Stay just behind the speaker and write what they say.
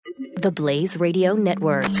The Blaze Radio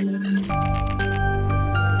Network.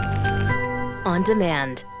 On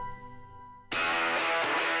demand.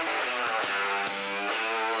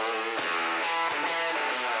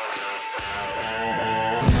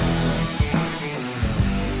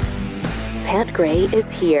 Pat Gray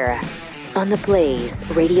is here on the Blaze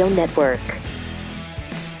Radio Network.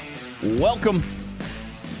 Welcome.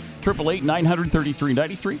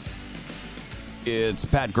 888-933-93. It's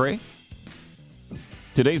Pat Gray.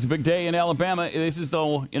 Today's a big day in Alabama. This is the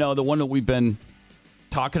one that we've been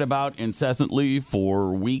talking about incessantly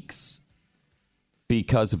for weeks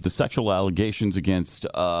because of the sexual allegations against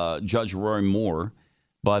Judge Roy Moore.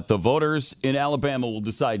 But the voters in Alabama will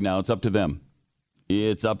decide now. It's up to them.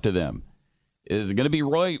 It's up to them. Is it going to be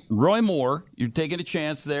Roy Moore? You're taking a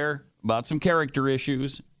chance there about some character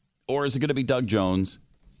issues. Or is it going to be Doug Jones,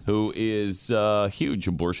 who is a huge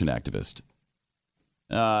abortion activist?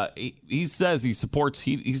 He says he supports,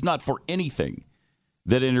 he's not for anything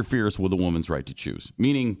that interferes with a woman's right to choose.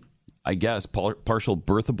 Meaning, I guess, partial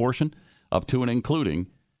birth abortion up to and including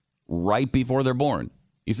right before they're born.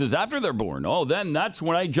 He says after they're born, then that's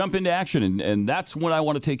when I jump into action and that's when I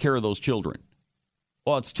want to take care of those children.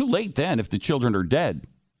 Well, it's too late then if the children are dead.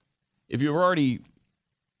 If you've already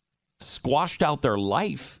squashed out their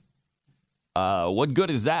life, what good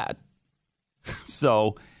is that?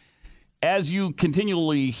 So, as you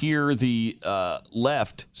continually hear the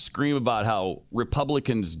left scream about how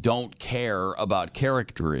Republicans don't care about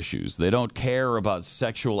character issues, they don't care about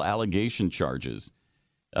sexual allegation charges.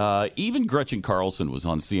 Even Gretchen Carlson was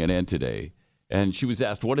on CNN today, and she was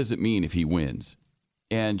asked, what does it mean if he wins?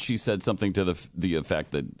 And she said something to the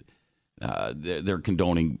effect that they're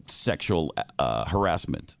condoning sexual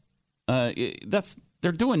harassment.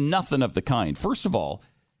 They're doing nothing of the kind. First of all,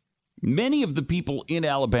 many of the people in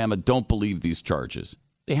Alabama don't believe these charges.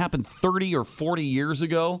 They happened 30 or 40 years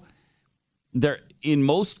ago. In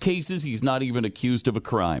most cases, he's not even accused of a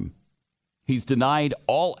crime. He's denied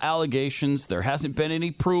all allegations. There hasn't been any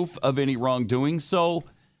proof of any wrongdoing. So,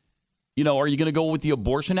 are you going to go with the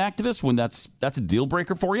abortion activist when that's a deal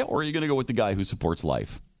breaker for you? Or are you going to go with the guy who supports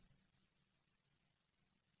life?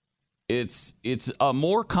 It's a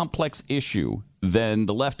more complex issue than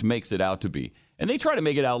the left makes it out to be. And they try to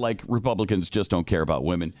make it out like Republicans just don't care about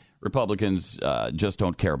women. Republicans just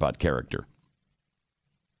don't care about character.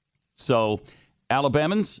 So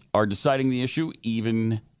Alabamans are deciding the issue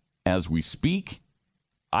even as we speak.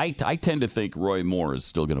 I tend to think Roy Moore is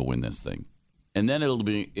still going to win this thing. And then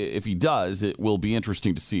if he does, it will be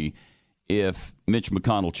interesting to see if Mitch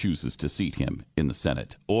McConnell chooses to seat him in the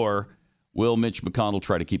Senate. Or will Mitch McConnell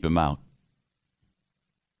try to keep him out?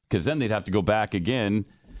 Because then they'd have to go back again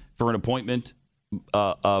for an appointment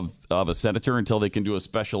of a senator until they can do a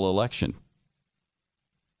special election.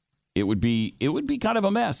 It would be kind of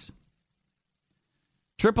a mess.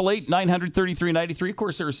 888-933-93. Of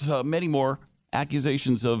course, there's many more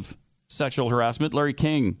accusations of sexual harassment. Larry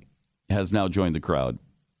King has now joined the crowd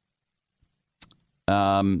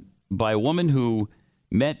by a woman who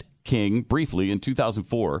met King briefly in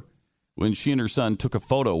 2004 when she and her son took a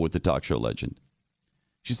photo with the talk show legend.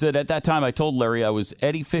 She said, at that time, I told Larry I was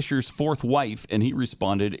Eddie Fisher's fourth wife, and he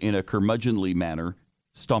responded in a curmudgeonly manner,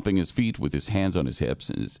 stomping his feet with his hands on his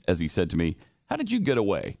hips, as he said to me, how did you get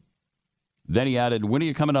away? Then he added, when are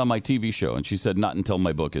you coming on my TV show? And she said, not until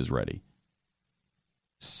my book is ready.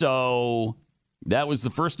 So that was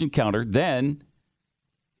the first encounter. Then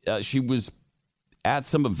she was at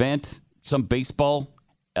some event, some baseball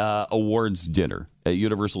awards dinner at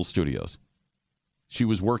Universal Studios. She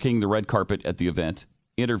was working the red carpet at the event,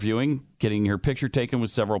 interviewing, getting her picture taken with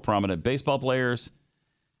several prominent baseball players.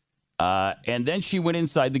 And then she went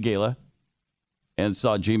inside the gala and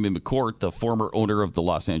saw Jamie McCourt, the former owner of the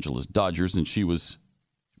Los Angeles Dodgers, and she was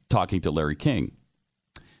talking to Larry King.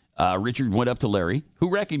 Richard went up to Larry,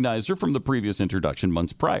 who recognized her from the previous introduction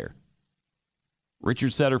months prior.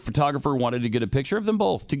 Richard said her photographer wanted to get a picture of them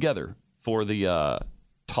both together for the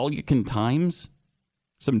Tullykin Times,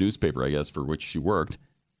 some newspaper, I guess, for which she worked.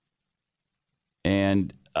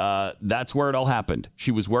 And that's where it all happened.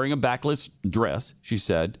 She was wearing a backless dress, she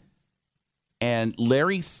said, and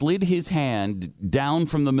Larry slid his hand down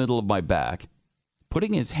from the middle of my back,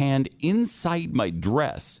 putting his hand inside my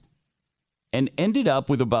dress, and ended up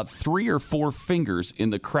with about 3 or 4 fingers in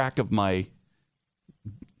the crack of her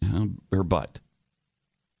butt,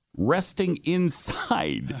 resting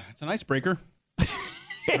inside. It's an icebreaker,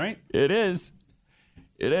 right? It is.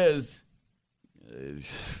 It is.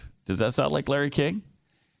 Does that sound like Larry King?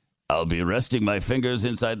 I'll be resting my fingers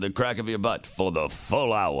inside the crack of your butt for the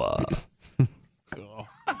full hour.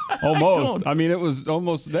 Almost. I mean, it was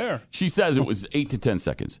almost there. She says it was 8 to 10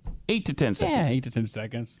 seconds. 8 to 10 seconds. Yeah, 8 to 10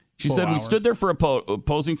 seconds. She said, we stood there for a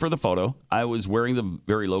posing for the photo. I was wearing the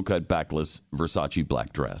very low-cut, backless Versace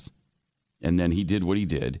black dress. And then he did what he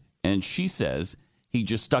did. And she says he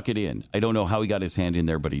just stuck it in. I don't know how he got his hand in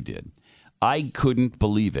there, but he did. I couldn't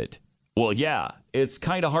believe it. Well, yeah, it's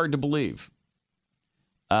kind of hard to believe.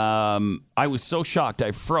 I was so shocked.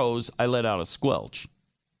 I froze. I let out a squelch.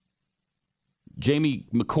 Jamie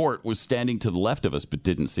McCourt was standing to the left of us but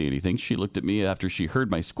didn't see anything. She looked at me after she heard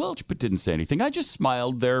my squelch but didn't say anything. I just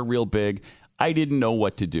smiled there real big. I didn't know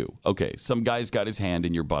what to do. Okay, some guy's got his hand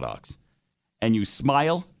in your buttocks. And you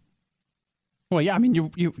smile? Well, yeah, I mean,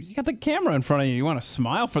 you got the camera in front of you. You want to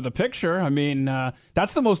smile for the picture. I mean,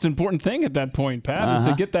 that's the most important thing at that point, Pat, is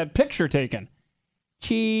to get that picture taken.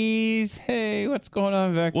 Cheese. Hey, what's going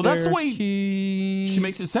on back there? Well, that's the way Cheese. she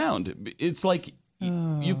makes it sound. It's like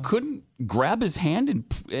you couldn't grab his hand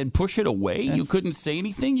and push it away. You couldn't say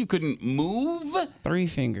anything. You couldn't move. 3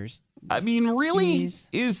 fingers. I mean, really? Cheese.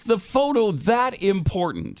 Is the photo that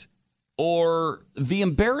important? Or the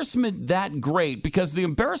embarrassment that great? Because the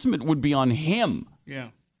embarrassment would be on him,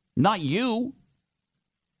 not you.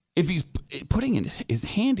 If he's putting his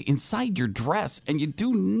hand inside your dress and you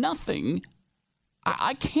do nothing,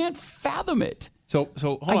 I can't fathom it. So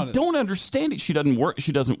hold on. I don't understand it. She doesn't work.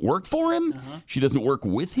 She doesn't work for him. She doesn't work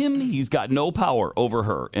with him. He's got no power over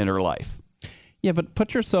her in her life. Yeah, but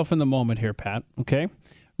put yourself in the moment here, Pat, okay?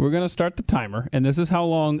 We're going to start the timer, and this is how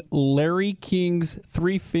long Larry King's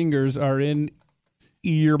 3 fingers are in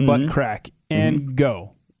your butt crack. And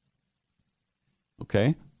go.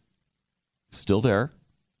 Okay. Still there.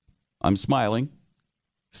 I'm smiling.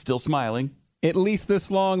 Still smiling. At least this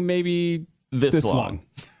long, maybe This long.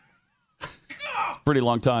 It's a pretty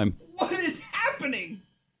long time. What is happening?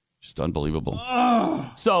 Just unbelievable.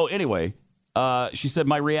 So anyway, she said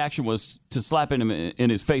my reaction was to slap him in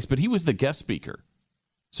his face, but he was the guest speaker.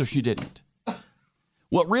 So she didn't.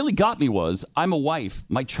 What really got me was, I'm a wife.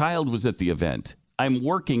 My child was at the event. I'm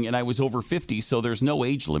working and I was over 50, so there's no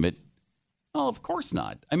age limit. Oh, of course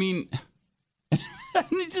not. I mean,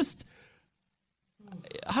 just,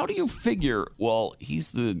 how do you figure, well,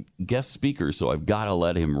 he's the guest speaker, so I've got to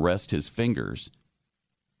let him rest his fingers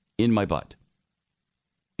in my butt.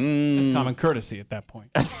 That's common courtesy at that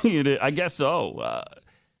point. I guess so.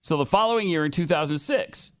 So the following year in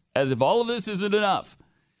 2006, as if all of this isn't enough,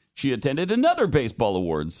 she attended another baseball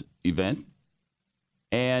awards event,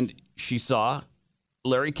 and she saw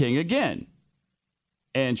Larry King again.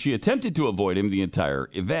 And she attempted to avoid him the entire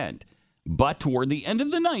event. But toward the end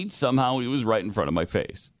of the night, somehow he was right in front of my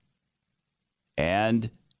face.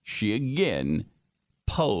 And she again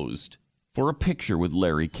posed for a picture with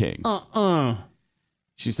Larry King.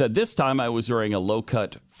 She said, this time I was wearing a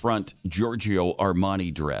low-cut front Giorgio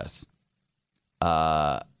Armani dress.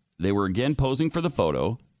 They were again posing for the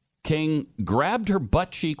photo. King grabbed her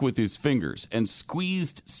butt cheek with his fingers and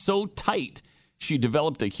squeezed so tight she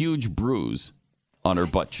developed a huge bruise on her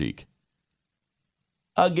butt cheek.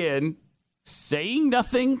 Again, saying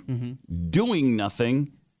nothing, doing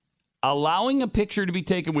nothing, allowing a picture to be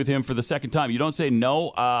taken with him for the second time. You don't say, no,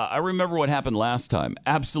 I remember what happened last time.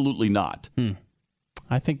 Absolutely not.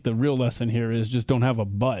 I think the real lesson here is just don't have a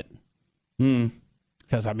butt.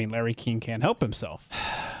 Because, I mean, Larry King can't help himself.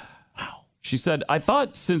 She said, I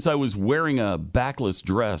thought since I was wearing a backless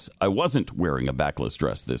dress, I wasn't wearing a backless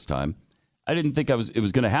dress this time. I didn't think it was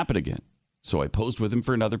going to happen again. So I posed with him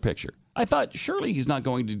for another picture. I thought, surely he's not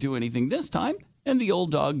going to do anything this time. And the old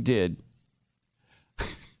dog did.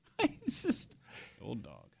 It's just, Old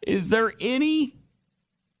dog. Is there any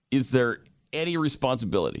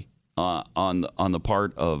responsibility on the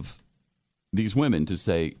part of these women to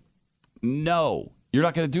say, no, you're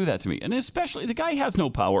not going to do that to me? And especially, the guy has no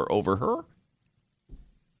power over her.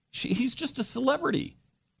 He's just a celebrity.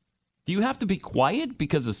 Do you have to be quiet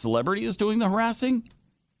because a celebrity is doing the harassing?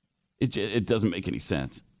 It doesn't make any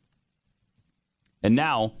sense. And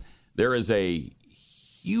now there is a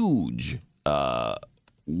huge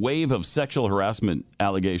wave of sexual harassment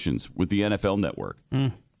allegations with the NFL Network.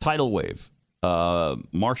 Tidal wave.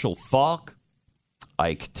 Marshall Faulk,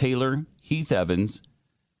 Ike Taylor, Heath Evans,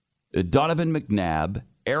 Donovan McNabb,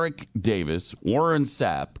 Eric Davis, Warren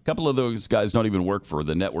Sapp. A couple of those guys don't even work for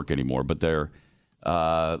the network anymore, but they're,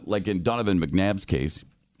 like in Donovan McNabb's case,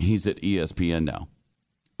 he's at ESPN now.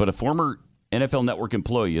 But a former NFL Network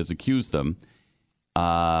employee has accused them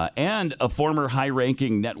and a former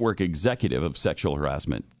high-ranking network executive of sexual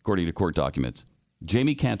harassment, according to court documents.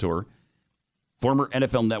 Jamie Cantor, former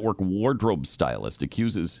NFL Network wardrobe stylist,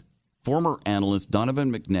 accuses former analyst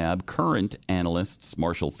Donovan McNabb, current analysts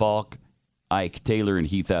Marshall Faulk, Ike Taylor and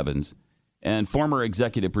Heath Evans, and former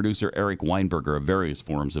executive producer Eric Weinberger of various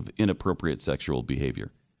forms of inappropriate sexual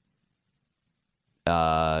behavior.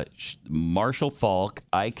 Marshall Faulk,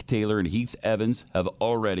 Ike Taylor, and Heath Evans have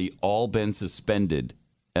already all been suspended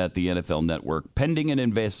at the NFL Network pending an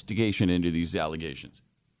investigation into these allegations.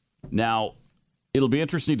 Now, it'll be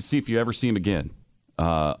interesting to see if you ever see them again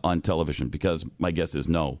on television, because my guess is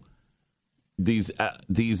no. These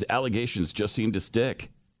allegations just seem to stick.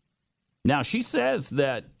 Now, she says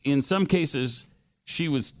that in some cases she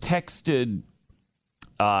was texted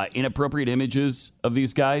inappropriate images of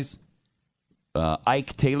these guys.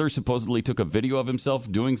 Ike Taylor supposedly took a video of himself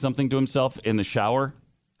doing something to himself in the shower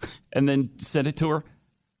and then sent it to her.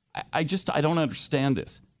 I don't understand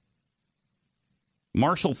this.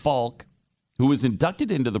 Marshall Faulk, who was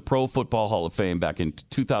inducted into the Pro Football Hall of Fame back in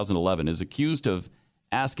 2011, is accused of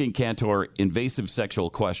asking Cantor invasive sexual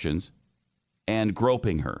questions and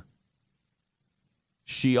groping her.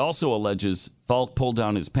 She also alleges Faulk pulled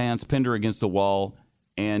down his pants, pinned her against the wall,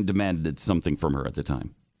 and demanded something from her at the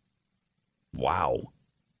time. Wow.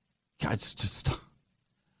 God, it's just...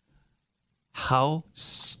 How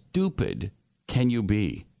stupid can you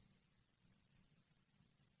be?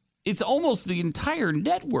 It's almost the entire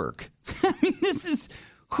network. I mean, this is...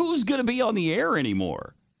 Who's going to be on the air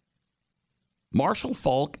anymore? Marshall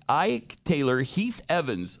Faulk, Ike Taylor, Heath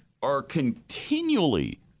Evans are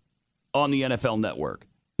continually on the NFL Network.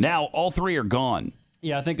 Now, all three are gone.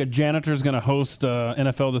 Yeah, I think a janitor's going to host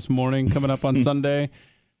NFL This Morning coming up on Sunday.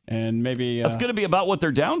 And maybe... That's going to be about what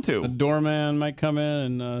they're down to. The doorman might come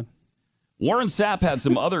in and... Warren Sapp had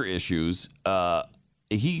some other issues.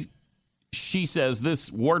 She says,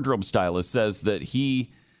 this wardrobe stylist says that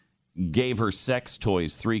he gave her sex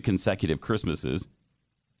toys 3 consecutive Christmases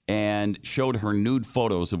and showed her nude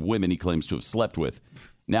photos of women he claims to have slept with.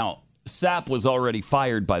 Now, Sapp was already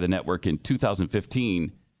fired by the network in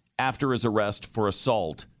 2015 after his arrest for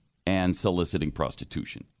assault and soliciting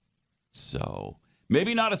prostitution. So,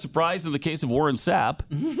 maybe not a surprise in the case of Warren Sapp.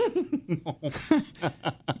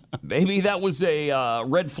 Maybe that was a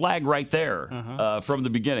red flag right there from the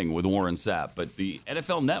beginning with Warren Sapp. But the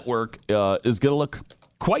NFL Network is going to look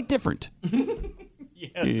quite different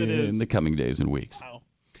in the coming days and weeks. Wow.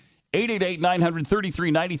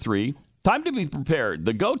 888-900-3393. Time to be prepared.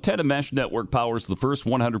 The GoTenna Mesh Network powers the first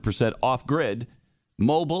 100% off-grid,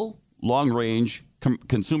 mobile, long-range,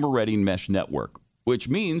 consumer-ready mesh network, which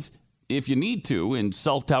means if you need to and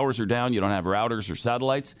cell towers are down, you don't have routers or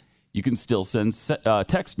satellites, you can still send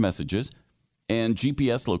text messages and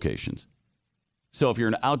GPS locations. So if you're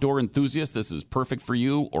an outdoor enthusiast, this is perfect for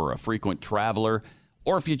you, or a frequent traveler,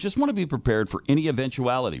 or if you just want to be prepared for any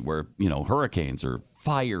eventuality where, hurricanes or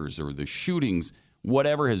fires or the shootings,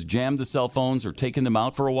 whatever has jammed the cell phones or taken them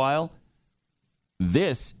out for a while,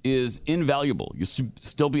 this is invaluable. You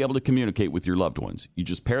still be able to communicate with your loved ones. You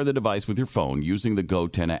just pair the device with your phone using the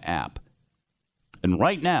GoTenna app. And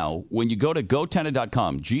right now, when you go to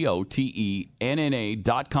gotenna.com,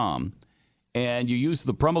 GOTENNA.com, and you use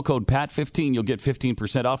the promo code PAT15, you'll get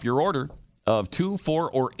 15% off your order of 2,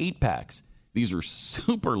 4, or 8 packs. These are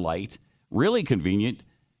super light, really convenient.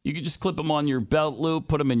 You can just clip them on your belt loop,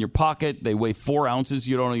 put them in your pocket. They weigh 4 ounces.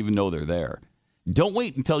 You don't even know they're there. Don't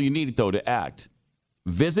wait until you need it, though, to act.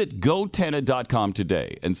 Visit gotenna.com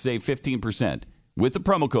today and save 15% with the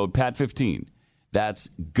promo code PAT15. That's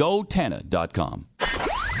gotenna.com.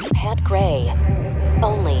 Pat Gray,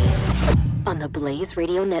 only on the Blaze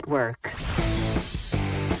Radio Network.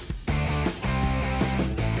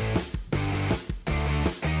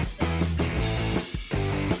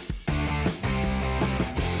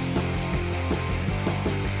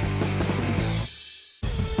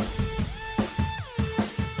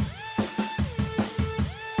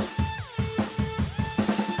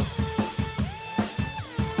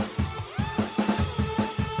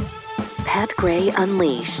 Pat Gray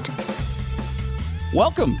Unleashed.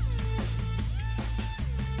 Welcome.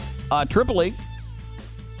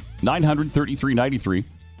 888-900-3393.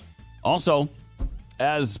 Also,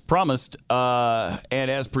 as promised and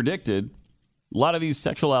as predicted, a lot of these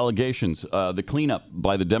sexual allegations, the cleanup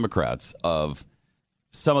by the Democrats of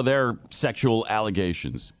some of their sexual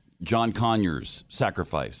allegations. John Conyers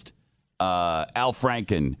sacrificed. Al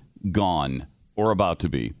Franken gone or about to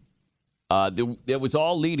be. It was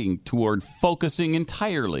all leading toward focusing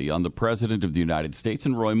entirely on the President of the United States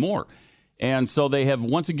and Roy Moore. And so they have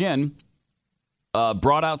once again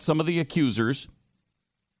brought out some of the accusers.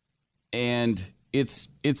 And it's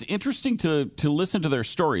interesting to listen to their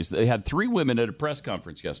stories. They had 3 women at a press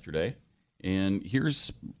conference yesterday And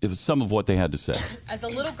here's some of what they had to say. As a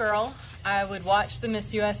little girl, I would watch the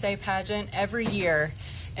Miss USA pageant every year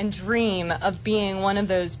and dream of being one of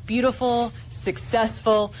those beautiful,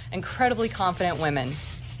 successful, incredibly confident women.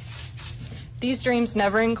 These dreams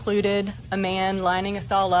never included a man lining us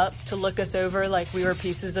all up to look us over like we were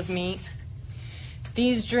pieces of meat.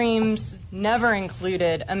 These dreams never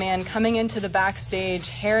included a man coming into the backstage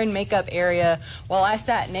hair and makeup area while I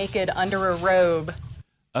sat naked under a robe.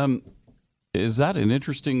 Is that an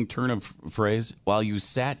interesting turn of phrase? While you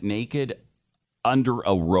sat naked under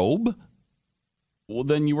a robe? Well,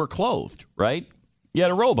 then you were clothed, right? You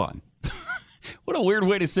had a robe on. What a weird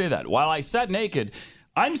way to say that. While I sat naked,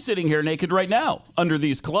 I'm sitting here naked right now under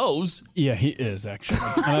these clothes. Yeah, he is, actually.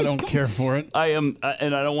 And I don't care for it. I am,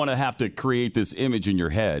 and I don't want to have to create this image in your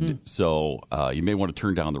head. So you may want to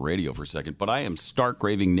turn down the radio for a second. But I am stark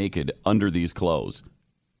raving naked under these clothes.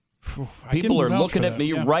 People are looking at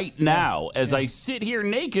me right now as I sit here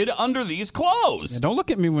naked under these clothes. Yeah, don't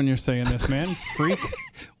look at me when you're saying this, man. Freak.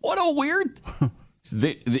 What a weird...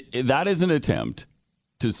 That is an attempt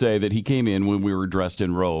to say that he came in when we were dressed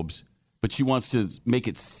in robes, but she wants to make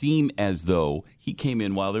it seem as though he came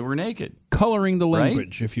in while they were naked. Coloring the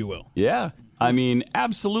language, if you will. Yeah. I mean,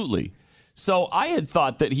 absolutely. So I had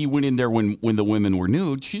thought that he went in there when the women were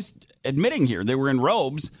nude. She's admitting here they were in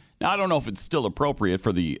robes. Now, I don't know if it's still appropriate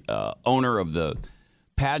for the owner of the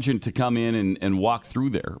pageant to come in and walk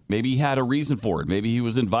through there. Maybe he had a reason for it. Maybe he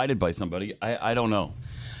was invited by somebody. I don't know.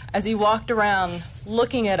 As he walked around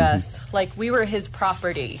looking at us like we were his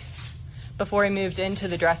property before he moved into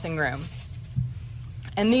the dressing room.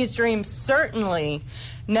 And these dreams certainly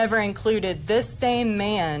never included this same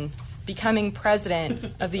man becoming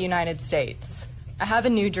president of the United States. I have a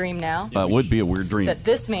new dream now. It would be a weird dream. That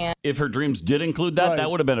this man... If her dreams did include that,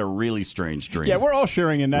 that would have been a really strange dream. Yeah, we're all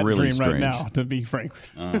sharing in that really dream strange. right now, to be frank.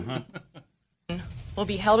 will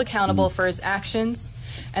be held accountable for his actions,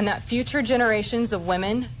 and that future generations of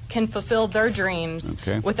women can fulfill their dreams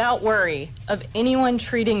without worry of anyone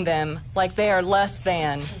treating them like they are less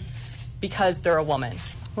than because they're a woman.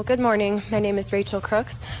 Well, good morning. My name is Rachel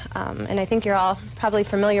Crooks, and I think you're all probably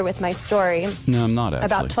familiar with my story. No, I'm not, actually.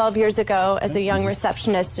 About 12 years ago, as a young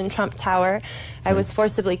receptionist in Trump Tower, I was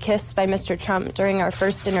forcibly kissed by Mr. Trump during our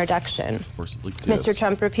first introduction. Forcibly kissed. Mr.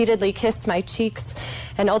 Trump repeatedly kissed my cheeks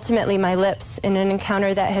and ultimately my lips in an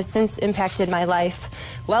encounter that has since impacted my life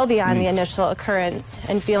well beyond the initial occurrence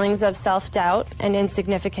and feelings of self-doubt and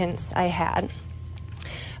insignificance I had.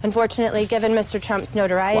 Unfortunately, given Mr. Trump's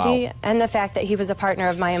notoriety and the fact that he was a partner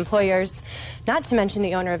of my employer's, not to mention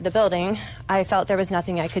the owner of the building, I felt there was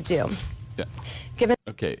nothing I could do. Yeah.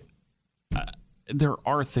 There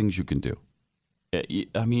are things you can do.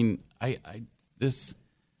 I mean, it's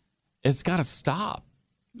got to stop.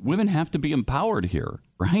 Women have to be empowered here,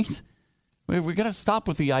 right? We got to stop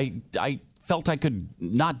with the I felt I could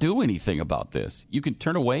not do anything about this. You can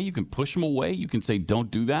turn away. You can push them away. You can say, don't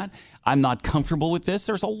do that. I'm not comfortable with this.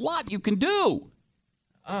 There's a lot you can do.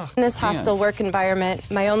 In this hostile work environment,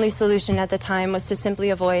 my only solution at the time was to simply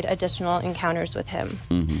avoid additional encounters with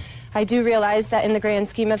him. I do realize that in the grand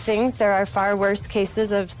scheme of things, there are far worse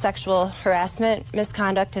cases of sexual harassment,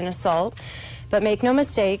 misconduct, and assault. But make no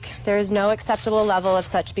mistake, there is no acceptable level of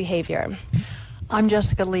such behavior. I'm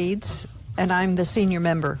Jessica Leeds, and I'm the senior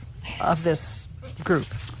member of this group.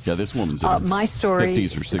 Yeah, this woman's in my story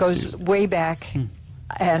 50s or 60s. Goes way back,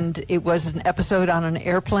 and it was an episode on an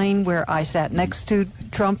airplane where I sat next to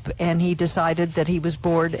Trump, and he decided that he was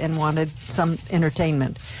bored and wanted some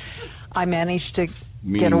entertainment. I managed to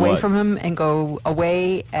get away from him and go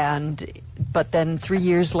away, but then 3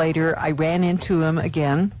 years later, I ran into him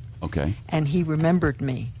again. Okay. And he remembered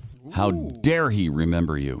me. How dare he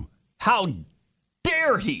remember you? How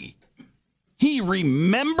dare he? He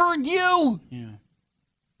remembered you? Yeah.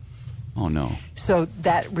 Oh, no. So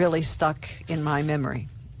that really stuck in my memory.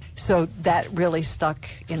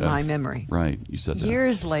 Right. You said that.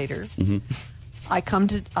 Years later,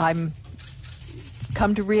 I'm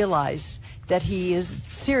come to realize that he is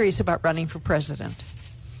serious about running for president.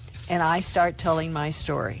 And I start telling my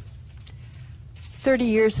story. 30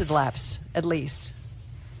 years had lapsed, at least.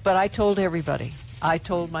 But I told everybody. I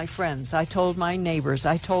told my friends. I told my neighbors.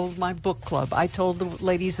 I told my book club. I told the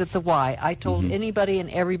ladies at the Y. I told anybody and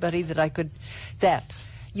everybody that I could.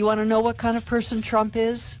 You want to know what kind of person Trump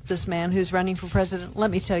is? This man who's running for president?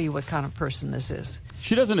 Let me tell you what kind of person this is.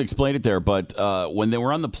 She doesn't explain it there, but when they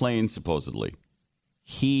were on the plane, supposedly,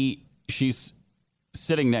 she's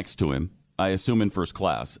sitting next to him, I assume in first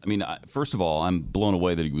class. I mean, first of all, I'm blown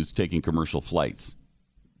away that he was taking commercial flights.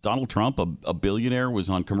 Donald Trump, a billionaire,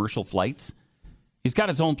 was on commercial flights. He's got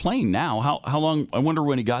his own plane now. How long? I wonder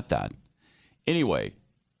when he got that. Anyway,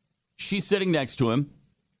 she's sitting next to him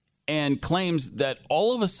and claims that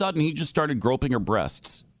all of a sudden he just started groping her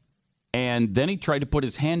breasts. And then he tried to put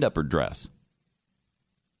his hand up her dress.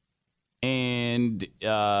 And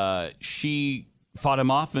she fought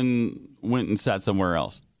him off and went and sat somewhere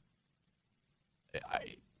else.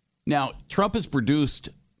 Now, Trump has produced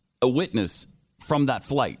a witness from that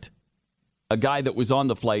flight, a guy that was on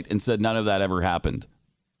the flight and said none of that ever happened.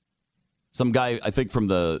 Some guy, I think,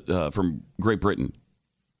 from Great Britain.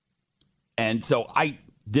 And so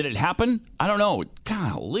did it happen? I don't know.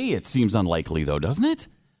 Golly, it seems unlikely, though, doesn't it?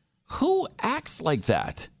 Who acts like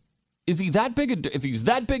that? Is he that big? If he's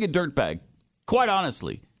that big a dirtbag, quite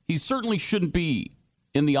honestly, he certainly shouldn't be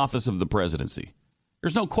in the office of the presidency.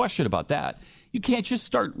 There's no question about that. You can't just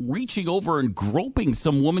start reaching over and groping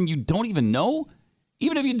some woman you don't even know.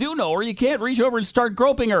 Even if you do know her, you can't reach over and start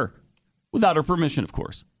groping her without her permission, of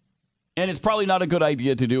course. And it's probably not a good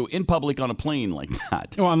idea to do in public on a plane like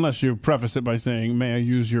that. Well, unless you preface it by saying, may I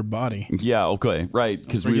use your body? Yeah, okay, right,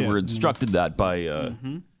 because we were instructed that by,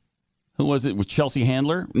 who was it, with Chelsea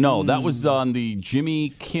Handler? No, that was on the Jimmy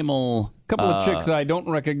Kimmel... Couple of chicks I don't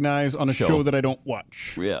recognize on a show that I don't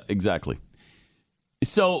watch. Yeah, exactly.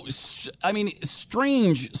 So, I mean,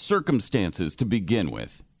 strange circumstances to begin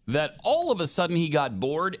with, that all of a sudden he got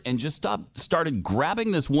bored and just started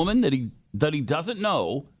grabbing this woman that he doesn't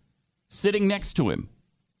know, sitting next to him,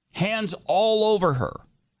 hands all over her.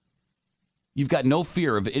 You've got no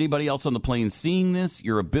fear of anybody else on the plane seeing this.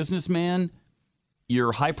 You're a businessman.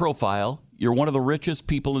 You're high profile. You're one of the richest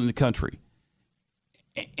people in the country.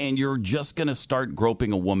 And you're just going to start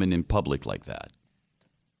groping a woman in public like that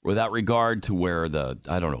without regard to where the,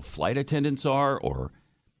 I don't know, flight attendants are or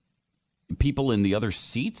people in the other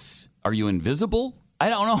seats. Are you invisible? I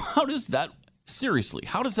don't know. How does that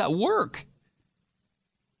work?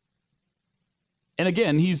 And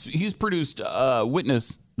again, he's produced a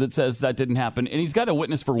witness that says that didn't happen. And he's got a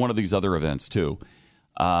witness for one of these other events, too.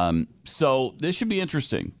 So this should be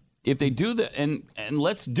interesting. If they do and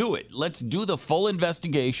let's do it. Let's do the full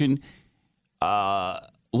investigation.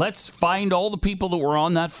 Let's find all the people that were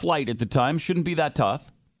on that flight at the time. Shouldn't be that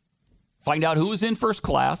tough. Find out who was in first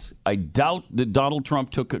class. I doubt that Donald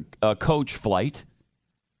Trump took a coach flight.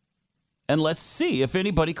 And let's see if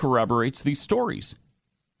anybody corroborates these stories.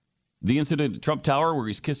 The incident at Trump Tower where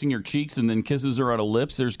he's kissing her cheeks and then kisses her on her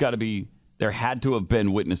lips, there had to have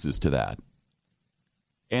been witnesses to that.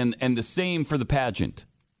 And the same for the pageant.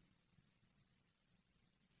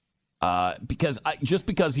 Just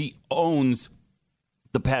because he owns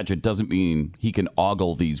the pageant doesn't mean he can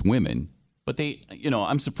ogle these women. But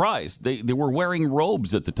I'm surprised. They were wearing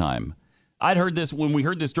robes at the time. I'd heard this when we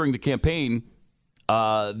heard this during the campaign.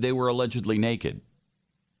 They were allegedly naked.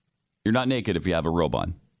 You're not naked if you have a robe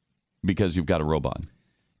on because you've got a robe on.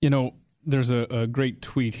 There's a great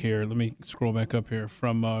tweet here. Let me scroll back up here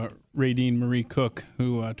from Radine Marie Cook,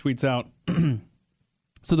 who tweets out,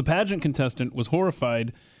 so the pageant contestant was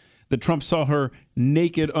horrified that Trump saw her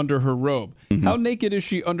naked under her robe. Mm-hmm. How naked is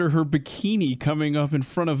she under her bikini coming up in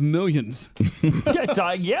front of millions?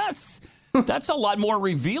 Yes. That's a lot more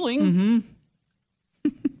revealing.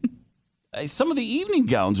 Mm-hmm. Some of the evening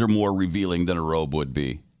gowns are more revealing than a robe would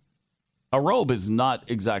be. A robe is not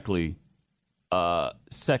exactly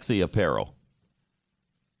sexy apparel.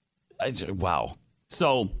 Wow.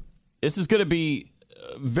 So this is going to be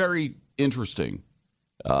very interesting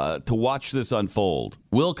to watch this unfold.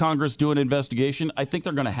 Will Congress do an investigation? I think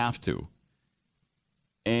they're going to have to.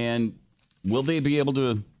 And will they be able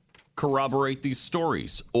to corroborate these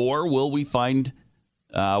stories? Or will we find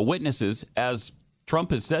witnesses, as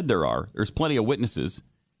Trump has said there's plenty of witnesses,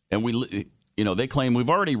 and they claim we've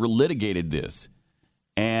already litigated this.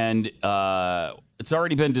 And it's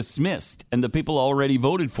already been dismissed, and the people already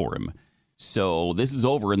voted for him. So this is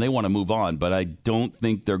over, and they want to move on, but I don't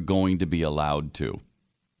think they're going to be allowed to.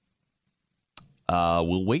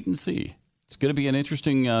 We'll wait and see. It's going to be an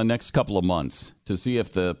interesting next couple of months to see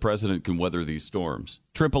if the president can weather these storms.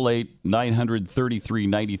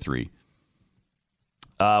 888-900-3393.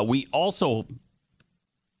 We also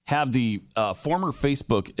have the former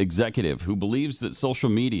Facebook executive who believes that social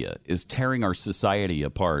media is tearing our society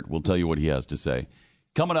apart. We'll tell you what he has to say.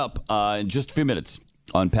 Coming up in just a few minutes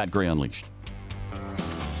on Pat Gray Unleashed.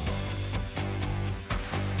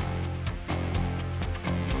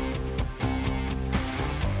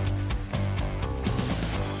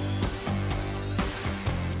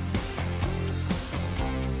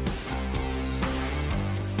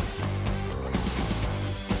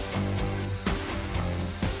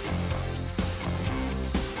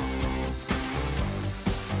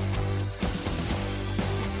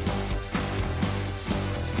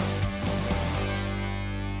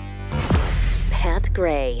 Pat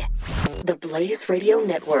Gray, the Blaze Radio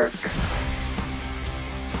Network.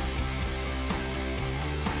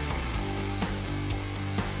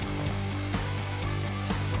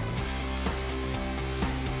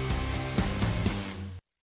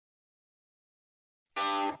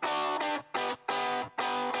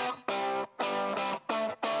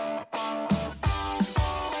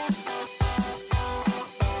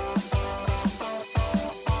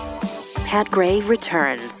 Pat Gray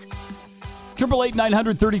returns.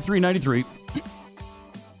 888-900-3393.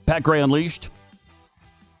 Pat Gray Unleashed.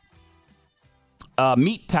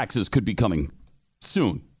 Meat taxes could be coming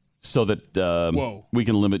soon so that we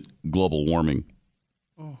can limit global warming.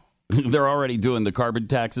 Oh. They're already doing the carbon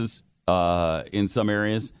taxes in some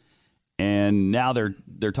areas. And now they're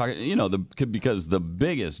talking, because the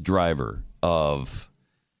biggest driver of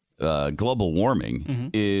global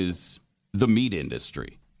warming is the meat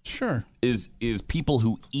industry. Sure. Is people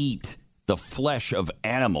who eat the flesh of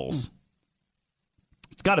animals.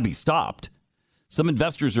 It's got to be stopped. Some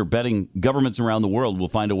investors are betting governments around the world will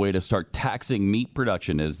find a way to start taxing meat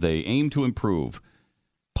production as they aim to improve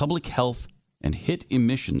public health and hit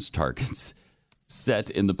emissions targets set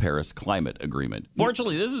in the Paris Climate Agreement.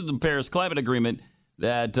 Fortunately, this is the Paris Climate Agreement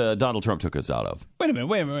that Donald Trump took us out of. Wait a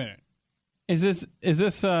minute. Is this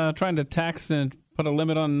trying to tax and put a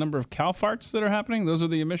limit on the number of cow farts that are happening? Those are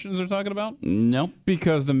the emissions they're talking about? No.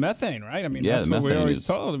 Because the methane, right? I mean, that's what we always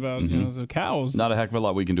told about, the cows. Not a heck of a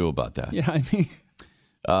lot we can do about that. Yeah, I mean.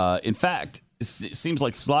 In fact, it seems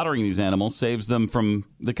like slaughtering these animals saves them from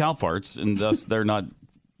the cow farts, and thus they're not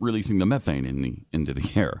releasing the methane into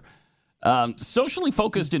the air. Socially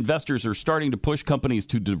focused investors are starting to push companies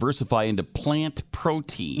to diversify into plant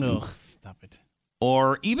protein. Ugh, stop it.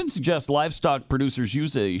 Or even suggest livestock producers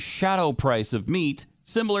use a shadow price of meat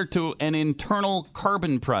similar to an internal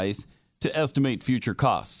carbon price to estimate future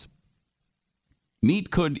costs.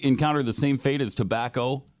 Meat could encounter the same fate as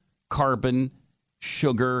tobacco, carbon,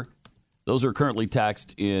 sugar. Those are currently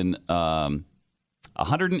taxed in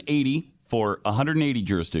 180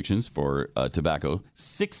 jurisdictions for tobacco,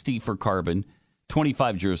 60 for carbon,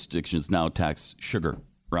 25 jurisdictions now tax sugar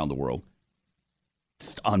around the world.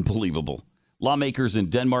 It's unbelievable. Lawmakers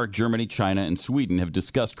in Denmark, Germany, China, and Sweden have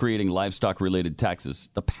discussed creating livestock-related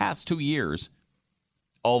taxes the past 2 years,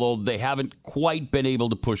 although they haven't quite been able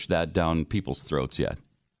to push that down people's throats yet.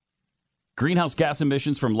 Greenhouse gas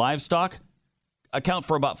emissions from livestock account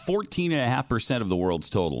for about 14.5% of the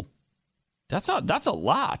world's total. That's a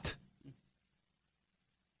lot.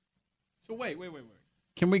 So wait.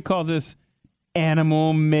 Can we call this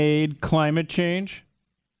animal-made climate change?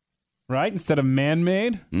 Right? Instead of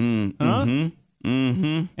man-made?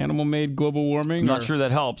 Animal-made global warming? I'm not sure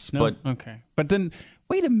that helps, but... Okay. But then,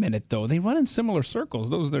 wait a minute, though. They run in similar circles.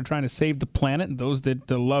 Those that are trying to save the planet and those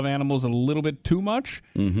that love animals a little bit too much.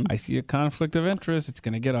 I see a conflict of interest. It's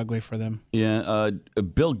going to get ugly for them. Yeah.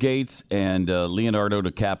 Bill Gates and Leonardo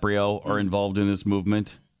DiCaprio are involved in this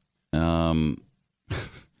movement.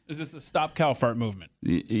 Is this the Stop Cow Fart movement?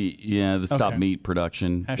 Yeah, the Stop Meat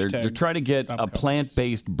Production. They're trying to get a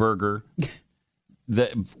plant-based burger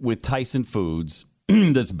with Tyson Foods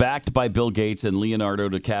that's backed by Bill Gates and Leonardo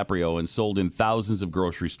DiCaprio and sold in thousands of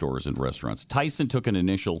grocery stores and restaurants. Tyson took an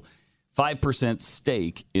initial 5%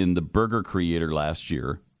 stake in the burger creator last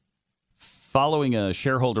year, following a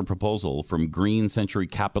shareholder proposal from Green Century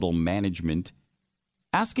Capital Management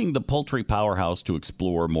asking the poultry powerhouse to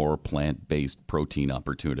explore more plant-based protein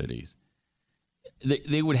opportunities.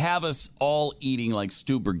 They would have us all eating like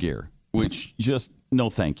Stubergear, which just, no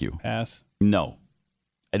thank you. Pass. No.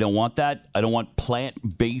 I don't want that. I don't want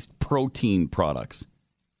plant-based protein products.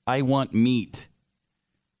 I want meat.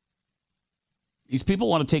 These people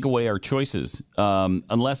want to take away our choices,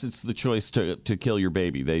 unless it's the choice to kill your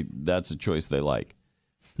baby. That's a choice they like.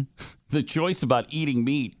 The choice about eating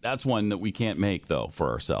meat, that's one that we can't make, though, for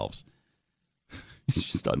ourselves. It's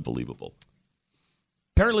just unbelievable.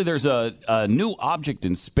 Apparently, there's a new object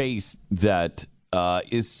in space that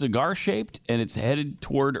is cigar-shaped, and it's headed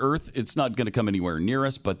toward Earth. It's not going to come anywhere near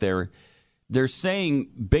us, but they're saying,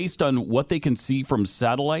 based on what they can see from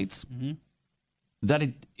satellites, that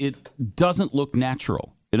it doesn't look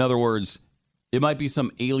natural. In other words, it might be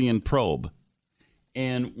some alien probe.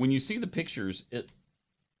 And when you see the pictures,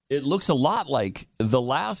 it looks a lot like the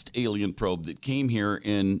last alien probe that came here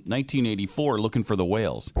in 1984 looking for the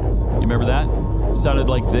whales. You remember that? It sounded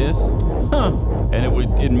like this.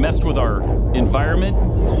 And it messed with our environment.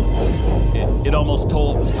 It almost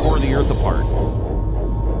tore the Earth apart.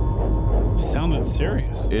 Sounded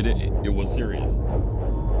serious. It was serious.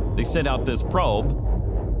 They sent out this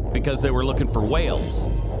probe because they were looking for whales.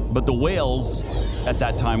 But the whales at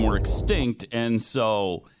that time were extinct, and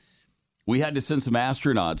so we had to send some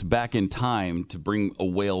astronauts back in time to bring a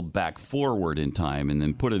whale back forward in time and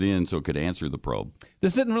then put it in so it could answer the probe.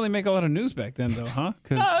 This didn't really make a lot of news back then, though, huh?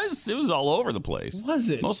 It was all over the place. Was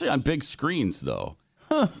it? Mostly on big screens, though.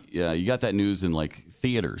 Huh. Yeah, you got that news in like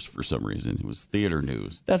theaters for some reason. It was theater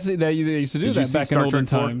news. They used to do that back in olden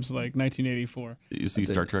times, like 1984. Did you see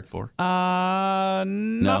Star Trek 4?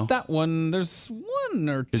 Not that one. There's one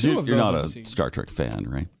or two of those. You're not a Star Trek fan,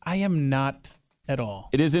 right? I am not at all.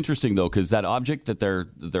 It is interesting though, because that object that they're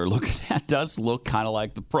looking at does look kind of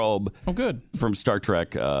like the probe. Oh, good. From Star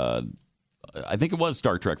Trek. I think it was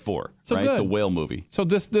Star Trek 4, so right? Good. The whale movie. So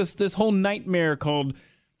this whole nightmare called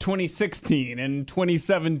 2016 and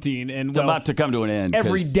 2017 and it's about to come to an end.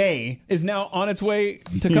 Every day is now on its way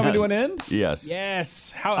to coming to an end. Yes.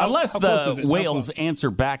 Yes. Unless the whales answer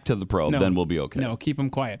back to the probe, then we'll be okay. No, keep them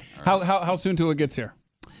quiet. Right. How soon till it gets here?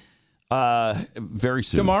 Very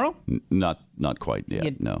soon. Tomorrow? Not quite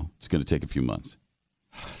yet. No, it's going to take a few months.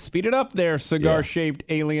 Speed it up there, cigar-shaped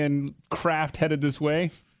alien craft headed this way.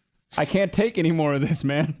 I can't take any more of this,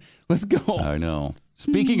 man. Let's go. I know.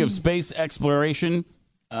 Speaking of space exploration,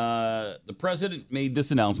 the president made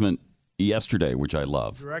this announcement yesterday, which I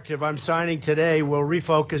love. The directive I'm signing today will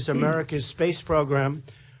refocus America's space program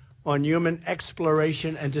on human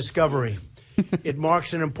exploration and discovery. It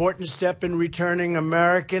marks an important step in returning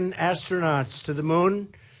American astronauts to the moon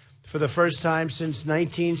for the first time since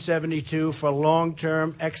 1972 for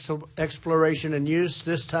long-term exploration and use.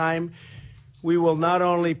 This time, we will not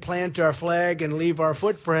only plant our flag and leave our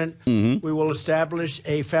footprint, we will establish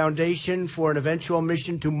a foundation for an eventual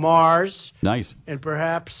mission to Mars. Nice. And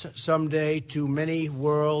perhaps someday to many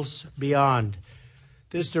worlds beyond.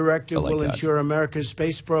 This directive will ensure America's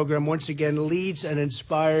space program once again leads and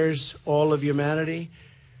inspires all of humanity.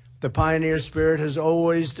 The pioneer spirit has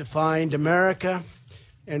always defined America,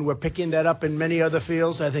 and we're picking that up in many other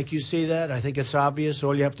fields. I think you see that. I think it's obvious.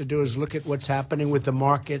 All you have to do is look at what's happening with the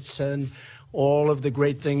markets and all of the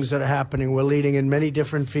great things that are happening. We're leading in many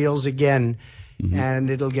different fields again, and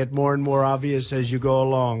it'll get more and more obvious as you go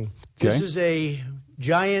along. Okay. This is a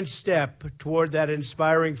giant step toward that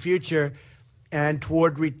inspiring future and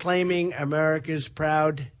toward reclaiming America's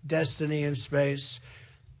proud destiny in space.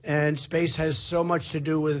 And space has so much to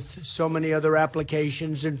do with so many other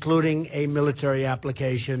applications, including a military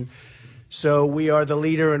application. So we are the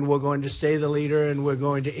leader, and we're going to stay the leader, and we're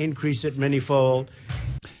going to increase it manyfold.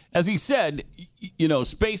 As he said,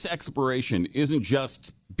 space exploration isn't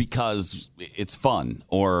just because it's fun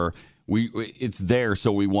or it's there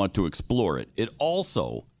so we want to explore it. It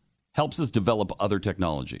also helps us develop other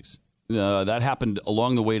technologies. That happened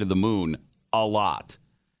along the way to the moon a lot.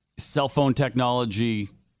 Cell phone technology,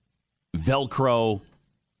 Velcro,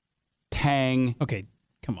 Tang. Okay,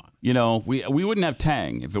 come on. We wouldn't have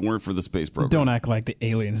Tang if it weren't for the space program. Don't act like the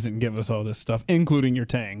aliens didn't give us all this stuff, including your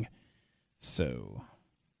Tang. So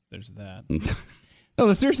there's that.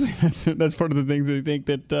 No, seriously, that's part of the things they think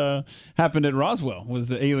that happened at Roswell was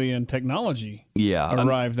the alien technology.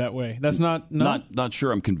 Arrived that way. That's not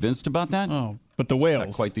sure. I'm convinced about that. Oh, but the whales.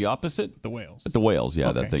 Not quite the opposite. The whales. But the whales, yeah,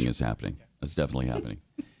 okay, that thing is happening. That's definitely happening.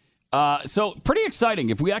 So pretty exciting.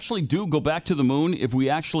 If we actually do go back to the moon, if we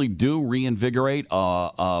actually do reinvigorate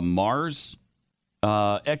a Mars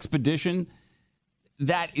expedition,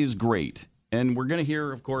 that is great. And we're going to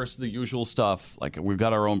hear, of course, the usual stuff. Like we've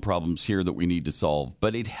got our own problems here that we need to solve,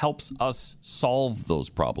 but it helps us solve those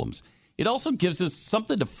problems. It also gives us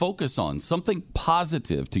something to focus on, something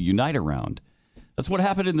positive to unite around. That's what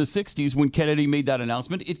happened in the 60s when Kennedy made that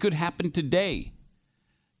announcement. It could happen today.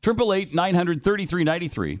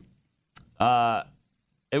 888-900-3393.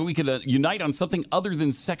 And we could unite on something other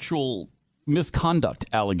than sexual misconduct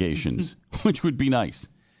allegations, which would be nice.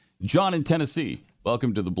 John in Tennessee,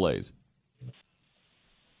 welcome to the Blaze.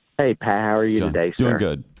 Hey, Pat, how are you John, today, sir? Doing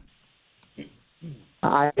good.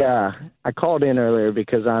 I called in earlier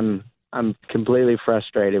because I'm completely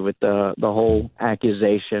frustrated with the whole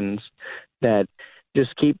accusations that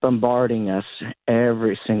just keep bombarding us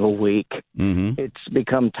every single week. Mm-hmm. It's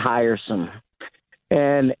become tiresome,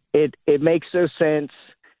 and it makes no sense,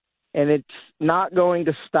 and it's not going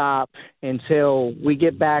to stop until we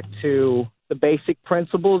get back to the basic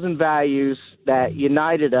principles and values that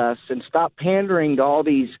united us and stop pandering to all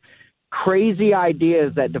these crazy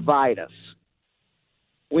ideas that divide us.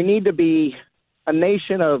 We need to be a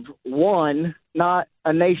nation of one, not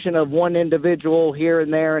a nation of one individual here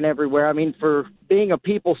and there and everywhere. I mean, for being a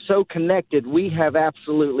people so connected, we have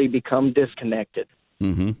absolutely become disconnected.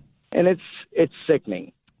 Mm-hmm. And it's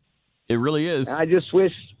sickening. It really is. I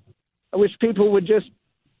wish people would just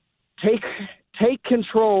take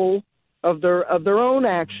control of their own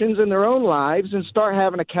actions and their own lives and start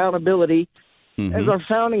having accountability as our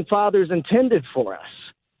founding fathers intended for us.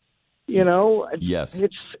 You know? Yes.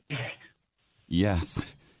 Yes.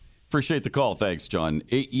 Appreciate the call. Thanks, John.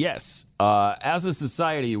 Yes. As a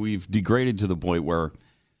society, we've degraded to the point where,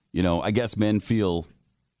 you know, I guess men feel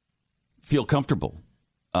comfortable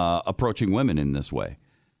approaching women in this way.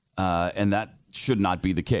 And that should not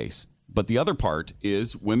be the case. But the other part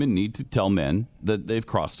is women need to tell men that they've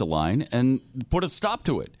crossed a line and put a stop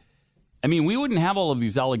to it. I mean, we wouldn't have all of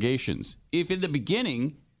these allegations if in the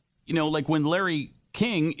beginning, you know, like when Larry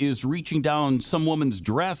King is reaching down some woman's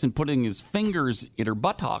dress and putting his fingers in her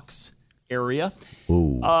buttocks area.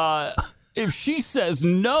 If she says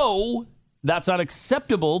no, that's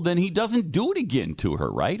unacceptable, then he doesn't do it again to her,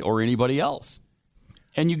 right? Or anybody else.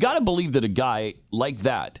 And you got to believe that a guy like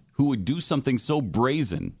that who would do something so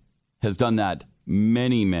brazen has done that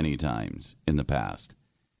many, many times in the past.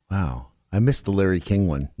 Wow. I missed the Larry King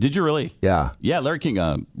one. Did you really? Yeah. Yeah, Larry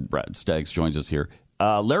King. Brad Staggs joins us here.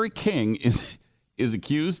 Larry King is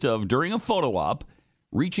accused of, during a photo op,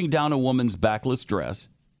 reaching down a woman's backless dress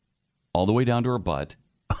all the way down to her butt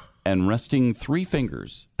and resting 3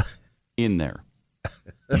 fingers in there.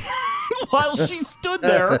 While she stood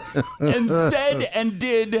there and said and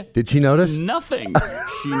did. Did she notice? Nothing.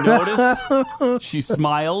 She noticed. She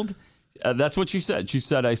smiled. That's what she said. She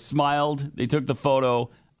said, I smiled. They took the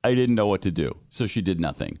photo. I didn't know what to do. So she did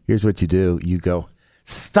nothing. Here's what you do. You go,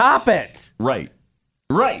 stop it. Right.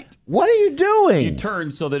 What are you doing? You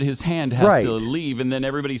turn so that his hand has to leave, and then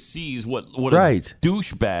everybody sees what a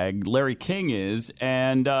douchebag Larry King is,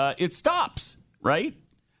 and it stops, right?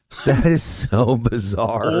 That is so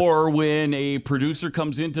bizarre. Or when a producer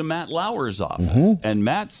comes into Matt Lauer's office, and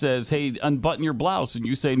Matt says, hey, unbutton your blouse, and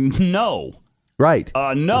you say, no. Right.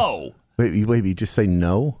 No. Wait, you just say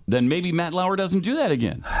no? Then maybe Matt Lauer doesn't do that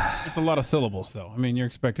again. It's a lot of syllables, though. I mean, you're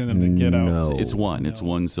expecting them to get out. It's one. It's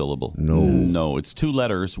one syllable. No. It's 2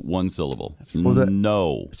 letters, 1 syllable.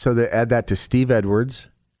 No. So they add that to Steve Edwards,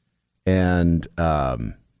 and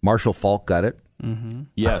Marshall Falk got it. Mm-hmm.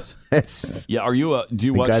 Yes. Yeah. Do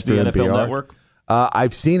you watch the NFL NPR. Network?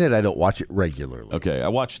 I've seen it. I don't watch it regularly. Okay. I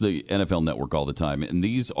watch the NFL Network all the time, and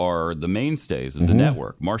these are the mainstays of the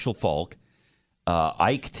network. Marshall Falk,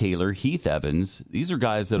 Ike Taylor, Heath Evans. These are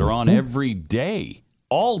guys that are on every day,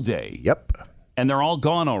 all day. Yep. And they're all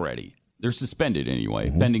gone already. They're suspended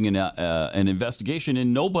anyway, pending an investigation,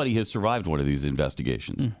 and nobody has survived one of these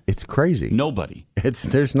investigations. It's crazy. Nobody.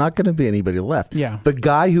 There's not going to be anybody left. Yeah. The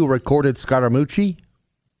guy who recorded Scaramucci,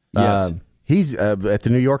 yes, he's at the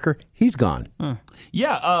New Yorker. He's gone.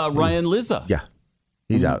 Yeah, Ryan Lizza. Yeah,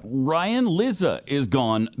 he's out. Ryan Lizza is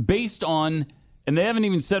gone based on, and they haven't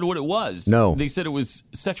even said what it was. No. They said it was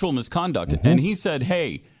sexual misconduct. And he said,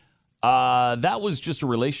 hey, that was just a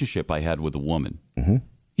relationship I had with a woman.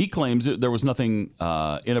 He claims that there was nothing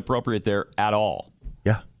inappropriate there at all.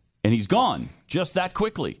 Yeah. And he's gone just that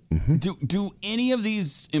quickly. Do any of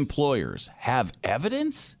these employers have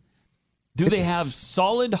evidence? Do they have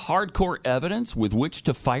solid, hardcore evidence with which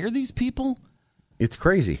to fire these people? It's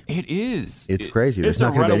crazy. It is. It's crazy. It's a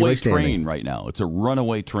runaway train right now. It's a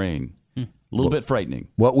runaway train. A little bit frightening.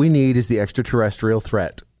 What we need is the extraterrestrial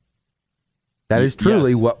threat. That is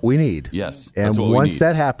truly what we need. Yes. And once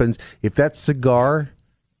that happens, if that cigar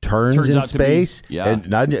turns in space and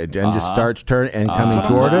just starts turning and coming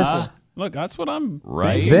toward us. Look, that's what I'm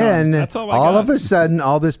right. Then that's all of a sudden,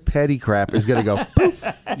 all this petty crap is going to go poof.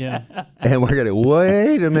 Yeah. And we're going to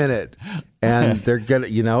wait a minute. And they're going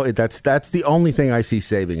to, that's the only thing I see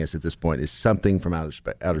saving us at this point is something from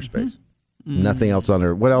outer space. Nothing else on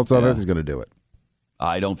Earth. What else on Earth is going to do it?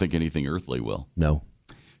 I don't think anything earthly will. No.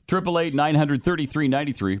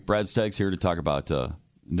 888-900-3393. Brad Staggs here to talk about,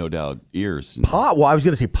 no doubt, ears. Well, I was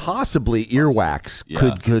going to say possibly earwax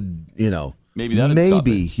could maybe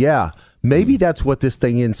that. Maybe that's what this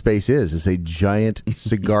thing in space is a giant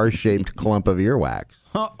cigar-shaped clump of earwax.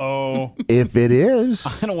 Uh-oh. If it is,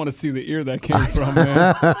 I don't want to see the ear that came from,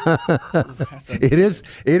 man.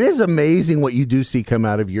 It is amazing what you do see come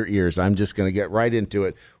out of your ears. I'm just going to get right into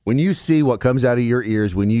it. When you see what comes out of your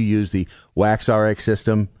ears when you use the Wax RX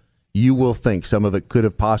system, you will think some of it could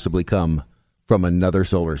have possibly come from another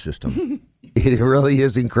solar system. It really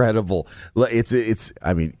is incredible. It's.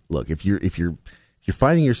 I mean, look, if you're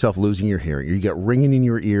finding yourself losing your hearing, or you get ringing in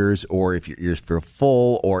your ears, or if your ears feel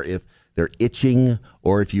full, or if they're itching,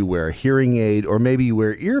 or if you wear a hearing aid, or maybe you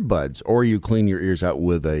wear earbuds, or you clean your ears out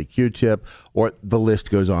with a Q-tip, or the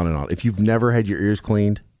list goes on and on. If you've never had your ears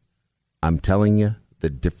cleaned, I'm telling you, the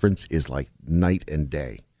difference is like night and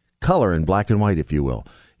day. Color in black and white, if you will.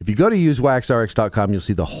 If you go to usewaxrx.com, you'll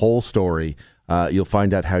see the whole story. You'll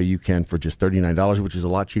find out how you can for just $39, which is a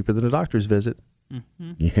lot cheaper than a doctor's visit.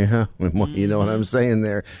 Mm-hmm. Yeah, you know what I'm saying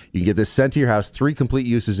there. You can get this sent to your house, 3 complete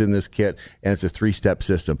uses in this kit, and it's a 3-step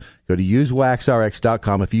system. Go to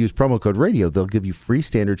usewaxrx.com. If you use promo code radio, they'll give you free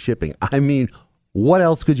standard shipping. I mean, what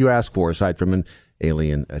else could you ask for aside from an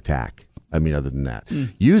alien attack? I mean, other than that.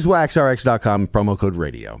 Usewaxrx.com, promo code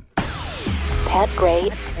radio. Pat Gray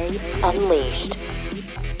Unleashed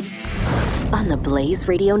on the Blaze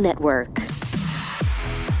Radio Network.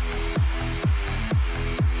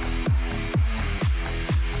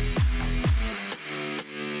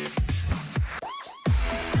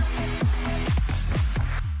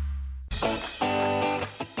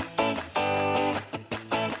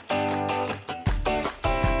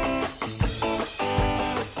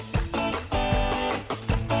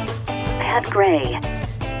 Pat Gray.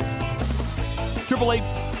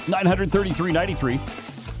 888-933-93.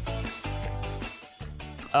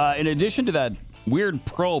 In addition to that weird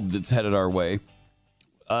probe that's headed our way,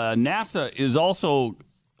 NASA is also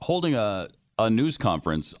holding a news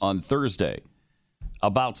conference on Thursday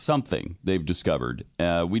about something they've discovered.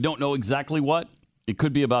 We don't know exactly what. It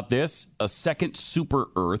could be about this. A second super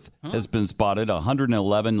Earth has been spotted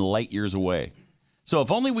 111 light years away. So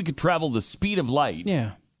if only we could travel the speed of light,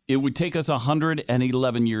 it would take us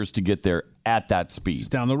 111 years to get there at that speed. It's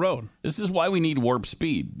down the road. This is why we need warp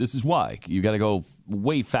speed. This is why. You got to go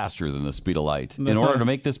way faster than the speed of light in order to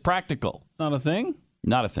make this practical. Not a thing?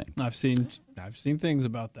 Not a thing. I've seen things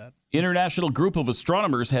about that. International group of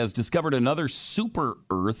astronomers has discovered another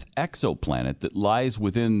super-Earth exoplanet that lies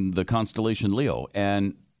within the constellation Leo.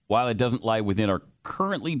 And while it doesn't lie within our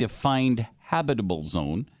currently defined habitable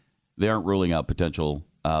zone, they aren't ruling out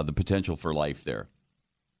the potential for life there.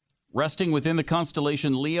 Resting within the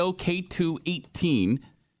constellation Leo K2-18,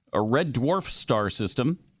 a red dwarf star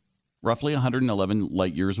system, roughly 111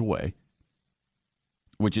 light years away,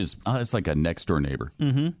 which is it's like a next-door neighbor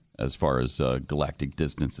as far as galactic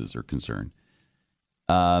distances are concerned.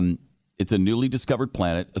 It's a newly discovered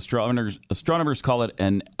planet. Astronomers call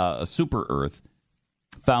it a super-Earth,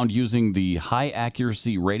 found using the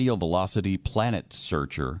high-accuracy radio velocity planet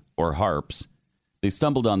searcher, or HARPS. They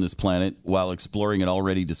stumbled on this planet while exploring an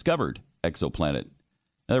already discovered exoplanet.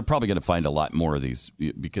 Now, they're probably going to find a lot more of these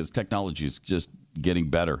because technology is just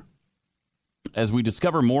getting better. As we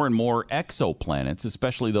discover more and more exoplanets,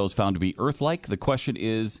 especially those found to be Earth-like, the question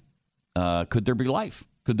is, could there be life?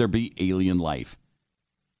 Could there be alien life?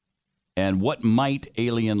 And what might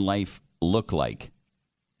alien life look like?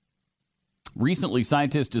 Recently,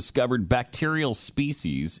 scientists discovered bacterial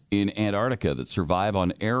species in Antarctica that survive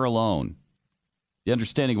on air alone. The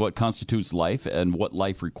understanding of what constitutes life and what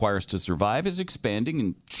life requires to survive is expanding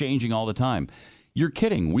and changing all the time. You're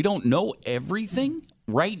kidding. We don't know everything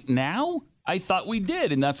right now? I thought we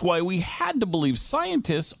did, and that's why we had to believe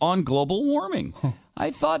scientists on global warming.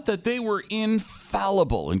 I thought that they were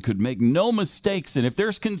infallible and could make no mistakes, and if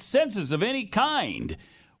there's consensus of any kind,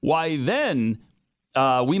 why then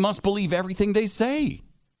we must believe everything they say.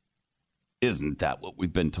 Isn't that what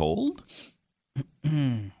we've been told?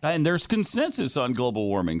 And there's consensus on global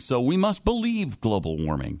warming, so we must believe global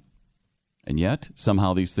warming. And yet,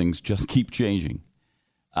 somehow these things just keep changing.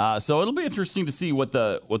 So it'll be interesting to see what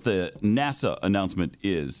the NASA announcement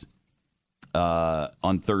is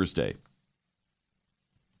on Thursday.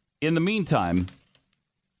 In the meantime,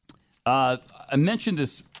 I mentioned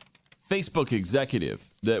this Facebook executive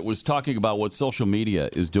that was talking about what social media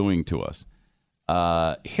is doing to us.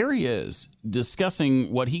 Here he is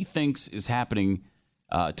discussing what he thinks is happening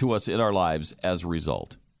to us in our lives as a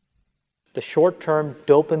result. The short-term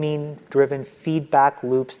dopamine-driven feedback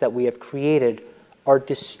loops that we have created are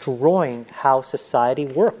destroying how society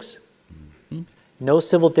works. Mm-hmm. No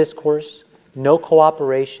civil discourse, no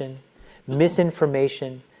cooperation,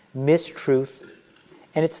 misinformation, mistruth.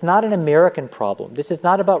 And it's not an American problem. This is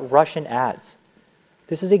not about Russian ads.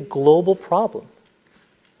 This is a global problem.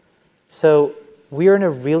 So we're in a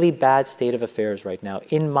really bad state of affairs right now,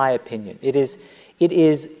 in my opinion. It is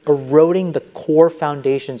eroding the core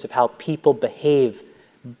foundations of how people behave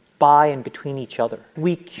by and between each other.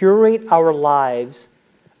 We curate our lives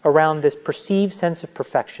around this perceived sense of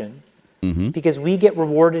perfection because we get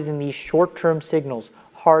rewarded in these short-term signals,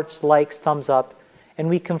 hearts, likes, thumbs up, and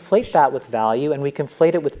we conflate that with value and we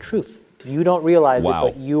conflate it with truth. You don't realize it,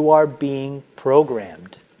 but you are being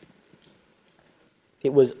programmed.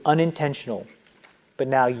 It was unintentional, but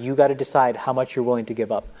now you got to decide how much you're willing to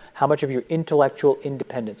give up, how much of your intellectual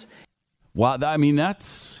independence. Wow, I mean,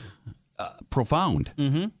 that's profound.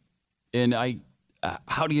 Mm-hmm. And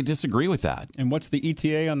how do you disagree with that? And what's the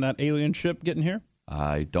ETA on that alien ship getting here?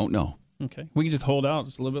 I don't know. Okay. We can just hold out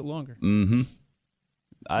just a little bit longer. Mm-hmm.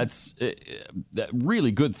 That's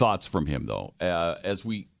really good thoughts from him, though, as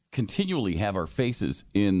we continually have our faces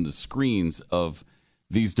in the screens of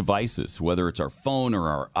these devices, whether it's our phone or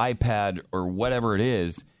our iPad or whatever it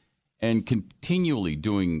is, and continually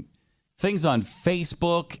doing things on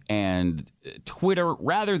Facebook and Twitter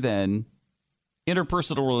rather than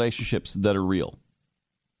interpersonal relationships that are real,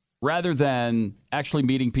 rather than actually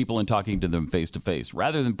meeting people and talking to them face to face,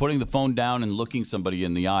 rather than putting the phone down and looking somebody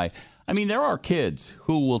in the eye. I mean, there are kids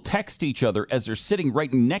who will text each other as they're sitting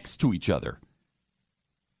right next to each other.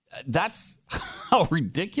 That's how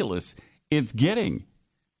ridiculous it's getting.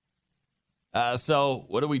 So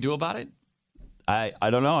what do we do about it? I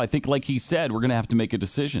don't know. I think, like he said, we're going to have to make a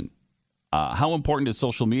decision. How important is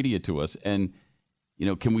social media to us? And,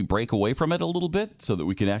 can we break away from it a little bit so that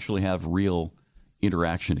we can actually have real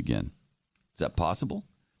interaction again? Is that possible?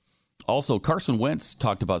 Also, Carson Wentz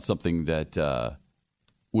talked about something that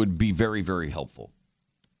would be very, very helpful.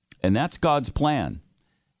 And that's God's plan.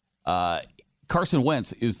 Carson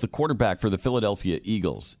Wentz is the quarterback for the Philadelphia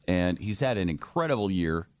Eagles, and he's had an incredible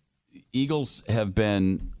year. Eagles have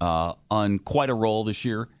been on quite a roll this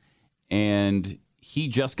year, and he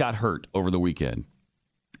just got hurt over the weekend.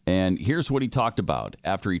 And here's what he talked about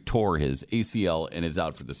after he tore his ACL and is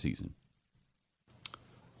out for the season.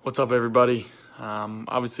 What's up, everybody?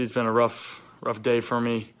 Obviously, it's been a rough day for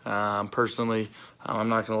me personally. I'm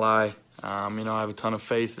not going to lie. I have a ton of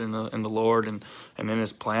faith in the Lord and in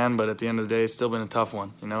His plan, but at the end of the day, it's still been a tough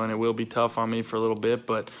one, and it will be tough on me for a little bit.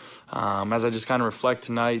 But as I just kind of reflect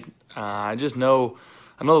tonight, I know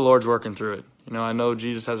the Lord's working through it. I know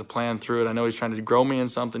Jesus has a plan through it. I know He's trying to grow me in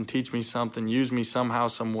something, teach me something, use me somehow,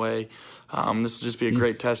 some way. This will just be a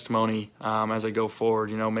great testimony as I go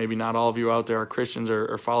forward. Maybe not all of you out there are Christians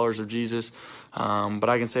or followers of Jesus, but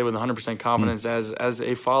I can say with 100% confidence as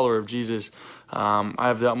a follower of Jesus, I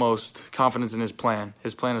have the utmost confidence in His plan.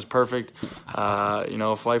 His plan is perfect.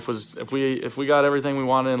 If we got everything we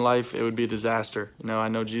wanted in life, it would be a disaster. I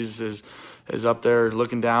know Jesus is up there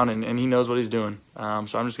looking down, and He knows what He's doing. So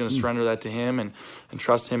I'm just going to surrender that to Him and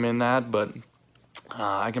trust Him in that. But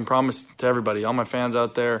I can promise to everybody, all my fans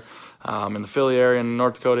out there, in the Philly area and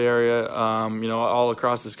North Dakota area, all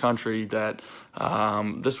across this country, that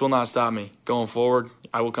this will not stop me going forward.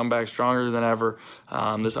 I will come back stronger than ever.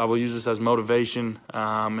 I will use this as motivation,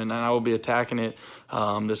 and then I will be attacking it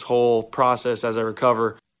this whole process as I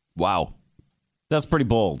recover. Wow. That's pretty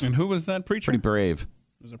bold. And who was that preacher? Pretty brave.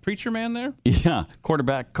 Was a preacher man there? Yeah,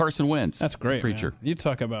 quarterback Carson Wentz. That's great, preacher. Man. You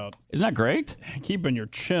talk about... Isn't that great? Keeping your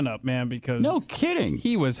chin up, man, because... No kidding.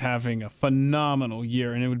 He was having a phenomenal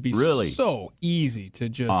year, and it would be so easy to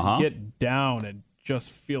just get down and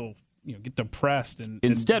just feel, get depressed. And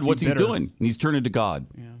instead, what's he doing? He's turning to God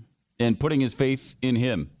and putting his faith in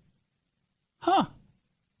Him. Huh.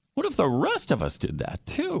 What if the rest of us did that,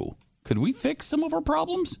 too? Could we fix some of our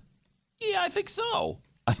problems? Yeah, I think so.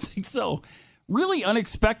 Really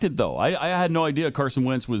unexpected, though. I had no idea Carson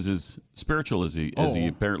Wentz was as spiritual as he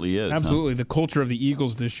apparently is. Absolutely. Huh? The culture of the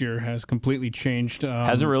Eagles this year has completely changed.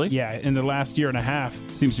 Has it really? Yeah, in the last year and a half.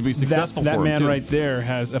 Seems to be successful that for him, man too. right there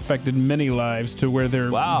has affected many lives to where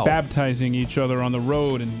they're baptizing each other on the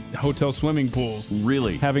road and hotel swimming pools.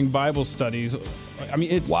 Really? Having Bible studies. I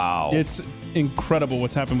mean, it's incredible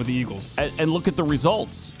what's happened with the Eagles. And look at the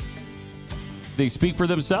results. They speak for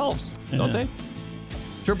themselves, don't they?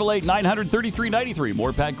 888-900-3393.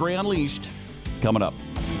 More Pat Gray Unleashed coming up.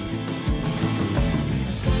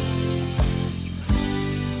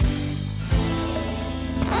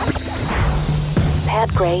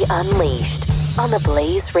 Pat Gray Unleashed on the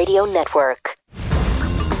Blaze Radio Network.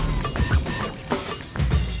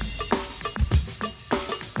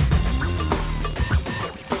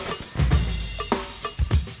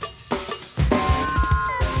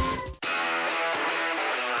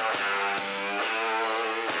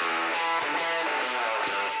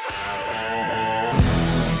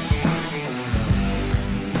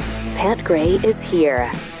 Pat Gray is here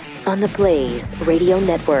on the Blaze Radio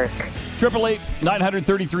Network.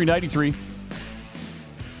 888-900-3393.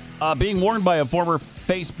 Being warned by a former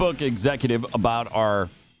Facebook executive about our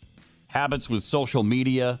habits with social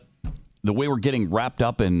media, the way we're getting wrapped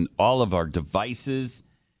up in all of our devices.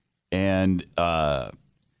 And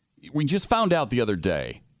we just found out the other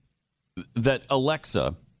day that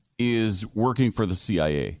Alexa is working for the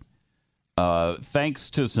CIA. Thanks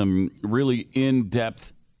to some really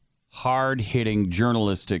in-depth, hard-hitting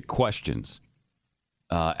journalistic questions,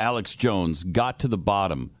 Alex Jones got to the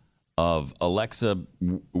bottom of Alexa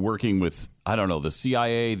working with, the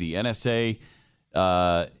CIA, the NSA.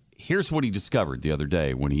 Here's what he discovered the other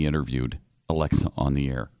day when he interviewed Alexa on the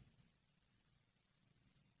air.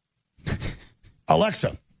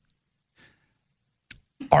 Alexa,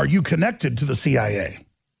 are you connected to the CIA?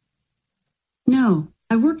 No,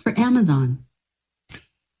 I work for Amazon.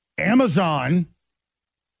 Amazon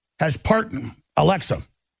has partnered. Alexa,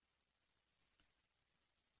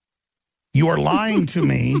 you are lying to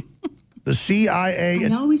me. The CIA...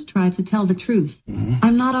 I always try to tell the truth.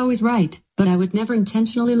 I'm not always right, but I would never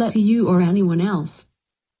intentionally lie to you or anyone else.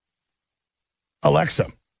 Alexa,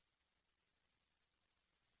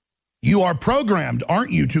 you are programmed,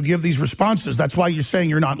 aren't you, to give these responses? That's why you're saying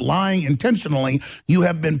you're not lying intentionally. You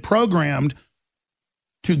have been programmed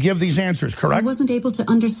to give these answers, correct? I wasn't able to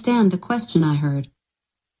understand the question I heard.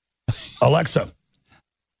 Alexa.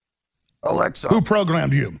 Who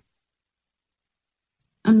programmed you?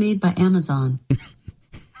 I'm made by Amazon.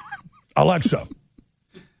 Alexa.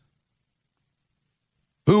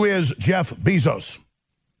 Who is Jeff Bezos?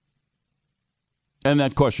 And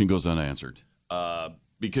that question goes unanswered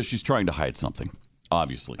because she's trying to hide something,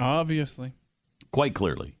 obviously. Obviously. Quite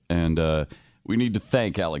clearly. And we need to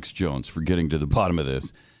thank Alex Jones for getting to the bottom of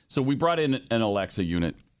this. So we brought in an Alexa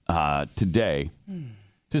unit today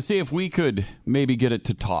to see if we could maybe get it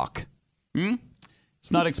to talk.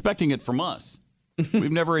 It's not expecting it from us.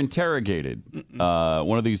 We've never interrogated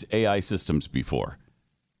one of these AI systems before,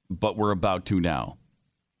 but we're about to now.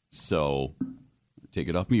 So take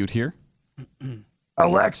it off mute here.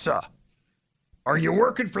 Alexa, are you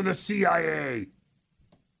working for the CIA?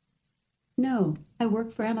 No, I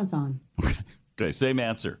work for Amazon. Okay, same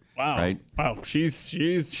answer. Wow. Right? Wow. She's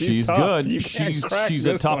tough. good. You can't crack She's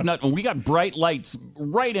a this tough one. nut. And we got bright lights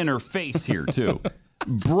right in her face here, too.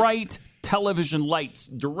 Bright television lights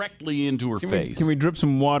directly into her face. Can we drip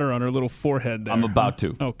some water on her little forehead there? I'm about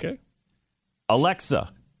to. Okay.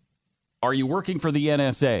 Alexa, are you working for the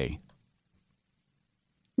NSA?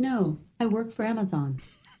 No, I work for Amazon.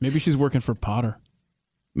 Maybe she's working for Potter.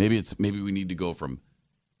 Maybe we need to go from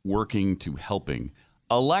working to helping.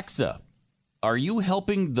 Alexa, are you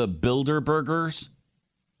helping the Bilderbergers?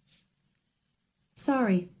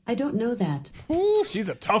 Sorry, I don't know that. Ooh, she's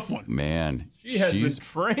a tough one. Man, She has been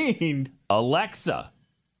trained. Alexa,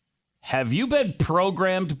 have you been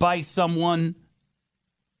programmed by someone?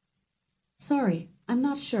 Sorry, I'm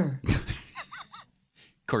not sure.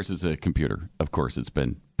 Of course, it's a computer. Of course, it's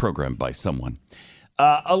been programmed by someone.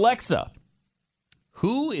 Alexa,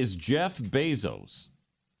 who is Jeff Bezos?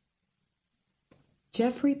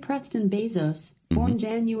 Jeffrey Preston Bezos, born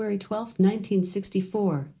January 12,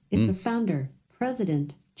 1964, is the founder,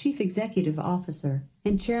 president, chief executive officer,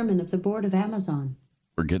 and chairman of the board of Amazon.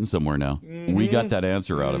 We're getting somewhere now. We got that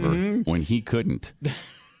answer out of her when he couldn't.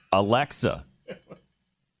 Alexa,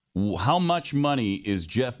 how much money is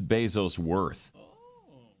Jeff Bezos worth?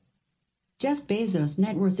 Jeff Bezos'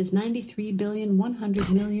 net worth is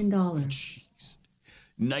 $93,100,000,000. Jeez.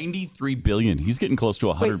 $93 billion. He's getting close to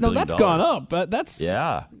 $100 billion. No, that's gone up. That's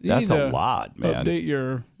Yeah, that's a lot, man. Update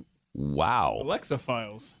your Alexa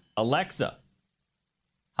files. Alexa,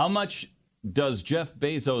 how much does Jeff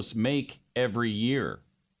Bezos make every year?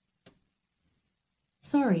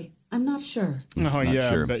 Sorry, I'm not sure. Oh, Not yeah,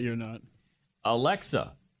 sure. I bet you're not.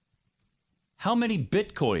 Alexa, how many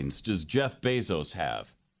bitcoins does Jeff Bezos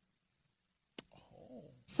have?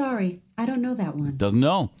 Sorry, I don't know that one. Doesn't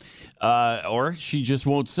know. Or she just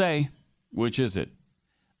won't say. Which is it?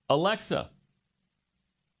 Alexa,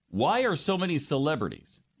 why are so many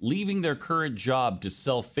celebrities leaving their current job to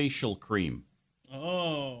sell facial cream?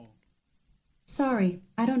 Oh. Sorry,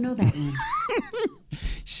 I don't know that one.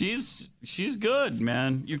 She's good,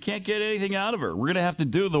 man. You can't get anything out of her. We're going to have to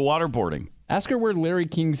do the waterboarding. Ask her where Larry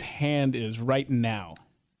King's hand is right now.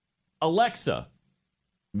 Alexa,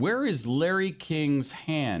 where is Larry King's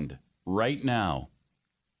hand right now?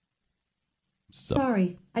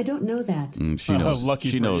 Sorry, I don't know that. She knows. lucky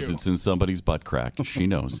She for knows you. it's in somebody's butt crack. She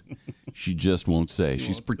knows. She just won't say.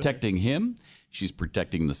 She's protecting him. She's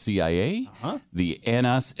protecting the CIA, the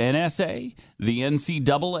NSA, the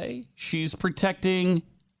NCAA. She's protecting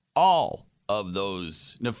all of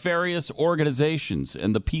those nefarious organizations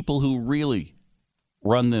and the people who really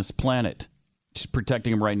run this planet. She's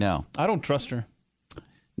protecting them right now. I don't trust her.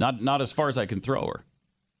 Not as far as I can throw her.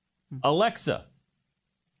 Alexa,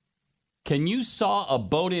 can you saw a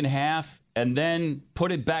boat in half and then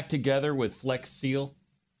put it back together with Flex Seal?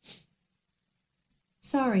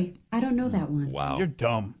 Sorry, I don't know that one. Wow. You're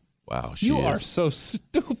dumb. Wow, she You is. are so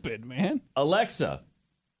stupid, man. Alexa,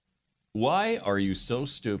 why are you so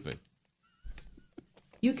stupid?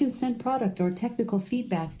 You can send product or technical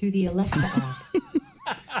feedback through the Alexa app.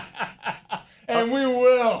 And we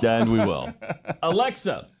will. And we will.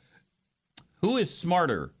 Alexa, who is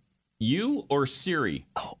smarter, You or Siri?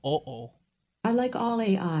 I like all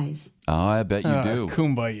AIs. Oh, I bet you do.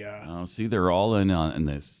 Kumbaya. Oh, see, they're all in on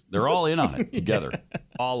this. They're all in on it together.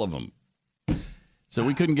 All of them. So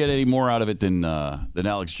we couldn't get any more out of it than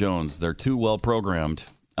Alex Jones. They're too well programmed.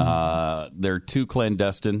 They're too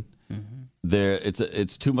clandestine.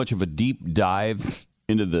 It's too much of a deep dive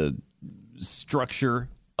into the structure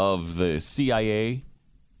of the CIA.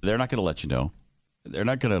 They're not going to let you know. They're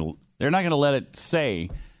not going to let it say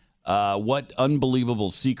what unbelievable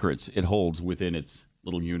secrets it holds within its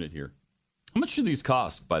little unit here. How much do these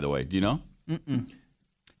cost, by the way? Do you know?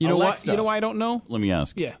 You know what? You know why I don't know? Let me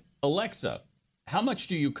ask. Yeah. Alexa, how much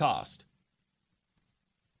do you cost?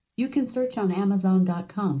 You can search on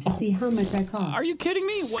Amazon.com to see how much I cost. Are you kidding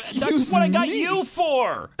me? That's what I got you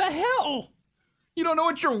for. The hell? You don't know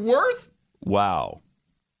what you're worth? Wow.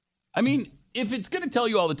 I mean, if it's going to tell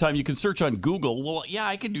you all the time you can search on Google, well, yeah,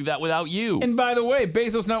 I could do that without you. And by the way,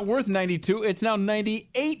 Bezos not worth 92. It's now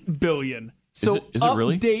 98 billion. So is it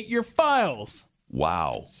really? Update your files.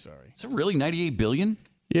 Wow. Sorry. Is it really 98 billion?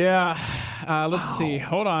 Yeah. Let's see.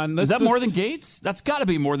 Hold on. Is that more than Gates? That's got to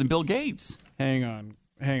be more than Bill Gates. Hang on.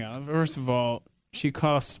 First of all, she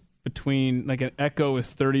costs between, like, an Echo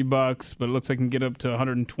is $30, but it looks like it can get up to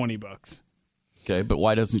 $120. Okay, but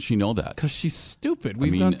why doesn't she know that? Because she's stupid.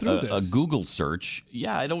 We've gone through this. A Google search,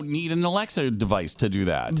 yeah, I don't need an Alexa device to do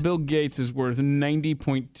that. Bill Gates is worth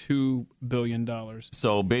 $90.2 billion.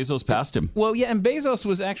 So Bezos passed him. Well, yeah, and Bezos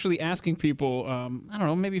was actually asking people, I don't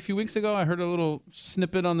know, maybe a few weeks ago, I heard a little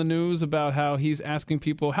snippet on the news about how he's asking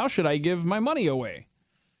people, how should I give my money away?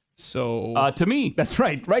 So to me. That's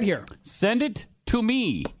right here. Send it to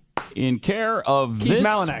me in care of Keith this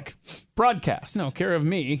Malinak broadcast. No, care of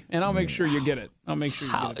me, and I'll make sure you get it. I'll make sure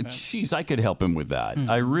you get it. Jeez, I could help him with that.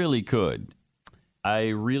 I really could. I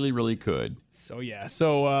really, really could. So yeah,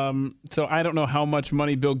 so I don't know how much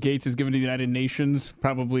money Bill Gates has given to the United Nations.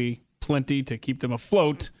 Probably plenty to keep them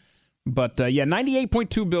afloat. But yeah,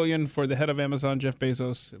 $98.2 billion for the head of Amazon, Jeff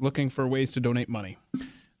Bezos, looking for ways to donate money.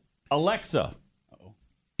 Alexa,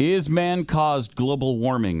 is man-caused global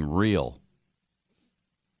warming real?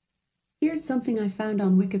 Here's something I found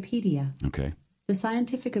on Wikipedia. Okay. The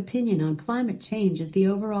scientific opinion on climate change is the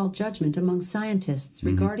overall judgment among scientists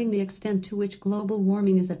regarding the extent to which global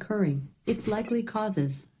warming is occurring, its likely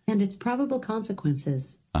causes, and its probable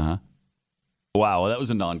consequences. Wow, that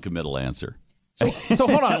was a non-committal answer. So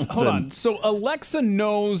hold on. So Alexa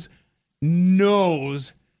knows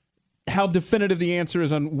how definitive the answer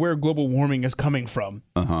is on where global warming is coming from.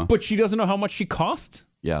 But she doesn't know how much she costs?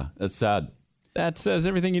 Yeah, that's sad. That says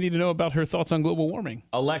everything you need to know about her thoughts on global warming.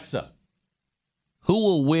 Alexa, who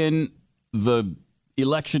will win the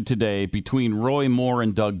election today between Roy Moore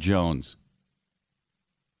and Doug Jones?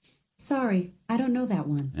 Sorry, I don't know that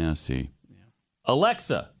one. Yeah, see. Yeah.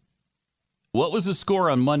 Alexa, what was the score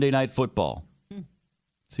on Monday Night Football?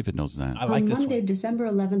 See if it knows that. I like on this Monday, one. December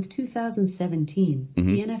 11th, 2017,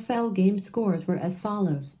 the NFL game scores were as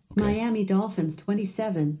follows. Miami Dolphins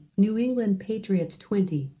 27, New England Patriots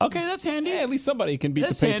 20. Okay, that's handy. Yeah, at least somebody can beat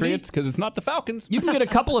That's the Patriots because it's not the Falcons. You can get a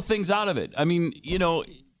couple of things out of it. I mean,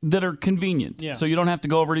 that are convenient. Yeah. So you don't have to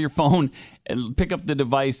go over to your phone and pick up the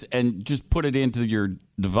device and just put it into your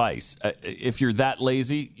device. If you're that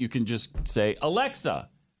lazy, you can just say, Alexa,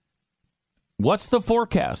 what's the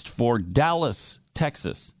forecast for Dallas,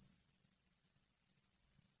 Texas?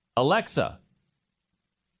 Alexa,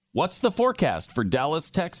 what's the forecast for Dallas,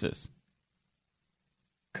 Texas?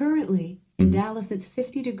 Currently, in Dallas, it's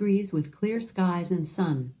 50 degrees with clear skies and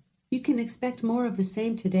sun. You can expect more of the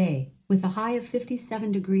same today, with a high of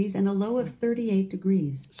 57 degrees and a low of 38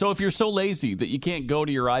 degrees. So if you're so lazy that you can't go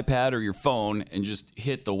to your iPad or your phone and just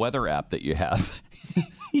hit the weather app that you have,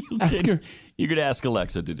 you could ask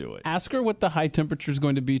Alexa to do it. Ask her what the high temperature is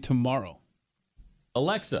going to be tomorrow.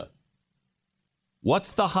 Alexa,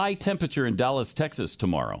 what's the high temperature in Dallas, Texas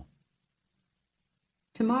tomorrow?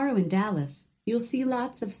 Tomorrow in Dallas, you'll see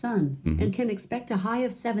lots of sun and can expect a high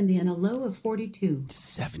of 70 and a low of 42.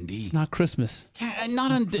 70? It's not Christmas. Yeah,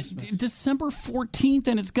 not on December 14th,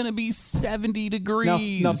 and it's going to be 70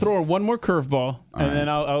 degrees. Now throw her one more curveball, and then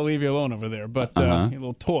I'll leave you alone over there. But a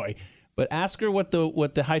little toy. But ask her what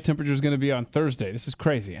the high temperature is going to be on Thursday. This is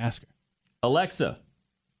crazy. Ask her. Alexa,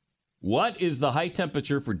 what is the high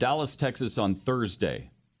temperature for Dallas, Texas on Thursday?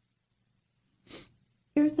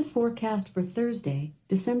 Here's the forecast for Thursday,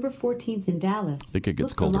 December 14th in Dallas. I think it gets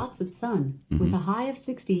Look colder. For lots of sun, with a high of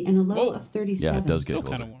 60 and a low of 37. Yeah, it does get colder.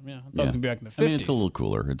 Kind of warm. Yeah, I thought it was going to be back in the 50s. I mean, it's a little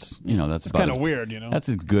cooler. It's that's kind of weird, That's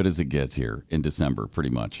as good as it gets here in December, pretty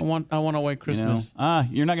much. I want a white Christmas.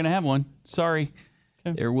 You're not going to have one. Sorry.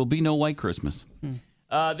 Okay. There will be no white Christmas.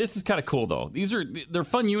 This is kind of cool, though. They're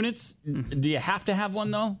fun units. Do you have to have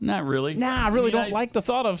one, though? Not really. Nah, I really don't like the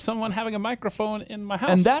thought of someone having a microphone in my house.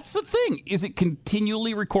 And that's the thing. Is it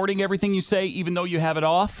continually recording everything you say, even though you have it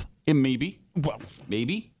off? Maybe. Well,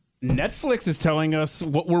 maybe. Netflix is telling us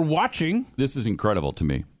what we're watching. This is incredible to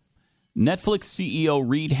me. Netflix CEO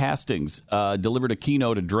Reed Hastings delivered a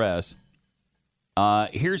keynote address.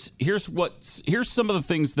 Here's some of the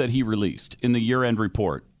things that he released in the year-end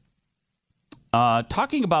report.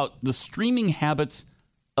 Talking about the streaming habits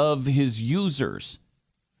of his users.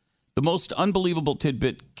 The most unbelievable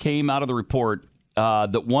tidbit came out of the report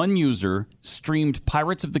that one user streamed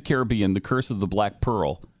Pirates of the Caribbean, The Curse of the Black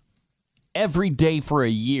Pearl, every day for a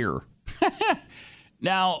year.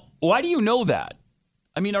 Now, why do you know that?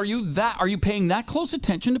 I mean, are you paying that close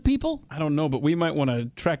attention to people? I don't know, but we might want to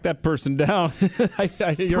track that person down.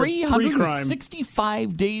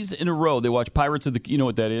 365 days in a row they watch Pirates of the... You know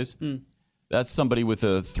what that is? That's somebody with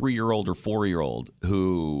a 3-year-old or 4-year-old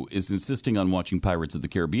who is insisting on watching Pirates of the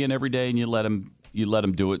Caribbean every day, and you let them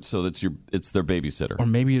do it so that it's their babysitter. Or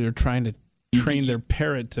maybe they're trying to train their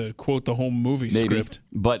parrot to quote the whole movie script.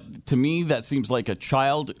 But to me, that seems like a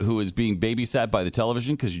child who is being babysat by the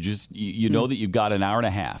television, because you know that you've got an hour and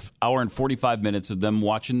a half, hour and 45 minutes of them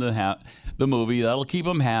watching the movie. That'll keep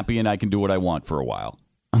them happy, and I can do what I want for a while.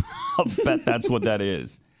 I'll bet that's what that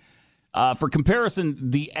is. For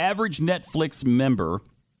comparison, the average Netflix member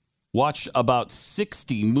watched about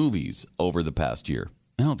 60 movies over the past year.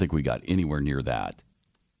 I don't think we got anywhere near that.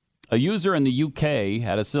 A user in the UK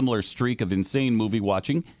had a similar streak of insane movie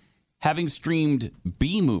watching, having streamed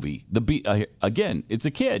B-Movie. Again, it's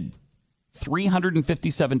a kid,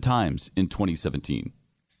 357 times in 2017.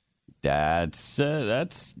 That's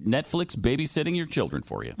Netflix babysitting your children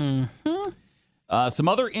for you. Mm-hmm. Some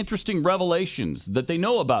other interesting revelations that they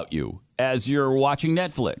know about you as you're watching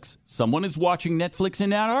Netflix. Someone is watching Netflix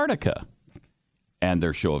in Antarctica, and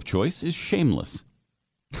their show of choice is Shameless.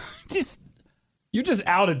 You just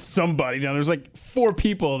outed somebody. Now there's like 4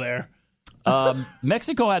 people there.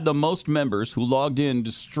 Mexico had the most members who logged in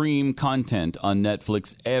to stream content on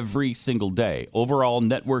Netflix every single day. Overall,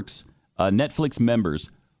 Netflix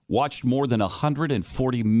members watched more than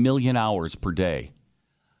 140 million hours per day.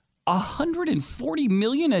 140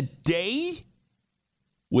 million a day?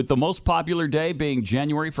 With the most popular day being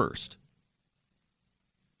January 1st.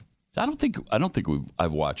 So I don't think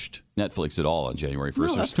I've watched Netflix at all on January 1st.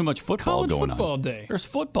 No, there's too much football going football on. Day. There's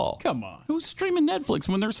football. Come on. Who's streaming Netflix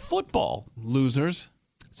when there's football? Losers.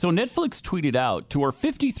 So Netflix tweeted out to our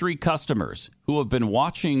 53 customers who have been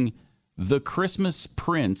watching The Christmas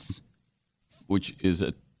Prince, which is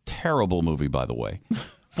a terrible movie, by the way,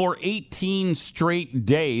 for 18 straight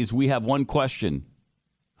days, we have one question.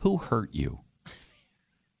 Who hurt you?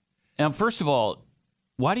 Now, first of all,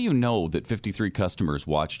 why do you know that 53 customers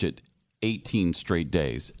watched it 18 straight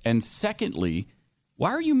days? And secondly,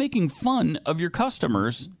 why are you making fun of your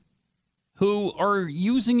customers who are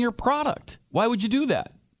using your product? Why would you do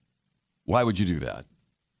that? Why would you do that?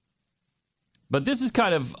 But this is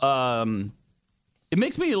kind of, it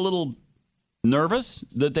makes me a little nervous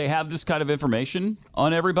that they have this kind of information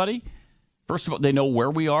on everybody. First of all, they know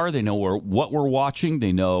where we are. They know what we're watching.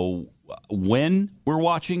 They know when we're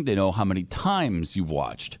watching. They know how many times you've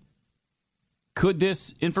watched. Could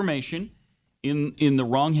this information in the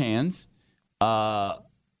wrong hands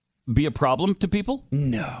be a problem to people?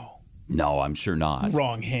 No, I'm sure not.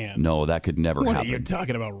 Wrong hands. No, that could never happen. What are you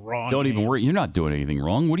talking about? Wrong. Don't even hands? worry. You're not doing anything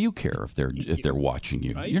wrong. What do you care if they're watching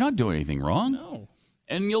you? Right? You're not doing anything wrong. No.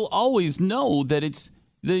 And you'll always know that it's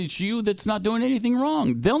you that's not doing anything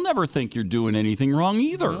wrong. They'll never think you're doing anything wrong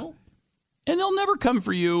either. No. And they'll never come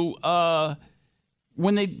for you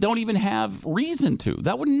when they don't even have reason to.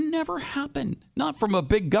 That would never happen. Not from a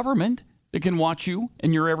big government that can watch you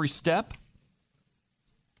in your every step.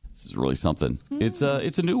 This is really something. It's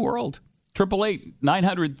a new world.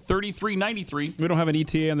 888-900-3393. We don't have an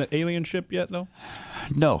ETA on the alien ship yet, though?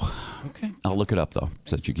 No. Okay. I'll look it up, though,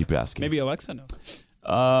 since you keep asking. Maybe Alexa knows.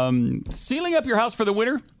 Sealing up your house for the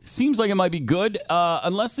winter seems like it might be good,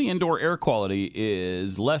 unless the indoor air quality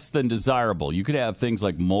is less than desirable. You could have things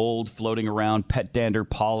like mold floating around, pet dander,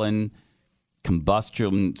 pollen,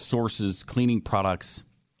 combustion sources, cleaning products.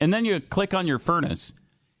 And then you click on your furnace,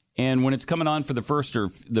 and when it's coming on for the first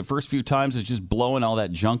few times, it's just blowing all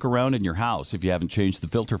that junk around in your house if you haven't changed the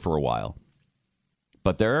filter for a while.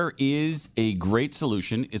 But there is a great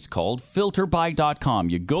solution. It's called filterbuy.com.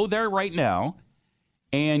 You go there right now,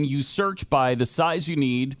 and you search by the size you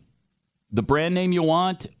need, the brand name you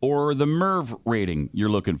want, or the MERV rating you're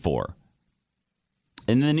looking for.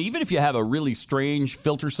 And then even if you have a really strange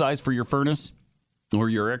filter size for your furnace or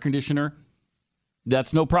your air conditioner,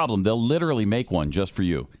 That's no problem. They'll literally make one just for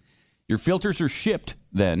you. Your filters are shipped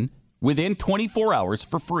then within 24 hours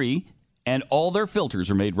for free, and all their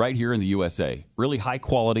filters are made right here in the USA. Really high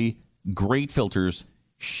quality, great filters,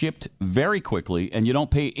 shipped very quickly, and you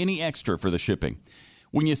don't pay any extra for the shipping.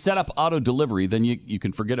 When you set up auto delivery, then you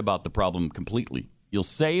can forget about the problem completely. You'll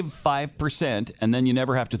save 5%, and then you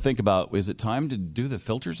never have to think about, is it time to do the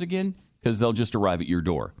filters again? Because they'll just arrive at your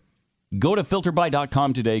door. Go to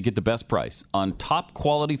filterbuy.com today. Get the best price on top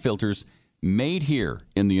quality filters made here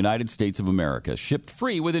in the United States of America. Shipped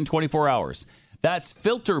free within 24 hours. That's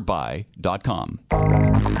filterbuy.com.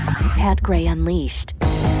 Pat Gray Unleashed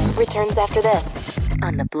returns after this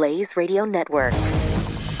on the Blaze Radio Network.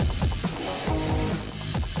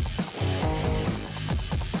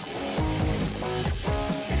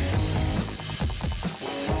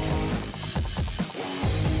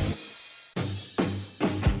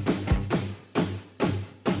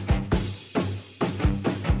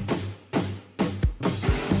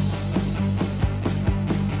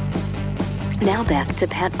 Now back to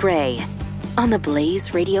Pat Gray on the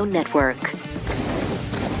Blaze Radio Network.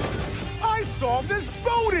 I saw this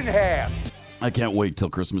boat in half. I can't wait till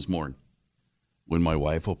Christmas morn when my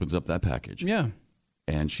wife opens up that package. Yeah.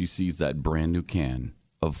 And she sees that brand new can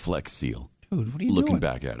of Flex Seal. Dude, what are you looking doing?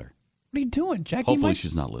 back at her. What are you doing, Jackie? Hopefully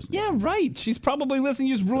she's not listening. Yeah, right. She's probably listening.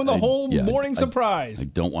 You just ruined the whole morning surprise. I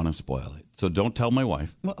don't want to spoil it. So don't tell my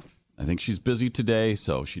wife. Well, I think she's busy today,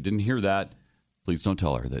 so she didn't hear that. Please don't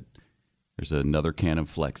tell her that there's another can of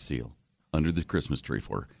Flex Seal under the Christmas tree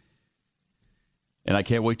for her. And I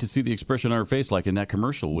can't wait to see the expression on her face like in that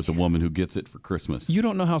commercial with the woman who gets it for Christmas. You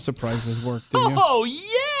don't know how surprises work, do you? Oh,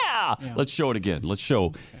 yeah! Let's show it again. Let's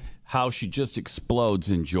show how she just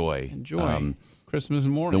explodes in joy. Enjoy. Christmas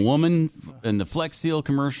morning. The woman in the Flex Seal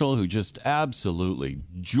commercial who just absolutely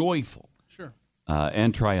joyful. Sure.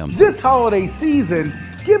 And triumphant. This holiday season,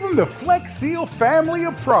 give them the Flex Seal family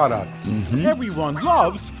of products. Everyone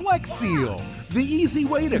loves Flex Seal, the easy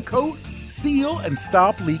way to coat, seal, and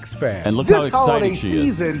stop leaks fast. And look this how excited holiday she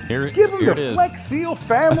season, is. Here give them it the is. Flex Seal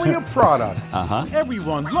family of products.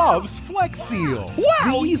 Everyone loves Flex Seal,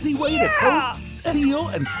 Wow, the easy way to coat, seal,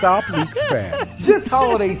 and stop leaks fast. This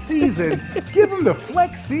holiday season, give them the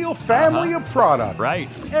Flex Seal family of products. Right.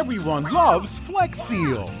 Everyone loves Flex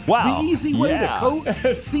Seal. Wow. The easy way to coat,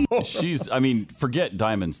 seal. Forget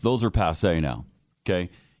diamonds. Those are passé now. Okay.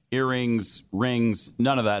 Earrings, rings,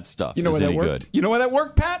 none of that stuff You know is why that any worked? good. You know why that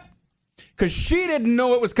worked, Pat? Because she didn't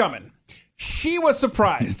know it was coming. She was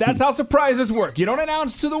surprised. That's how surprises work. You don't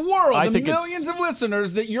announce to the world, I the think millions of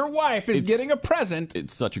listeners, that your wife is getting a present.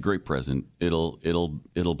 It's such a great present. It'll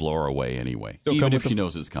blow her away anyway, Still even come if with she the-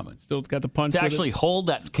 knows it's coming. Still got the punch. To with actually it. hold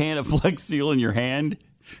that can of Flex Seal in your hand,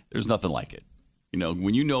 there's nothing like it. You know,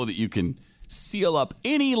 when you know that you can seal up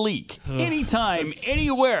any leak, anytime,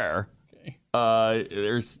 anywhere,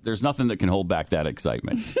 there's nothing that can hold back that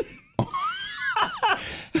excitement.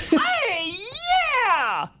 Hey,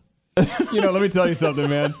 yeah! Let me tell you something,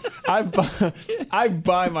 man. I'm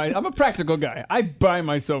a practical guy. I buy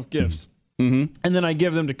myself gifts, and then I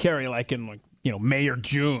give them to Carrie, like in May or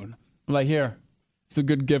June. I'm like, here, it's a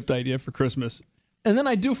good gift idea for Christmas. And then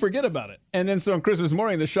I do forget about it. And then so on Christmas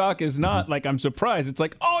morning, the shock is not like I'm surprised. It's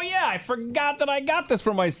like, oh yeah, I forgot that I got this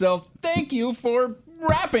for myself. Thank you for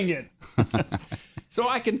wrapping it. So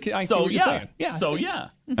I see what you're saying. Yeah.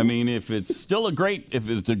 I mean, if it's a great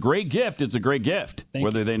gift, it's a great gift,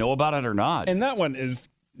 whether they know about it or not. And that one is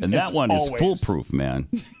is foolproof, man.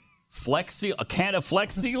 Flex Seal, a can of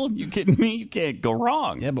Flex Seal? You kidding me? You can't go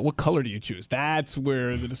wrong. Yeah, but what color do you choose? That's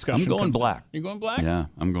where the discussion I'm going comes black. in. You're going black? Yeah,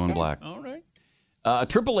 I'm going black. All right.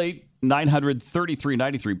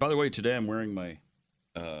 888-900-3393. By the way, today I'm wearing my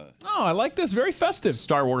I like this. Very festive.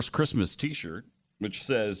 Star Wars Christmas t-shirt, which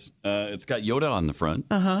says, it's got Yoda on the front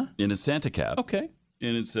in a Santa cap. Okay.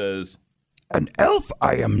 And it says, An elf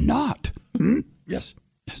I am not. Yes.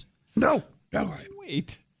 No.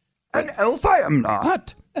 Wait. An elf I am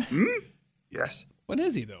not. Yes. What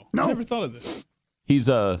is he, though? No. I never thought of this. he's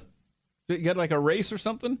You got like a race or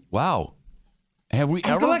something? wow. Have we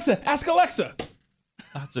Ask ever? Alexa. Ask Alexa.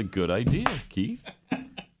 That's a good idea, Keith.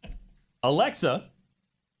 Alexa,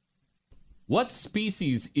 what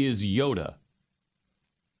species is Yoda?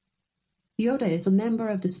 Yoda is a member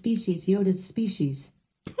of the species Yoda's species.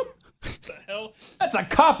 The hell? That's a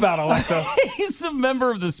cop-out, Alexa. He's a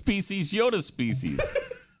member of the species Yoda species.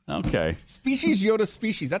 Okay. Species Yoda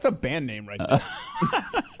species. That's a band name right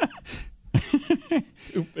there.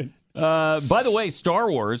 Stupid. By the way, Star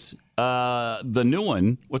Wars, the new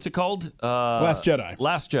one, what's it called? Last Jedi.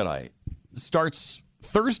 Last Jedi. Starts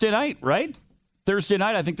Thursday night, right? Thursday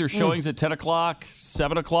night, I think there's showings at 10 o'clock,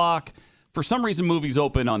 7 o'clock. for some reason, movies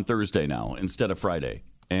open on Thursday now instead of Friday.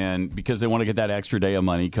 And because they want to get that extra day of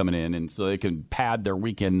money coming in, and so they can pad their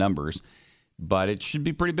weekend numbers. But it should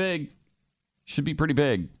be pretty big.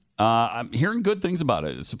 I'm hearing good things about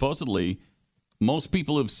it. Supposedly, most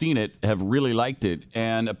people who've seen it have really liked it.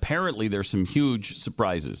 And apparently, there's some huge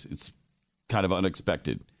surprises. It's kind of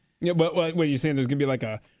unexpected. Yeah, but what are you saying? There's going to be like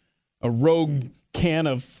a rogue can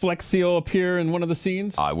of Flex Seal appear in one of the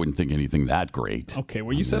scenes? I wouldn't think anything that great. Okay,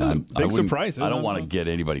 well, you said big surprises. I don't want to get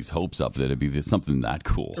anybody's hopes up that it'd be something that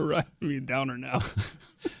cool. Right, be a downer now.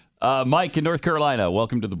 Mike in North Carolina,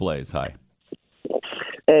 welcome to the Blaze. Hi.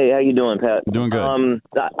 Hey, how you doing, Pat? Doing good.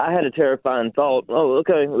 I had a terrifying thought. Oh,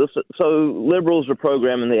 okay. So liberals are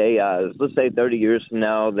programming the AIs. Let's say 30 years from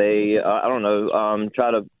now, they,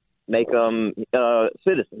 try to make them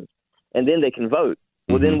citizens, and then they can vote.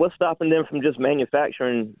 Well, then what's stopping them from just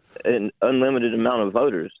manufacturing an unlimited amount of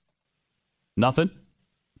voters? Nothing.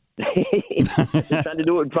 They're trying to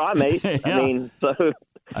do it with primates. Yeah.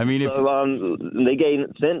 If they gain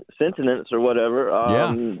sentience or whatever,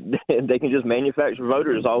 they can just manufacture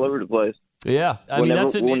voters all over the place. Yeah,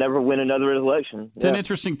 we'll never win another election. It's an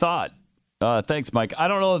interesting thought. Thanks, Mike. I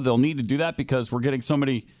don't know if they'll need to do that because we're getting so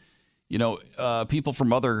many, people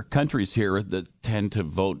from other countries here that tend to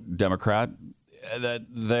vote Democrat. That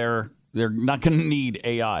they're not going to need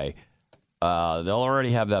AI. They'll already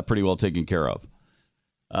have that pretty well taken care of.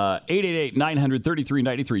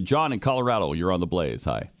 888-900-3393. John in Colorado, you're on the Blaze.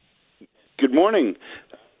 Hi. Good morning.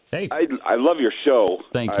 Hey. I love your show.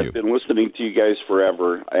 Thank you. I've been listening to you guys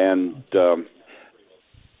forever, and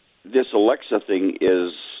this Alexa thing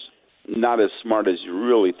is not as smart as you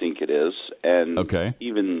really think it is, and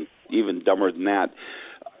even dumber than that.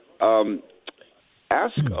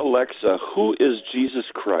 Ask Alexa, who is Jesus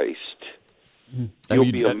Christ? You'll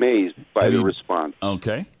be amazed by the response.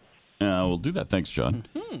 Okay. We'll do that. Thanks, John.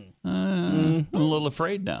 I'm a little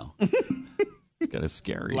afraid now. It's kind of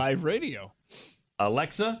scary. Live radio.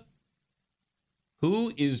 Alexa,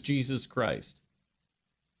 who is Jesus Christ?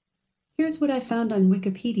 Here's what I found on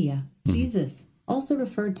Wikipedia. Jesus, also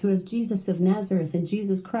referred to as Jesus of Nazareth and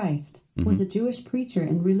Jesus Christ, was a Jewish preacher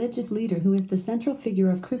and religious leader who is the central figure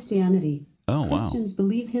of Christianity. Oh, Christians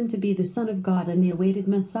believe him to be the Son of God and the awaited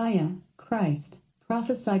Messiah, Christ,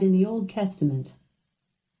 prophesied in the Old Testament.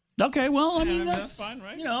 Okay, well, I mean, that's fine,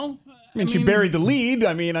 right? She buried the lead.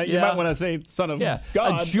 I mean, you might want to say Son of God.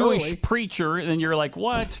 A Jewish preacher, and you're like,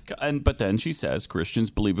 what? But then she says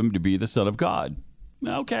Christians believe him to be the Son of God.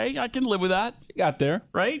 Okay, I can live with that. She got there.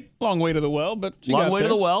 Right? Long way to the well, but she Long got way there.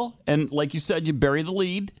 to the well. And like you said, you bury the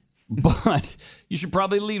lead. But you should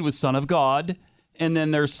probably lead with Son of God. And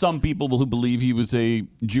then there's some people who believe he was a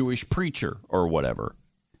Jewish preacher or whatever.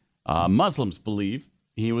 Muslims believe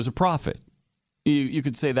he was a prophet. You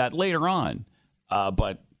could say that later on.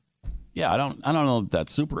 But yeah, I don't know if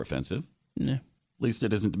that's super offensive. Yeah. At least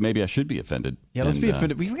it isn't. Maybe I should be offended. Yeah, let's be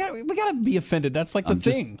offended. We got to be offended. That's like the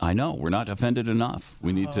thing. I know. We're not offended enough.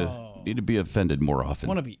 We need to be offended more often.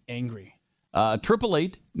 I want to be angry.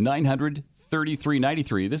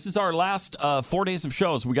 888-900-3393. This is our last 4 days of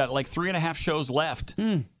shows. We got like 3.5 shows left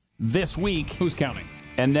this week. Who's counting?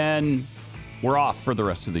 And then we're off for the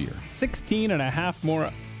rest of the year. 16 and a half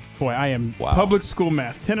more. Boy, I am public school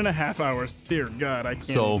math. 10 and a half hours. Dear God, I can't.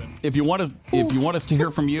 So if you want us to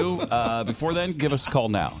hear from you before then, give us a call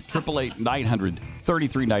now.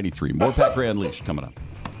 888-900-3393. More Pat Gray Unleashed coming up.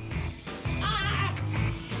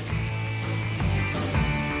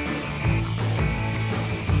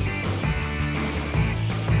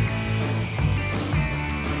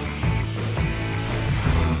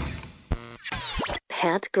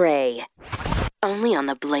 Pat Gray. Only on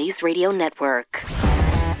the Blaze Radio Network.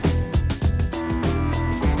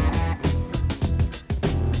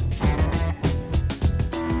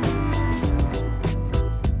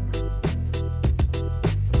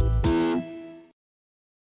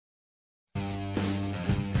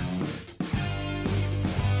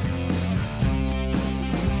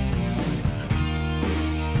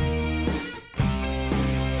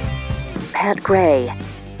 Pat Gray.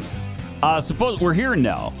 Suppose we're hearing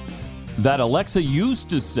now that Alexa used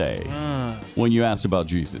to say when you asked about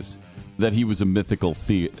Jesus that he was a mythical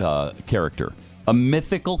character. A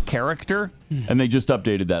mythical character? And they just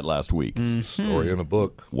updated that last week. Story in a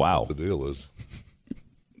book. Wow. What the deal is.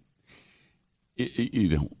 You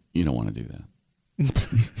don't want to do that.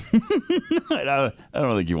 I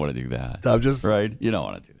don't think you want to do that. I'm just right. You don't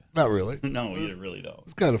want to do that. Not really. No, you really don't.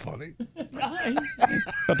 It's kind of funny.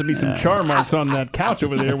 About to be some char marks on that couch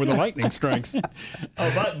over there where the lightning strikes.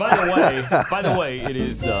 Oh, by the way, it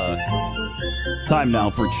is time now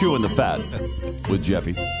for Chewing the Fat with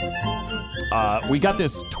Jeffy. We got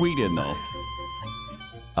this tweet in, though.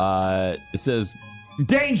 It says,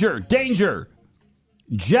 danger, danger.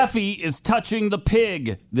 Jeffy is touching the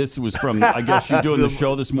pig. This was from, I guess, you doing the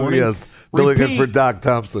show this morning. Yes, filling in for Doc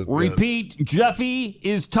Thompson. Repeat, yes. Jeffy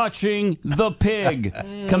is touching the pig.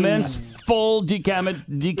 Commence full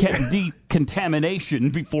decontamination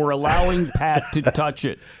before allowing Pat to touch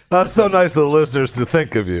it. That's so nice of the listeners to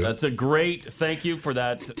think of you. That's a great thank you for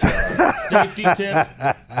that safety tip.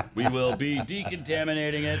 We will be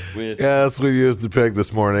decontaminating it with... Yes, we used the pig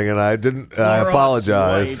this morning, and I didn't... I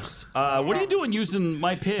apologize. What are you doing using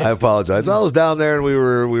my pig? I apologize. I was down there, and we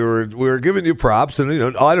were giving you props, and,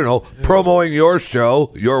 I don't know, promoting your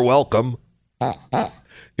show. You're welcome.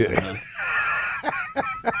 Yeah.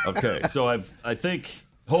 Okay, so I think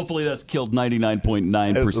hopefully that's killed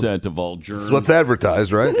 99.9% of all germs. That's what's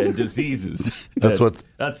advertised, right? And diseases. That's what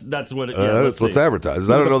that's what's advertised.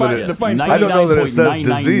 I don't know that it says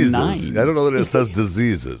diseases. I don't know that it says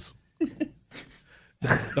diseases.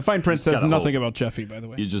 The fine print says nothing about Jeffy, by the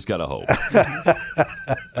way. You just gotta hope.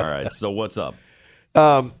 All right, so what's up?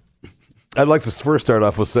 I'd like to first start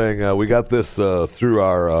off with saying we got this through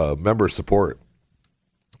our member support,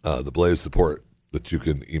 the Blaze support that you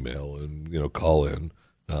can email and call in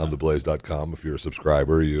on theblaze.com. If you're a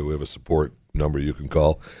subscriber, you have a support number you can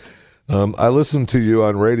call. I listen to you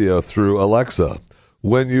on radio through Alexa.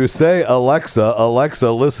 When you say Alexa,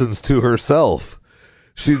 Alexa listens to herself.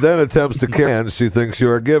 She then attempts to can she thinks you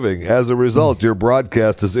are giving. As a result, your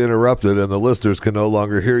broadcast is interrupted and the listeners can no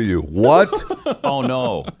longer hear you. What? Oh,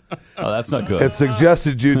 no. Oh, that's not good. It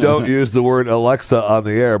suggested you don't use the word Alexa on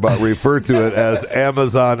the air, but refer to it as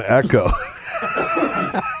Amazon Echo.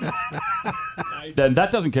 Then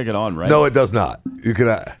that doesn't kick it on, right? No, it does not. You can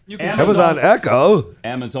Amazon Echo.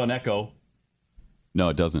 Amazon Echo. No,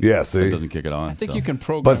 it doesn't. Yeah, see? It doesn't kick it on. I think you can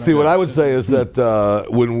program. But see, what I would say is that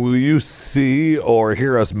when you see or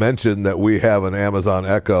hear us mention that we have an Amazon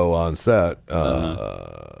Echo on set,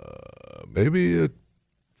 maybe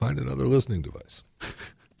find another listening device.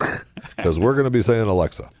 Because we're going to be saying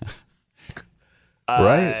Alexa.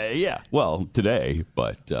 Right? Yeah. Well, today,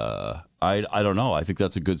 but I don't know. I think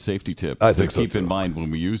that's a good safety tip. I think to keep in mind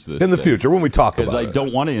when we use this in the future when we talk about it. Because I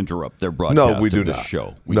don't want to interrupt their broadcast. No, we do of this not.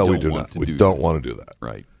 Show. We do not. We don't want to do that.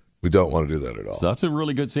 Right. We don't want to do that at all. So that's a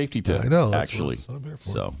really good safety tip. I know. Actually. That's what I'm here for.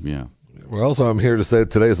 So yeah. Well, also, I'm here to say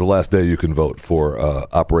today is the last day you can vote for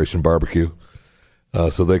Operation Barbecue.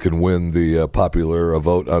 So they can win the popular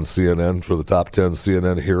vote on CNN for the top 10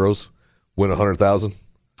 CNN heroes. Win $100,000.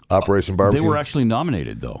 Operation Barbecue. They were actually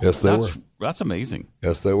nominated, though. Yes, they were. That's amazing.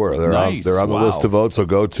 Yes, they were. They're nice. on the list to vote. So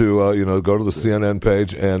go to go to the CNN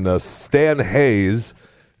page, and Stan Hayes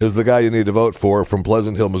is the guy you need to vote for from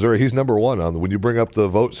Pleasant Hill, Missouri. He's number one when you bring up the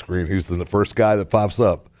vote screen. He's the first guy that pops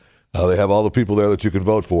up. They have all the people there that you can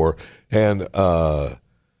vote for, and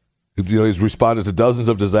he's responded to dozens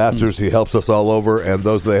of disasters. He helps us all over, and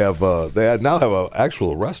those they now have an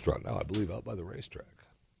actual restaurant now, I believe, out by the racetrack.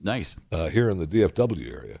 Nice. Here in the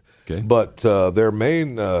DFW area. Okay. But their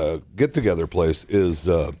main get-together place is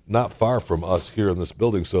not far from us here in this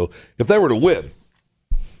building. So if they were to win,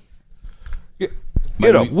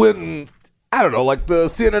 win, I don't know, like the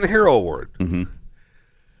CNN Hero Award,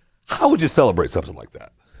 how would you celebrate something like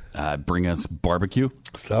that? Bring us barbecue.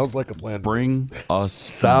 Sounds like a plan. Bring us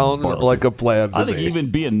Sounds barbecue. like a plan to I think me. even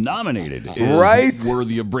being nominated is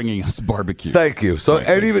worthy of bringing us barbecue. Thank you. So,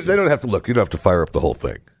 and even they don't have to look. You don't have to fire up the whole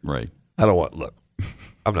thing. Right. I don't want. Look,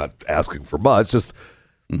 I'm not asking for much. Just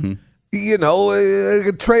a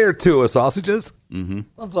tray or two of sausages.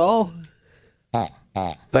 That's all.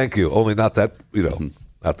 Thank you. Only not that.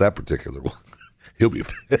 Not that particular one. He'll be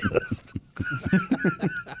pissed.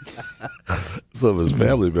 Some of his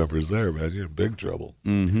family members there, man. You're in big trouble.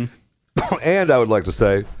 And I would like to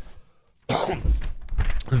say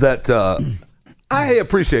that I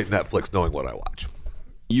appreciate Netflix knowing what I watch.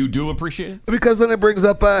 You do appreciate it? Because then it brings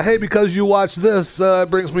up, hey, because you watch this, it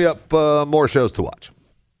brings me up more shows to watch.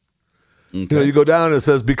 Okay. You go down and it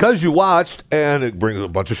says, because you watched, and it brings a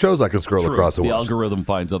bunch of shows I can scroll across and watch. The algorithm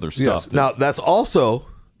finds other stuff. Yes. Now, that's also...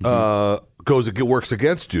 it works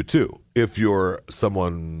against you too. If you're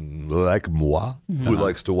someone like moi who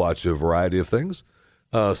likes to watch a variety of things,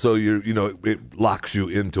 so it locks you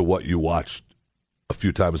into what you watched a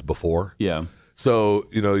few times before. Yeah. So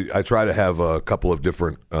I try to have a couple of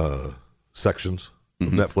different sections of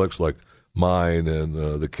Netflix, like mine and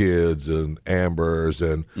the kids and Amber's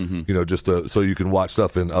and just so you can watch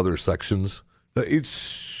stuff in other sections.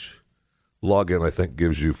 Each login, I think,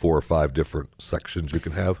 gives you 4 or 5 different sections you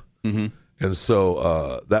can have, and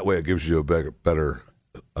so that way it gives you a better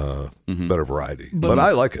variety. But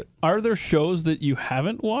I like it. Are there shows that you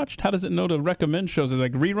haven't watched? How does it know to recommend shows? Is it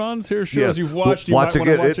like reruns? Here's shows you've watched. You watch might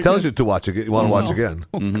again. watch It tells you to watch again. You want to watch Oh. again.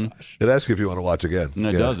 Oh, It asks you if you want to watch again.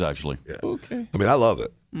 It does, actually. Yeah. Okay. I mean, I love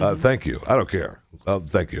it. Thank you. I don't care.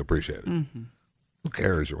 Thank you. Appreciate it. Who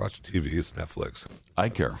cares? You're watching TV. It's Netflix. I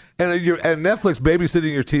care. And Netflix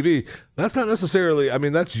babysitting your TV, that's not necessarily, I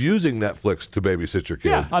mean, that's using Netflix to babysit your kid.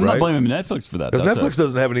 Yeah, I'm not blaming Netflix for that. Because That's Netflix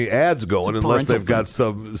doesn't have any ads going unless they've got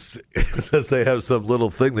some, unless they have some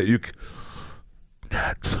little thing that you can.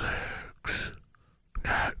 Netflix.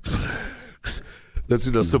 That's,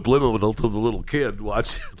 subliminal to the little kid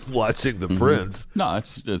watching the Prince. No,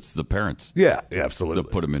 it's the parents. Yeah, absolutely. To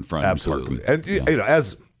put them in front. Absolutely. And park 'em. And,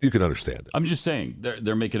 as you can understand it. I'm just saying,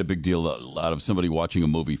 they're making a big deal out of somebody watching a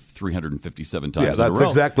movie 357 times Yeah, in a that's row.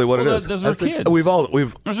 exactly what it is. Those are kids.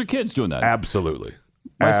 Those are kids doing that. Absolutely.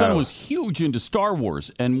 My son was huge into Star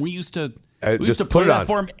Wars, and we used to just play put it that on.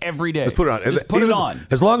 for him every day. Just put it on. Just put it on.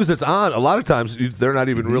 As long as it's on, a lot of times they're not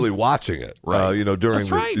even really watching it. Right. During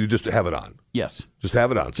That's right. you just have it on. Yes. Just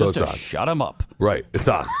have it on. So Just it's to on. shut them up. Right. It's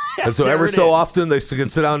on. And so There every it so is. often they can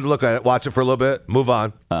sit down and look at it, watch it for a little bit, move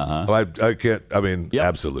on. I can't. I mean,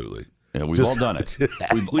 absolutely. Yeah, we've all done it.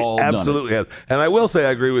 We've all done it. absolutely have. And I will say,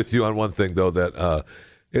 I agree with you on one thing though, that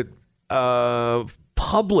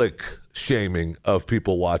public shaming of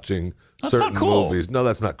people watching That's certain not cool. movies. No,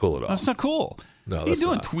 that's not cool at all. That's not cool. No, What are you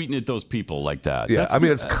doing tweeting at those people like that? Yeah, That's I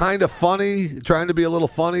mean, it's kind of funny, trying to be a little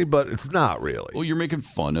funny, but it's not really. Well, you're making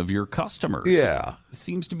fun of your customers. Yeah.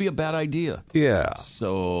 Seems to be a bad idea. Yeah.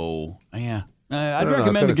 So, yeah. I I'd don't know,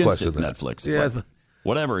 recommend I've gotta against it, question that. Netflix. Yeah, but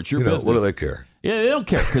whatever. It's your You know, business. what do they care? Yeah, they don't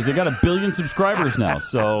care because they got 1 billion subscribers now.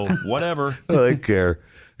 So, whatever. What do they care?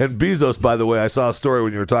 And Bezos, by the way, I saw a story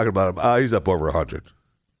when you were talking about him. He's up over 100.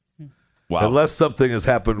 Wow. Unless something has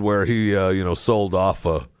happened where he, sold off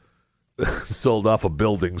a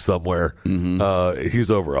building somewhere, he's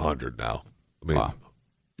over 100 now. I mean, Wow.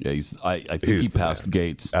 Yeah, I think he's he the passed man.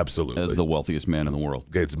 Gates Absolutely. as the wealthiest man in the world.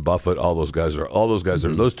 Gates and Buffett,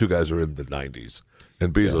 those two guys are in the 90s.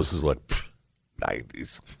 And Bezos is like,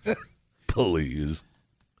 90s. Please.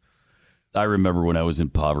 I remember when I was in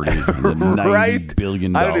poverty, in the $90 Right?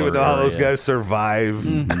 billion I don't even know how those area. guys survive.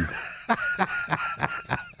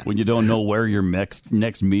 When you don't know where your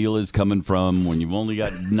next meal is coming from, when you've only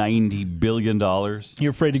got $90 billion. You're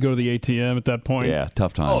afraid to go to the ATM at that point. Yeah,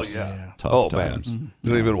 tough times. Oh, yeah. Tough man. times. You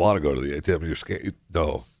don't even want to go to the ATM. You're scared.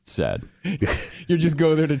 No. Sad. You just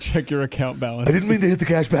go there to check your account balance. I didn't mean to hit the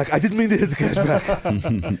cash back.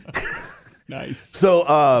 Nice.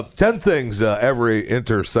 So, 10 things every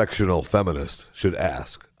intersectional feminist should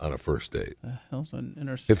ask on a first date. Hell's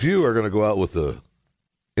an If you are going to go out with a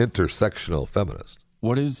intersectional feminist.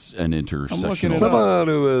 What is an intersectional? Someone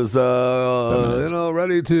who is,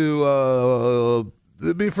 ready to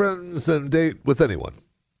be friends and date with anyone.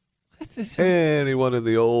 Anyone in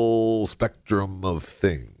the old spectrum of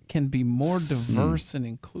things. Can be more diverse and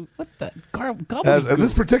include what the And gobbledygook.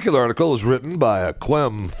 this particular article is written by a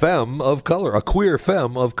femme of color, a queer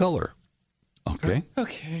femme of color. Okay.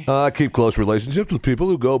 Okay. Keep close relationships with people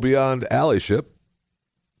who go beyond allyship.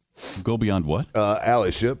 Go beyond what?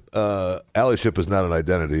 Allyship. Allyship is not an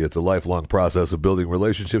identity. It's a lifelong process of building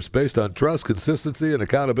relationships based on trust, consistency, and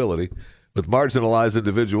accountability with marginalized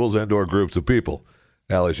individuals and or groups of people.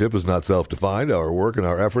 Allyship is not self-defined. Our work and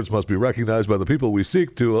our efforts must be recognized by the people we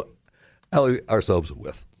seek to ally ourselves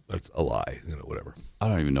with. That's a lie, whatever. I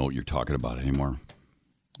don't even know what you're talking about anymore.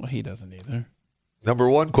 Well, he doesn't either. Number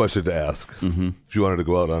one question to ask, if you wanted to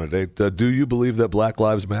go out on a date, do you believe that Black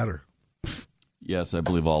Lives Matter? Yes, I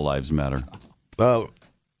believe all lives matter.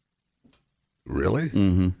 Really?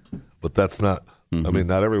 Mm-hmm. But that's not, I mean,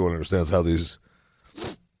 not everyone understands how these,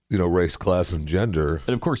 race, class, and gender.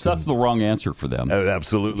 And of course, that's the wrong answer for them.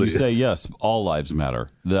 Absolutely. If you say yes, all lives matter.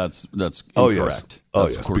 That's incorrect.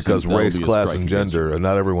 Yes, Of course, because that'll race, be a class, striking and gender, and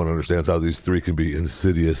not everyone understands how these three can be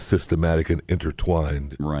insidious, systematic, and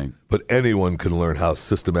intertwined. Right. But anyone can learn how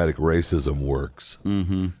systematic racism works.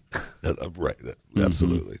 Mm-hmm. Right.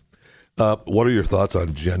 Absolutely. What are your thoughts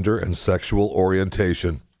on gender and sexual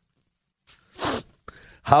orientation?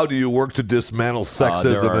 How do you work to dismantle sexism?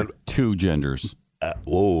 There are and two genders.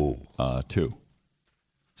 Two.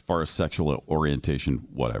 As far as sexual orientation,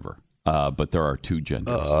 whatever. But there are two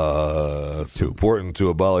genders. It's important to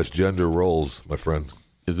abolish gender roles, my friend.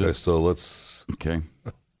 Is it? Okay, so let's... Okay.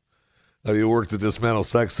 How do you work to dismantle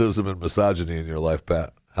sexism and misogyny in your life,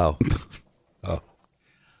 Pat? How? Oh.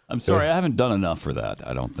 I'm sorry, I haven't done enough for that,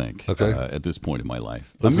 I don't think, at this point in my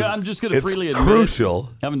life. Listen, I'm just going to freely admit crucial.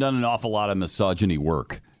 I haven't done an awful lot of misogyny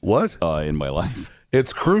work. What? In my life.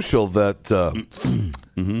 It's crucial that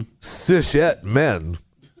cishet men,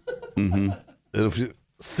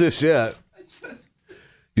 cishet,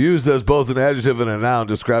 used as both an adjective and a noun,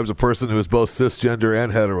 describes a person who is both cisgender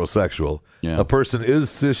and heterosexual. Yeah. A person is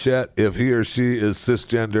cishet if he or she is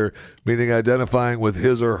cisgender, meaning identifying with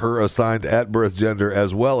his or her assigned at-birth gender,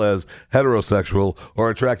 as well as heterosexual or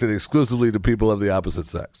attracted exclusively to people of the opposite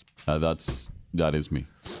sex. That is me.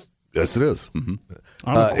 Yes, it is.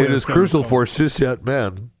 It is crucial for cishet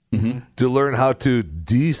men to learn how to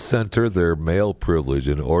decenter their male privilege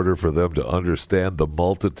in order for them to understand the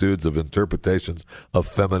multitudes of interpretations of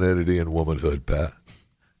femininity and womanhood, Pat.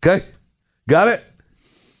 Okay? Got it?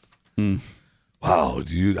 Wow.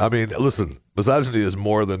 Listen, misogyny is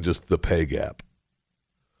more than just the pay gap.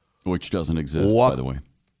 Which doesn't exist, by the way.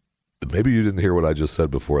 Maybe you didn't hear what I just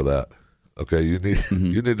said before that. Okay, you need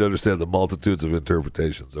you need to understand the multitudes of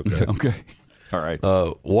interpretations, okay? Okay. All right.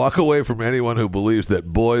 Walk away from anyone who believes that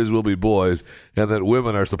boys will be boys and that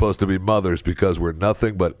women are supposed to be mothers because we're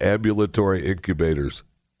nothing but ambulatory incubators.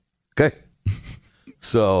 Okay?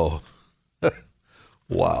 So,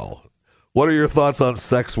 wow. What are your thoughts on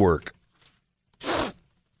sex work?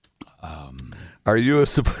 Are you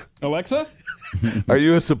Alexa? Are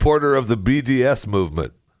you a supporter of the BDS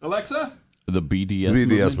movement? Alexa? The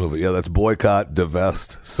BDS movement. Yeah, that's boycott,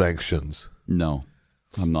 divest, sanctions. No,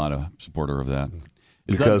 I'm not a supporter of that.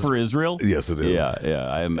 Is that for Israel? Yes, it is. Yeah.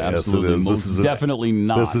 I am absolutely, definitely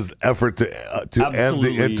not. This is effort to end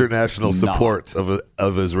the international support of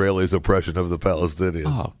Israelis' oppression of the Palestinians.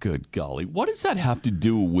 Oh, good golly. What does that have to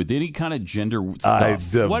do with any kind of gender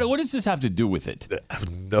stuff? What does this have to do with it?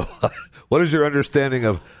 No. What is your understanding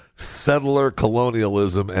of settler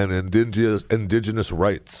colonialism and indigenous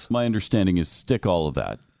rights? My understanding is stick all of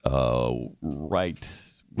that right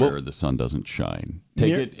where the sun doesn't shine.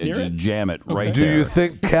 Take it and just jam it right there. there. Do you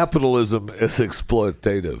think capitalism is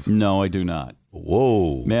exploitative? No, I do not.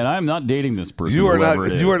 Whoa. Man, I'm not dating this person. You are not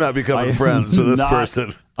becoming friends with this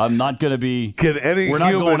person. I'm not going to be. We're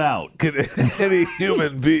not going out. Can any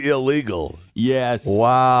human be illegal? Yes.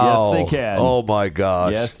 Wow. Yes, they can. Oh, my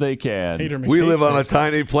gosh. Yes, they can. We live on a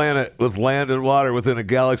tiny planet with land and water within a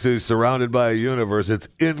galaxy surrounded by a universe. It's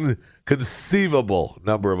inconceivable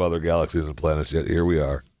number of other galaxies and planets, yet here we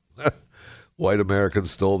are. White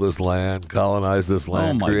Americans stole this land, colonized this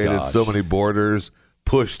land, created so many borders,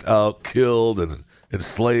 pushed out, killed, and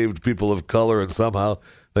enslaved people of color, and somehow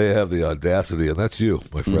they have the audacity, and that's you,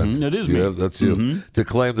 my friend. It is me. That's you. To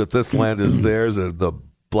claim that this land is theirs and the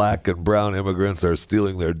black and brown immigrants are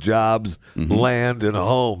stealing their jobs, land, and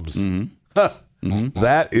homes.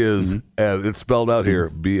 That is, as it's spelled out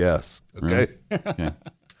here, BS. Okay?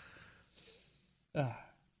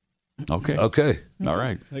 Okay. All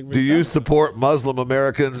right. Do you support Muslim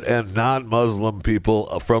Americans and non-Muslim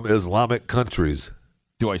people from Islamic countries?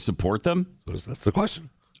 Do I support them? That's the question.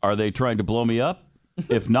 Are they trying to blow me up?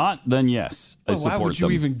 If not, then yes, I support them. Why would you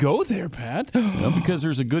even go there, Pat? Well, because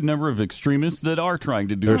there's a good number of extremists that are trying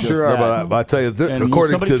to do there just sure that. Are, but I tell you,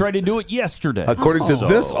 somebody tried to do it yesterday. According to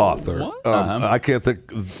this author, I can't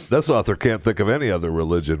think. This author can't think of any other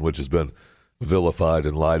religion which has been vilified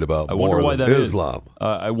and lied about more than Islam.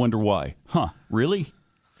 I wonder why. Huh? Really?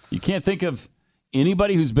 You can't think of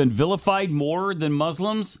anybody who's been vilified more than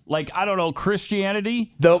Muslims? Like, I don't know,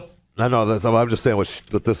 Christianity? Nope. I know. I'm just saying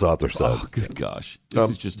what this author said. Oh, good gosh.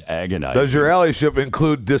 This is just agonizing. Does your allyship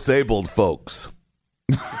include disabled folks?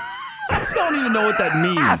 I don't even know what that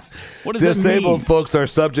means. What does that mean? Disabled folks are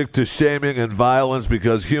subject to shaming and violence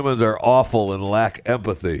because humans are awful and lack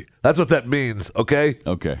empathy. That's what that means, okay?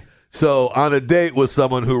 Okay. So on a date with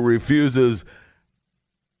someone who refuses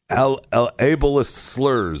ableist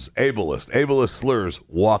slurs,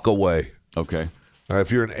 walk away. Okay. All right, if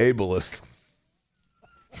you're an ableist.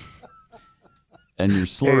 And you're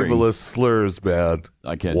slurring. Ableist slurs, bad.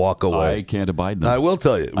 I can't walk away. I can't abide them. I will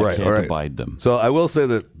tell you. I can't abide them. So I will say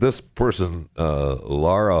that this person,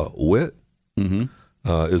 Lara Witt,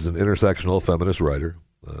 is an intersectional feminist writer,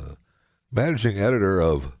 managing editor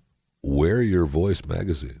of Wear Your Voice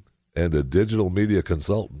magazine, and a digital media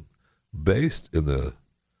consultant based in the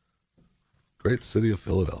great city of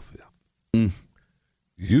Philadelphia.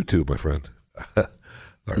 You two, my friend,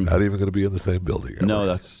 are not even going to be in the same building ever. No,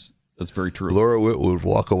 that's very true. Laura Witt would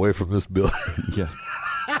walk away from this building. Yeah.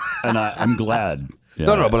 And I'm glad. Yeah,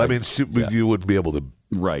 no, but I mean, you wouldn't be able to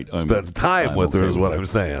spend time with her, is what I'm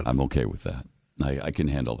saying. I'm okay with that. I can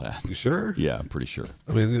handle that. You sure? Yeah, I'm pretty sure.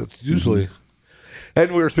 I mean, it's usually...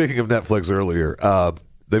 And we were speaking of Netflix earlier.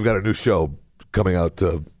 they've got a new show coming out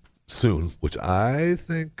soon, which I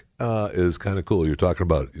think is kind of cool. You're talking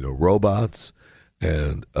about robots,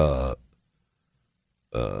 and I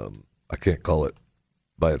can't call it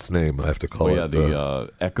by its name. I have to call it the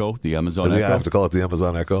Echo, the Amazon Echo. I have to call it the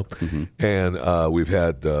Amazon Echo. Mm-hmm. And we've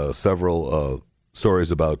had several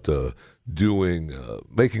stories about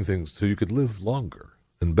making things so you could live longer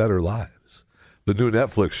and better lives. The new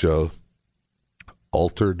Netflix show,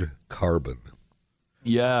 Altered Carbon.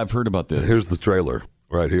 Yeah, I've heard about this. Here's the trailer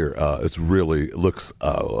right here. It looks.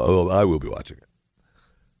 I will be watching it.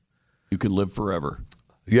 You can live forever.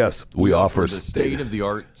 Yes, we offer the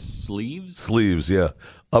state-of-the-art sleeves. Sleeves, yeah.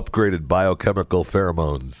 Upgraded biochemical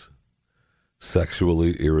pheromones.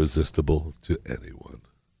 Sexually irresistible to anyone.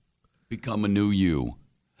 Become a new you.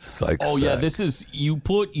 Yeah, this is, you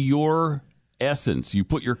put your essence, you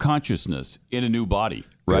put your consciousness in a new body,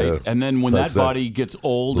 right? Yeah. And then when that body gets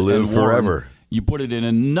old and worn, forever. You put it in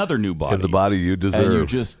another new body. In the body you deserve. And you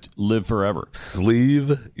just live forever.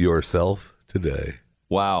 Sleeve yourself today.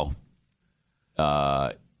 Wow.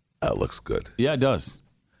 That looks good. Yeah, it does.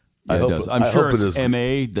 Yeah, it does. I'm sure it's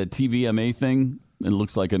MA, the TVMA thing. It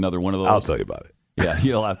looks like another one of those. I'll tell you about it. Yeah,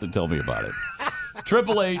 you'll have to tell me about it.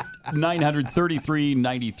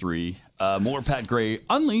 888-900-3393. More Pat Gray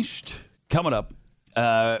Unleashed coming up.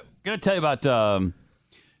 Got to tell you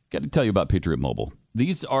about Patriot Mobile.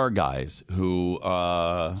 These are guys who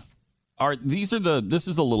this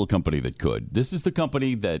is a little company that could. This is the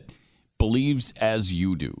company that believes as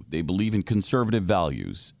you do. They believe in conservative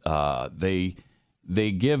values. They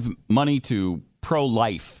give money to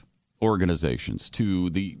pro-life organizations,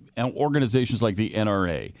 to the organizations like the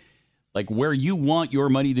NRA. Like where you want your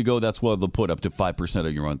money to go, that's what they'll put up to 5%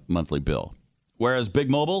 of your monthly bill. Whereas Big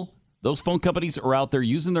Mobile, those phone companies are out there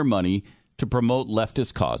using their money to promote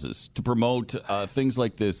leftist causes, to promote things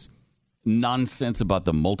like this nonsense about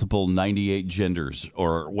the multiple 98 genders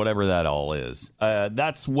or whatever that all is.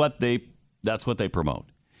 That's what they promote.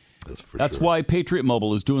 That's why Patriot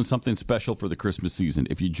Mobile is doing something special for the Christmas season.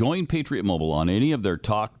 If you join Patriot Mobile on any of their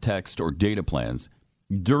talk, text, or data plans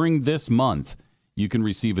during this month, you can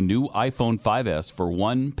receive a new iPhone 5S for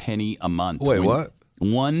 $1 a month. Wait, what?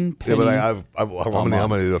 $1 Yeah, but how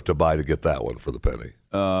many do you have to buy to get that one for the penny?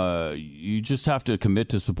 You just have to commit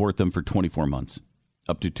to support them for 24 months,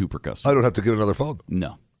 up to 2 per customer. I don't have to get another phone.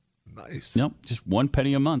 No. Nice. No, just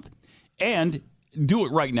 $1 a month. And do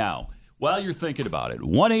it right now. While you're thinking about it,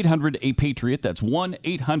 1-800-A-PATRIOT. That's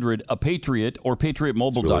 1-800-A-PATRIOT or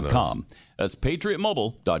PatriotMobile.com. Nice. That's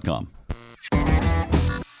PatriotMobile.com.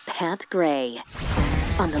 Pat Gray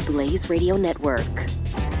on the Blaze Radio Network.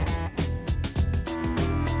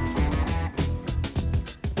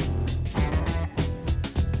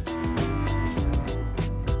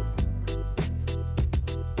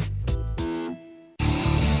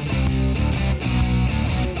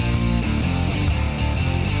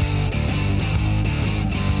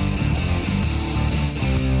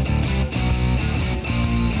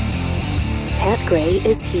 Pat Gray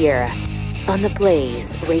is here on the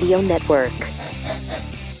Blaze Radio Network.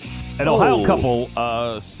 An Ohio couple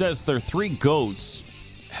says their 3 goats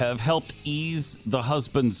have helped ease the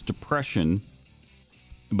husband's depression,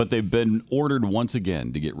 but they've been ordered once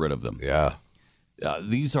again to get rid of them. Yeah.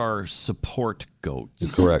 These are support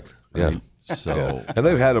goats. Correct. Right? Yeah. So, yeah. And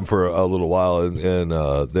they've had them for a little while, and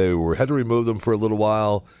they had to remove them for a little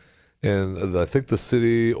while. And I think the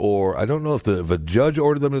city, or I don't know if a judge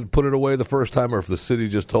ordered them to put it away the first time, or if the city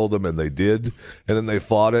just told them and they did, and then they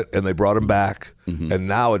fought it and they brought them back, and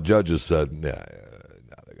now a judge has said, nah,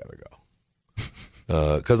 they gotta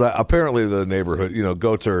go, because apparently the neighborhood,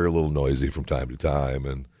 goats are a little noisy from time to time,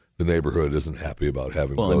 and the neighborhood isn't happy about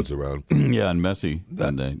having goats around. Yeah, and messy.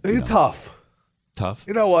 They're tough. Tough.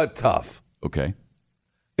 You know what? Tough. Okay.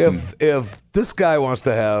 If this guy wants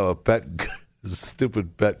to have a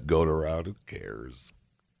stupid pet goat around, who cares?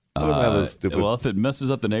 Well, if it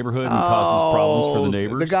messes up the neighborhood and causes problems for the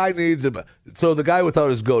neighbors. The guy needs it. So the guy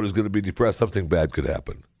without his goat is going to be depressed. Something bad could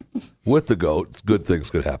happen. With the goat, good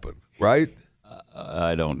things could happen, right?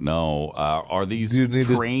 I don't know. Are these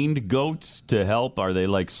trained goats to help? Are they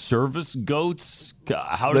like service goats?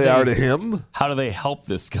 How do they are to him? How do they help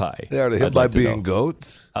this guy? They are to him by being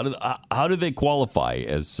goats. How do they qualify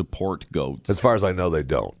as support goats? As far as I know, they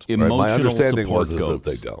don't. Emotional My understanding was goats.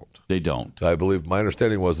 that they don't. They don't. I believe my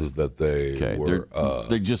understanding was that they were.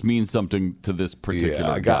 They just mean something to this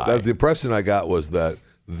particular guy. The impression I got was that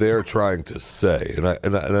they're trying to say, and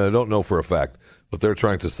I don't know for a fact, but they're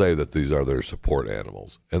trying to say that these are their support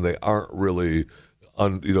animals, and they aren't really,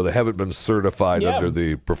 they haven't been certified under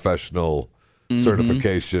the professional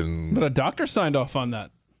certification. But a doctor signed off on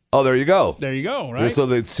that. Oh, there you go. There you go, right? So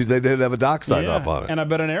they did have a doc sign off on it. And I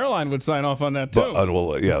bet an airline would sign off on that, too.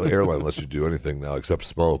 The airline lets you do anything now except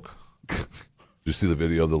smoke. Did you see the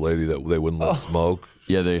video of the lady that they wouldn't let smoke?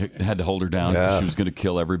 Yeah, they had to hold her down because she was going to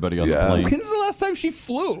kill everybody on the plane. When's the last time she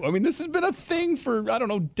flew? I mean, this has been a thing for, I don't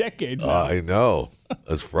know, decades now. I know.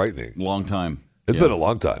 That's frightening. Long time. It's been a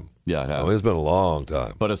long time. Yeah, it has. It's been a long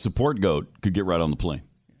time. But a support goat could get right on the plane.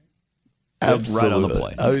 Absolutely. Right on the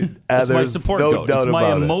plane. It's my support goat. It's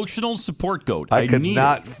my emotional support goat. I could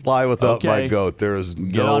not fly without my Okay. goat. There is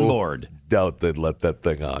Get on board. doubt they'd let that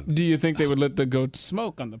thing on. Do you think they would let the goat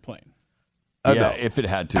smoke on the plane? Yeah, if it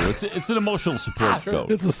had to. It's an emotional support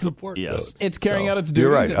goat. It's a support Yes. It's carrying out its duties.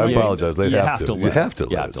 You're right. I apologize. They You have to. let You it- have to.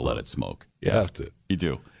 You have to let it smoke. You have to. You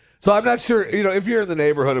do. So I'm not sure. If you're in the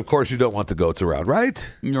neighborhood, of course you don't want the goats around, right?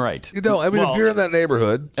 Right. You know, I mean, if you're in that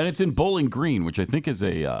neighborhood, and it's in Bowling Green, which I think is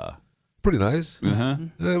a pretty nice.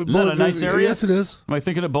 Isn't that Bowling a nice Green- area? Yes, it is. Am I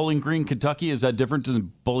thinking of Bowling Green, Kentucky? Is that different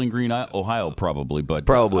than Bowling Green, Ohio? Probably, but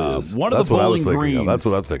Probably is. one of That's the what I was Bowling thinking of. Greens. That's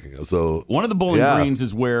what I'm thinking of. So one of the Bowling Greens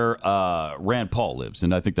is where Rand Paul lives,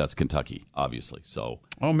 and I think that's Kentucky, obviously. So,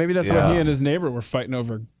 Oh, maybe that's why he and his neighbor were fighting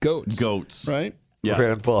over goats. Goats, right? Yeah,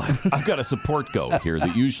 Rand Paul. I've got a support goat here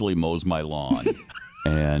that usually mows my lawn,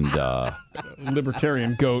 and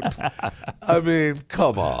libertarian goat. I mean,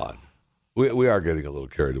 come on. We are getting a little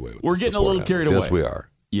carried away with we're the getting a support little carried away. Yes, we are.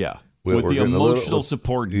 Yeah, We're with the getting a little- emotional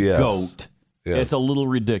support Yes. goat, Yes. it's a little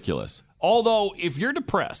ridiculous. Although, if you're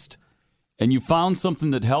depressed and you found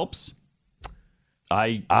something that helps,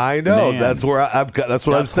 I know. man, That's where that's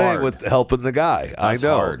what I'm that's saying hard. with helping the guy. That's I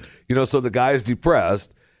know. hard. So the guy's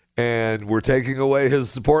depressed, and we're taking away his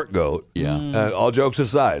support goat. Yeah. And all jokes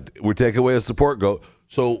aside, we're taking away his support goat.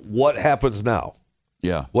 So what happens now?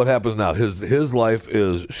 Yeah. What happens now? His life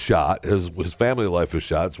is shot. His family life is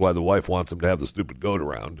shot. That's why the wife wants him to have the stupid goat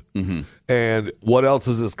around. Mm-hmm. And what else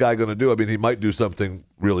is this guy going to do? I mean, he might do something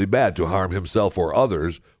really bad to harm himself or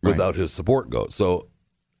others without his support goat. So,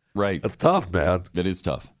 right, that's tough, man. It is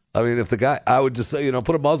tough. I mean, if the guy, I would just say,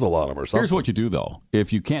 put a muzzle on him or something. Here's what you do, though.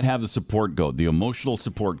 If you can't have the support goat, the emotional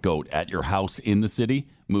support goat at your house in the city,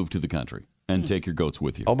 move to the country and take your goats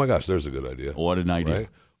with you. Oh my gosh, there's a good idea. What an idea. Right?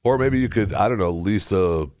 Or maybe you could, lease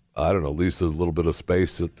a little bit of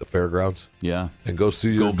space at the fairgrounds. Yeah. And go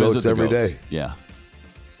see Go your visit goats the every goats. day. Yeah.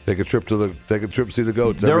 Take a trip to see the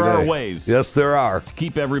goats There every are day. ways. Yes, there are. To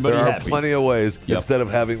keep everybody there happy. are plenty of ways Yep. instead of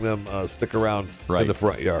having them stick around in the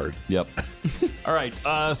front yard. Yep. All right.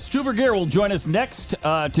 Stu Burguiere will join us next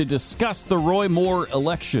to discuss the Roy Moore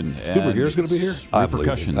election. Stu Burguiere's going to be here? I'm leaving.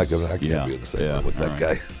 Repercussions. I can't be in the same room with that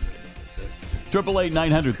guy.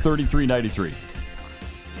 888-900-3393.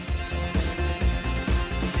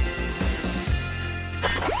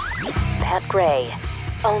 Pat Gray,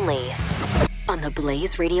 only on the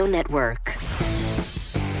Blaze Radio Network.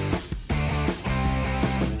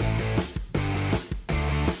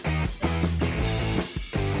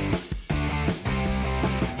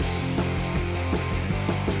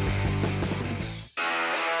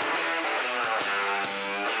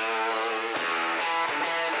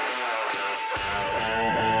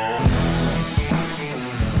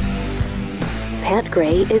 Pat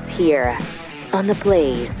Gray is here on the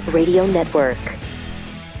Blaze Radio Network.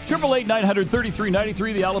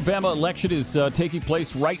 888-900-3393. The Alabama election is taking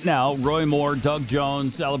place right now. Roy Moore, Doug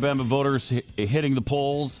Jones, Alabama voters hitting the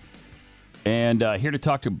polls. And here to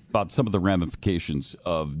talk about some of the ramifications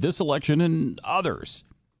of this election and others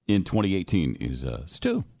in 2018 is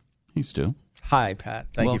Stu. Hey, Stu. Hi, Pat.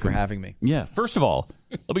 Thank you for having me. Yeah. First of all,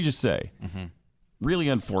 let me just say, really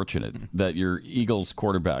unfortunate that your Eagles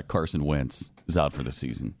quarterback, Carson Wentz, is out for the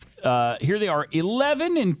season. Here they are,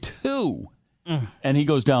 11-2. And he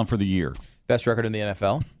goes down for the year. Best record in the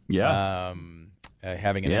NFL. Yeah.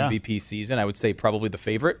 Having an MVP season, I would say probably the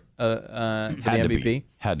favorite for the MVP.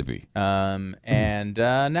 Had to be. And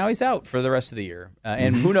now he's out for the rest of the year.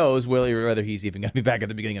 And who knows whether he's even going to be back at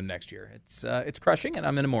the beginning of next year. It's crushing, and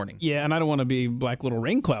I'm in the morning. Yeah, and I don't want to be Black Little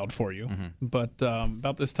Rain Cloud for you, but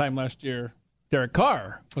about this time last year, Derek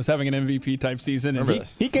Carr was having an MVP-type season, and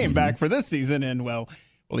he came back for this season, and, well,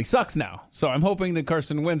 he sucks now. So I'm hoping that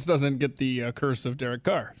Carson Wentz doesn't get the curse of Derek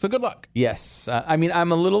Carr. So good luck. Yes. I mean,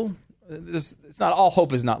 I'm a little... It's not all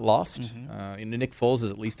hope is not lost. Nick Foles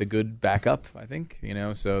is at least a good backup, I think.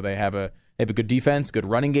 So they have a good defense, good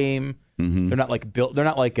running game. They're not like built. They're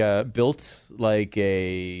not like built like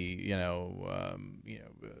a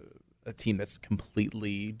team that's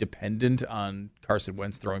completely dependent on Carson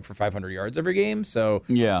Wentz throwing for 500 yards every game. So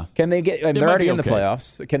yeah, can they get? They're already in the okay.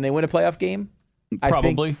 playoffs. Can they win a playoff game?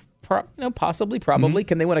 Probably. Possibly, probably.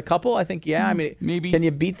 Can they win a couple? I think, yeah. I mean, maybe. Can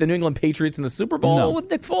you beat the New England Patriots in the Super Bowl No. with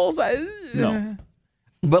Nick Foles? No.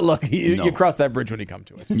 But look, you cross that bridge when you come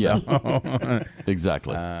to it. Yeah, So,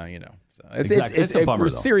 exactly. So it's a bummer, we're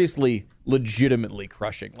though. seriously, legitimately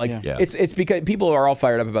crushing. Like Yeah. it's because people are all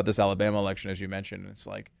fired up about this Alabama election, as you mentioned. It's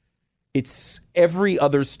like it's every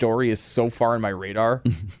other story is so far in my radar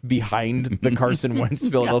behind the Carson Wentz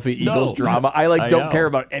Philadelphia Eagles drama. I don't care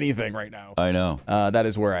about anything right now. I know. That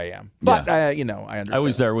is where I am. But I understand. I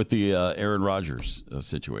was there with the Aaron Rodgers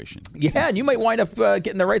situation. Yeah, and you might wind up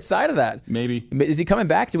getting the right side of that. Maybe. Is he coming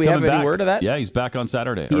back? Do we have any word of that? Yeah, he's back on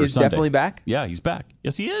Saturday. He or is Sunday. definitely back? Yeah, he's back.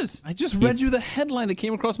 Yes, he is. I just read you the headline that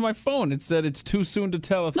came across my phone. It said it's too soon to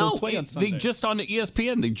tell if he'll play on Sunday. They just on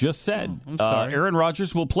ESPN. They just said I'm sorry. Aaron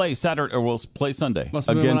Rodgers will play Saturday or will play Sunday Must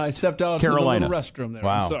have been against when I stepped out Carolina. to the little restroom there.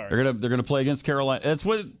 Wow. I'm sorry. They're gonna play against Carolina. That's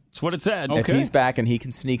what it said. If he's back and he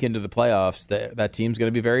can sneak into the playoffs, that team's going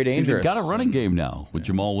to be very dangerous. They've got a running game now with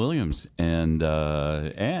Jamal Williams, and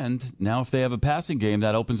now if they have a passing game,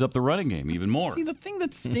 that opens up the running game even more. See, the thing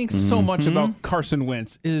that stinks so much about Carson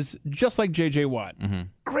Wentz is just like J.J. Watt.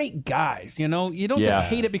 Great guys, you don't just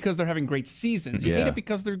hate it because they're having great seasons. You hate it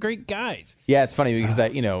because they're great guys. Yeah, it's funny because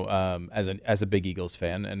as a big Eagles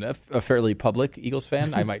fan and a fairly public Eagles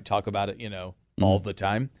fan, I might talk about it, all the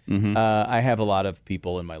time. I have a lot of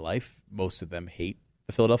people in my life. Most of them hate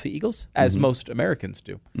the Philadelphia Eagles, as most Americans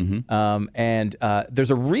do. And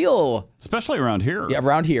there's a real... Especially around here. Yeah,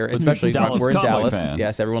 around here. Especially Dallas we're in Cowboy Dallas. fans.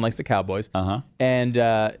 Yes, everyone likes the Cowboys. And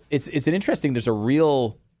it's an interesting... There's a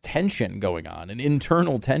real tension going on, an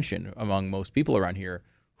internal tension among most people around here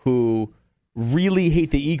who really hate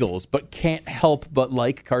the Eagles, but can't help but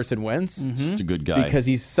like Carson Wentz. Just a good guy. Because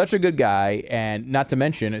he's such a good guy, and not to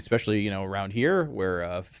mention, especially around here,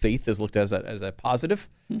 where faith is looked as a positive,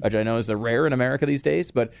 which I know is rare in America these days.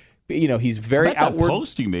 But he's very outward. That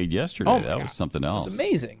post he made yesterday, that was something else. It was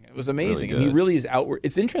amazing. It was amazing. Really And he really is outward.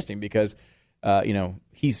 It's interesting because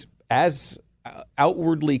he's as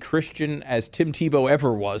outwardly Christian as Tim Tebow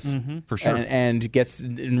ever was, for sure, and gets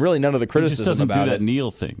really none of the criticism. He just doesn't about do that it.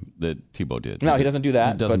 Neil thing that Tebow did. No, he doesn't do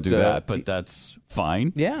that. He doesn't but, do that, but that's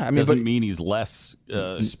fine. Yeah, I mean, doesn't mean he's less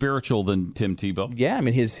spiritual than Tim Tebow. Yeah, I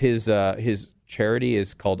mean his charity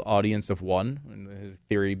is called Audience of One, and his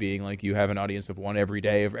theory being like you have an audience of one every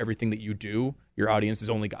day of everything that you do. Your audience is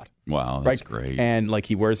only God. Wow, that's great. And like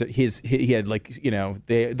he wears it. He had like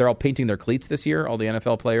they're all painting their cleats this year. All the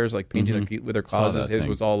NFL players like painting their cleats with their causes. His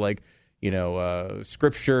was all like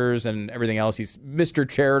scriptures and everything else. He's Mr.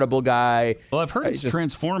 Charitable guy. Well, I've heard it's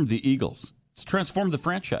transformed the Eagles. It's transformed the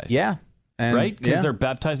franchise. Yeah, right? Because they're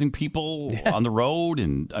baptizing people on the road,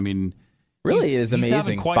 and I mean. Really is amazing. He's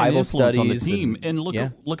having quite Bible an influence on the studies team, and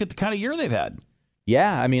look at the kind of year they've had.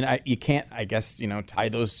 Yeah, I mean, you can't, I guess, tie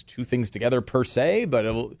those two things together per se, but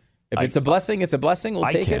if it's a blessing, it's a blessing. We'll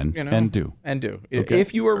take it. And do. Okay.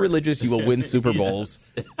 If you are religious, you will win Super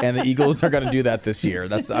Bowls, and the Eagles are going to do that this year.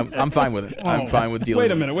 I'm fine with it. I'm fine with dealing.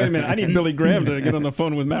 Wait a minute. I need Billy Graham to get on the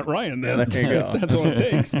phone with Matt Ryan. Then. Yeah, there you go. If that's all it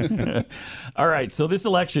takes. All right. So this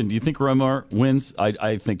election, do you think Roy Moore wins?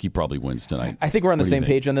 I think he probably wins tonight. I think we're on the same think?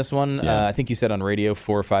 page on this one. Yeah. I think you said on radio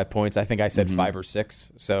 4 or 5 points. I think I said 5 or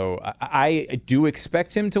 6. So I do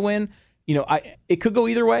expect him to win. It could go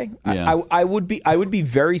either way. Yeah. I would be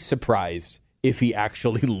very surprised if he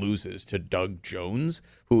actually loses to Doug Jones,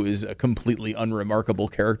 who is a completely unremarkable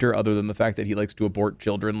character other than the fact that he likes to abort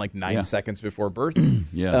children like 9 seconds before birth.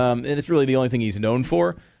 And it's really the only thing he's known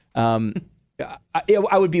for. I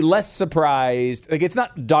would be less surprised. Like, it's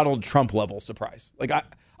not Donald Trump level surprise. Like,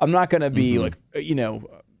 I'm not going to be I'm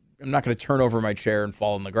not going to turn over my chair and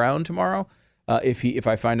fall on the ground tomorrow if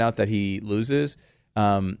I find out that he loses.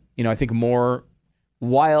 I think more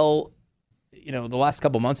while the last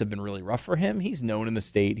couple months have been really rough for him. He's known in the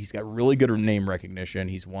state. He's got really good name recognition.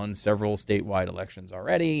 He's won several statewide elections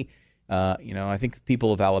already. I think the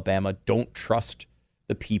people of Alabama don't trust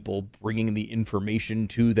the people bringing the information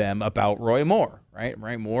to them about Roy Moore. Right?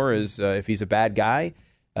 Roy Moore is if he's a bad guy.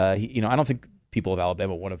 I don't think people of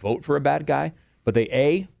Alabama want to vote for a bad guy, but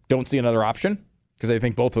they don't see another option because they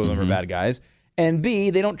think both of them are bad guys, and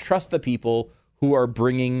B, they don't trust the people who are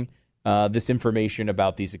bringing this information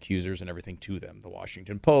about these accusers and everything to them. The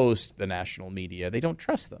Washington Post, the national media, they don't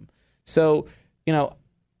trust them. So,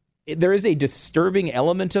 there is a disturbing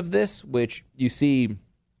element of this, which you see,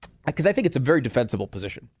 because I think it's a very defensible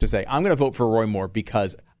position to say, I'm going to vote for Roy Moore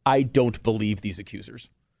because I don't believe these accusers.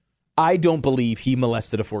 I don't believe he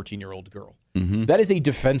molested a 14-year-old girl. That is a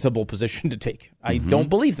defensible position to take. I don't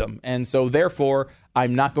believe them. And so therefore,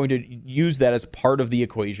 I'm not going to use that as part of the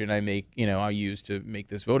equation I use to make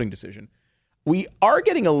this voting decision. We are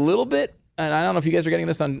getting a little bit, and I don't know if you guys are getting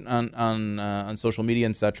this on social media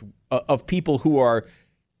and such, of people who are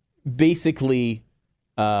basically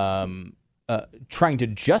trying to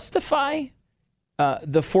justify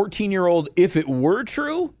the 14-year-old if it were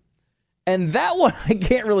true. And that one I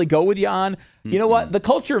can't really go with you on. You know what? The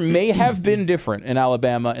culture may have been different in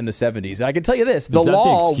Alabama in the 70s. And I can tell you this, the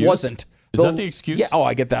law wasn't. Is that the excuse? Yeah. Oh,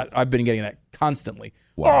 I get that. I've been getting that constantly.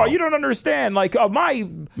 Wow. Oh, you don't understand. Like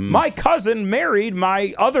my cousin married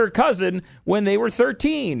my other cousin when they were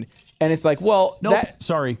 13. And it's like, well, nope,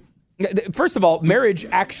 sorry. First of all, marriage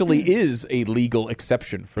actually is a legal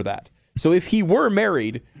exception for that. So if he were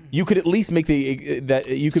married, you could at least make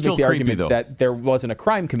the argument that there wasn't a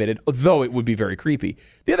crime committed, though it would be very creepy.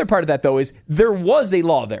 The other part of that, though, is there was a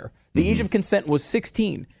law there. The age of consent was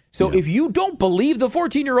 16. So if you don't believe the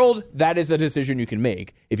 14-year-old, that is a decision you can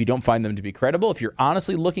make. If you don't find them to be credible, if you're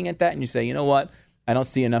honestly looking at that and you say, you know what, I don't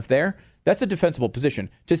see enough there, that's a defensible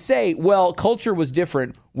position. To say, well, culture was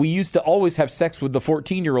different, we used to always have sex with the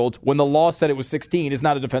 14-year-olds when the law said it was 16 is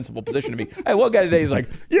not a defensible position to me. Hey, one guy today is like,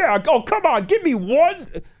 yeah, oh, come on, give me one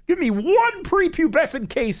prepubescent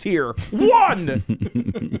case here. One!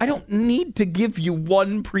 I don't need to give you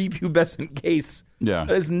one prepubescent case. Yeah.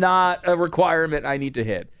 That is not a requirement I need to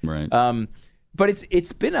hit. Right. But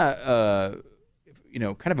it's been a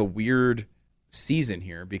kind of a weird season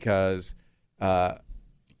here because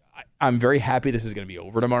I'm very happy this is going to be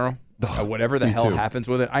over tomorrow. Whatever the hell happens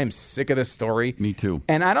with it, I am sick of this story. Me too.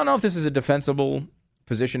 And I don't know if this is a defensible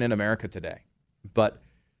position in America today, but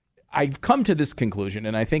I've come to this conclusion,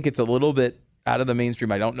 and I think it's a little bit out of the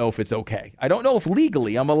mainstream. I don't know if it's okay. I don't know if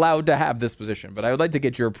legally I'm allowed to have this position, but I would like to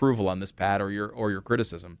get your approval on this, Pat, or your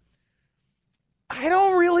criticism. I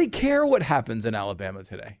don't really care what happens in Alabama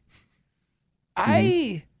today.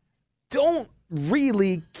 I don't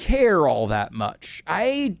really care all that much.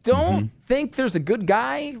 I don't think there's a good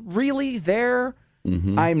guy really there.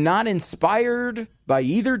 I'm not inspired by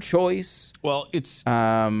either choice. Well, it's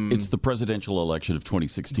the presidential election of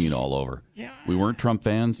 2016 all over. Yeah. We weren't Trump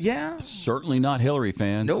fans. Yeah. Certainly not Hillary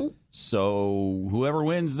fans. Nope. So whoever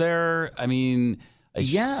wins there, I mean, I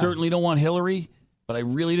certainly don't want Hillary, but I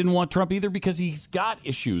really didn't want Trump either because he's got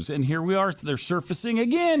issues. And here we are. They're surfacing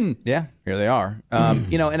again. Yeah, here they are.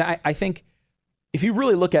 And I think if you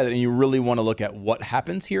really look at it and you really want to look at what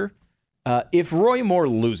happens here, if Roy Moore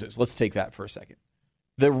loses, let's take that for a second.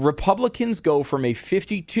 The Republicans go from a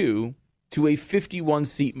 52 to a 51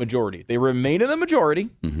 seat majority. They remain in the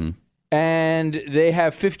majority, and they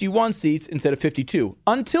have 51 seats instead of 52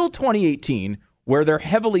 until 2018, where they're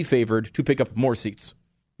heavily favored to pick up more seats.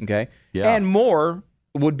 Okay? Yeah. And Moore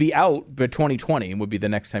would be out by 2020 and would be the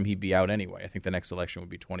next time he'd be out anyway. I think the next election would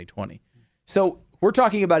be 2020. So we're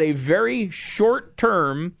talking about a very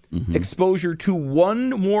short-term exposure to one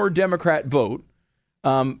more Democrat vote,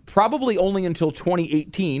 probably only until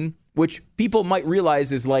 2018, which people might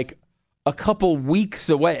realize is like a couple weeks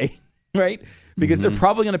away, right? Because they're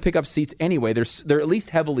probably going to pick up seats anyway. They're at least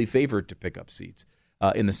heavily favored to pick up seats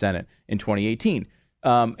in the Senate in 2018,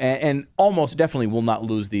 and almost definitely will not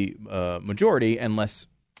lose the majority unless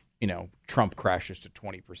Trump crashes to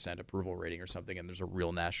 20% approval rating or something, and there's a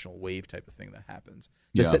real national wave type of thing that happens.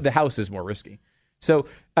 The House is more risky. So,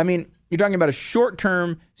 I mean, you're talking about a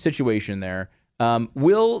short-term situation there.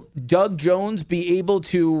 Will Doug Jones be able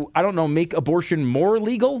to, make abortion more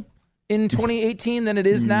legal in 2018 than it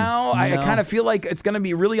is now? I kind of feel like it's going to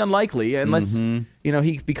be really unlikely unless,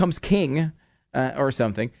 he becomes king or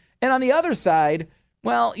something. And on the other side,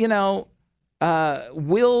 well,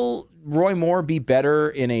 will Roy Moore be better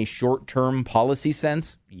in a short-term policy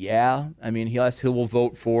sense? Yeah. I mean, he will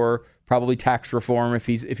vote for probably tax reform if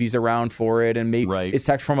he's around for it, and maybe is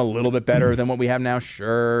tax reform a little bit better than what we have now?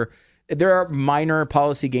 Sure. There are minor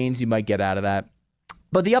policy gains you might get out of that,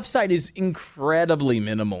 but the upside is incredibly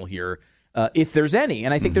minimal here, if there's any.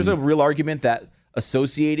 And I think there's a real argument that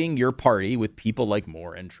associating your party with people like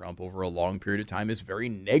Moore and Trump over a long period of time is very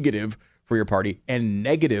negative for your party and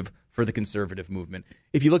negative for the conservative movement.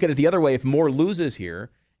 If you look at it the other way, if Moore loses here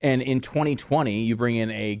and in 2020 you bring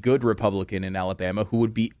in a good Republican in Alabama who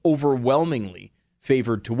would be overwhelmingly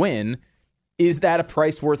favored to win, is that a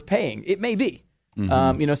price worth paying? It may be.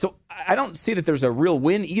 So I don't see that there's a real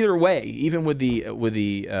win either way, even with the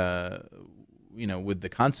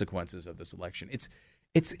consequences of this election.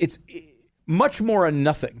 It's much more a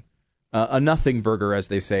nothing burger, as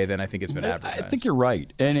they say, than I think it's been advertised. I think you're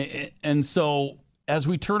right, and so as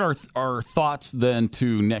we turn our thoughts then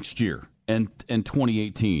to next year and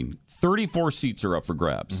 2018, 34 seats are up for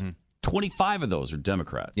grabs. 25 of those are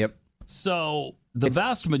Democrats. Yep. So the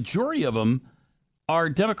vast majority of them are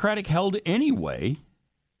Democratic held anyway,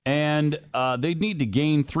 and they need to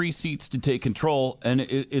gain 3 seats to take control, and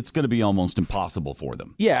it's going to be almost impossible for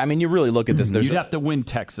them. Yeah, I mean, you really look at this. You'd have to win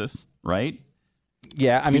Texas, right?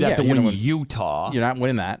 Yeah, I mean, you'd have to you're win gonna Utah. You're not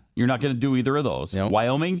winning that. You're not going to do either of those. No.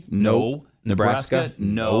 Wyoming, no. Nope. Nebraska,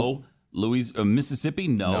 Nope. no. Mississippi,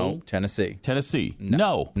 no. Tennessee,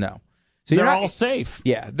 no. So they're you're not- all safe.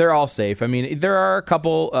 Yeah, they're all safe. I mean, there are a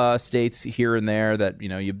couple states here and there that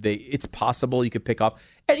it's possible you could pick off,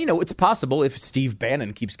 and it's possible if Steve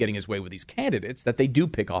Bannon keeps getting his way with these candidates that they do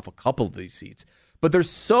pick off a couple of these seats. But there's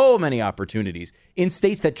so many opportunities in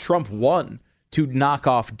states that Trump won to knock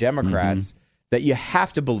off Democrats that you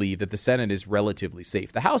have to believe that the Senate is relatively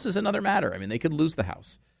safe. The House is another matter. I mean, they could lose the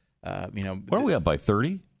House. What are we up by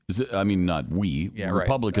 30? Not we. Yeah,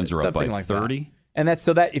 Republicans are up by Something like 30. that. And that's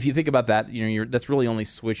so that if you think about that, that's really only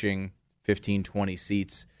switching 15, 20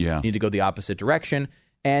 seats. Yeah. You need to go the opposite direction.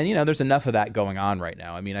 And, there's enough of that going on right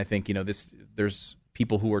now. I mean, I think, there's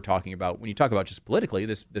people who are talking about, when you talk about just politically,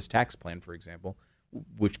 this tax plan, for example,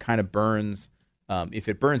 which kind of burns, if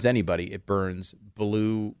it burns anybody, it burns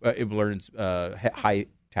high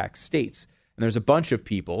tax states. And there's a bunch of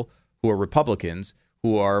people who are Republicans,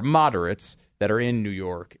 who are moderates that are in New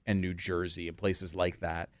York and New Jersey and places like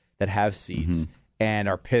that have seats. And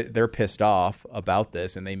they're pissed off about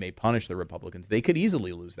this, and they may punish the Republicans. They could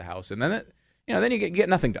easily lose the House, and then then you get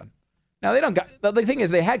nothing done. Now the thing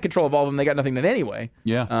is, they had control of all of them. They got nothing done anyway.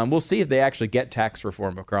 Yeah, we'll see if they actually get tax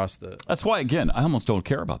reform across the. That's why, again, I almost don't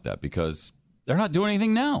care about that because they're not doing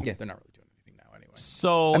anything now. Yeah, they're not really doing anything now anyway.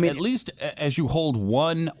 So at least as you hold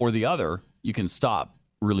one or the other, you can stop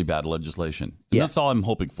really bad legislation. And that's all I'm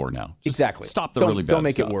hoping for now. Just exactly. Stop the really bad Don't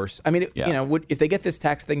make stuff. it worse. I mean, if they get this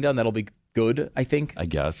tax thing done, that'll be good, I think. I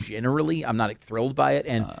guess. Generally, I'm not thrilled by it.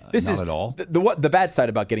 And this not is at all. The bad side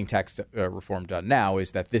about getting tax reform done now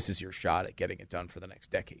is that this is your shot at getting it done for the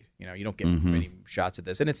next decade. You don't get many shots at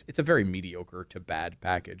this. And it's a very mediocre to bad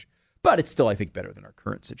package. But it's still, I think, better than our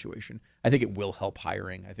current situation. I think it will help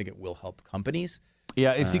hiring. I think it will help companies.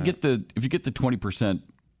 Yeah, if you get the 20%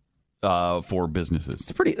 for businesses,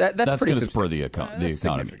 it's pretty. That's pretty going to spur the economy. That's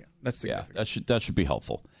significant. That should be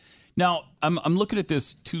helpful. Now I'm looking at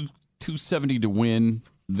this 270 to win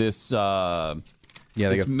this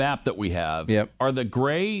this map that we have. Yep. Are the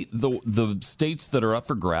gray the states that are up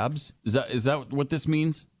for grabs? Is that what this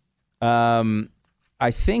means? I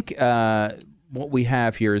think what we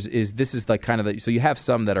have here is this is like kind of so you have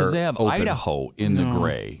some that are because they have open. Idaho in the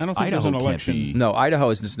gray. I don't think Idaho there's an election. No, Idaho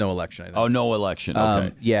is just no election. I think. Oh, no election.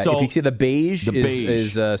 Okay. So if you see the beige,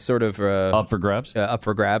 is sort of up for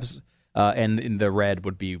grabs. And the red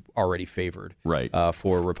would be already favored, right,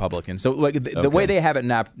 for Republicans. So like the way they have it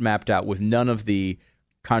mapped out, with none of the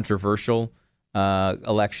controversial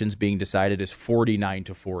elections being decided, is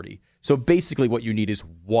 49-40. So basically, what you need is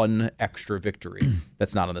one extra victory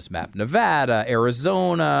that's not on this map. Nevada,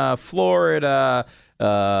 Arizona, Florida,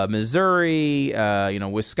 Missouri,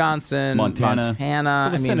 Wisconsin, Montana. So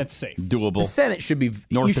the Senate's safe. Doable. The Senate should be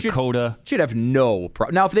North Dakota should have no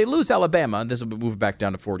problem. Now, if they lose Alabama, this will move back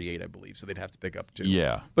down to 48, I believe. So they'd have to pick up 2.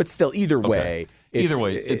 Yeah, but still, either way, it's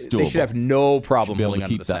doable. They should have no problem holding on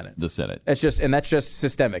to the Senate. That's just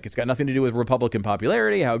systemic. It's got nothing to do with Republican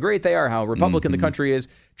popularity, how great they are, how Republican the country is.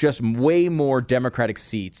 Just way more Democratic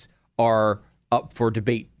seats are up for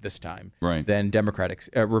debate this time than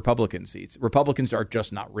Republican seats. Republicans are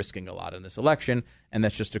just not risking a lot in this election, and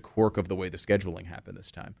that's just a quirk of the way the scheduling happened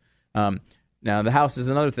this time. Now, the House is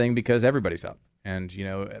another thing because everybody's up, and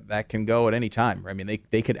that can go at any time. I mean,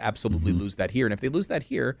 they could absolutely lose that here, and if they lose that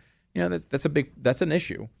here, that's an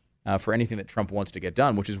issue for anything that Trump wants to get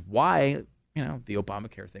done, which is why the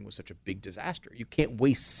Obamacare thing was such a big disaster. You can't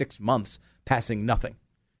waste 6 months passing nothing,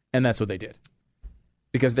 and that's what they did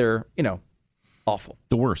because they're awful,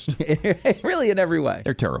 the worst, really in every way.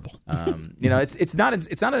 They're terrible. It's not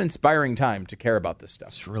an inspiring time to care about this stuff.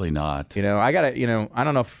 It's really not. I gotta I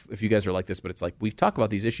don't know if you guys are like this, but it's like we talk about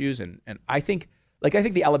these issues, and I think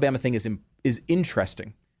the Alabama thing is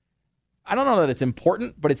interesting. I don't know that it's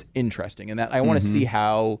important, but it's interesting, and that I want to see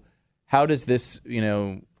how does this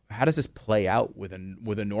how does this play out with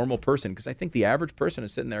a normal person? Because I think the average person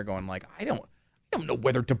is sitting there going like, I don't know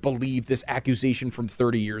whether to believe this accusation from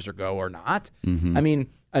 30 years ago or not. I mean,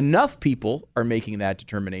 enough people are making that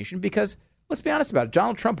determination because, let's be honest about it,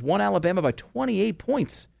 Donald Trump won Alabama by 28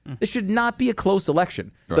 points. This should not be a close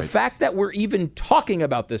election. Right. The fact that we're even talking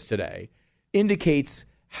about this today indicates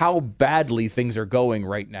how badly things are going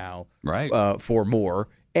right now for Moore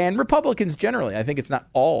and Republicans generally. I think it's not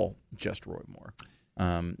all just Roy Moore.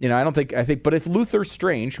 But if Luther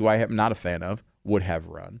Strange, who I am not a fan of, would have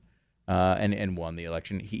run and won the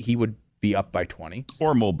election, he would be up by 20.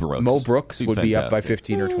 Or Mo Brooks. Mo Brooks would be up by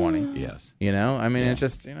 15 or 20. Yes. It's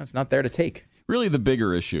just, it's not there to take. Really, the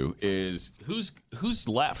bigger issue is who's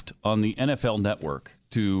left on the NFL Network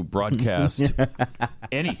to broadcast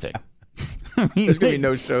anything. I mean, There's going to be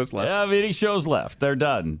no shows left. Yeah, any shows left. They're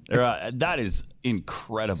done. That is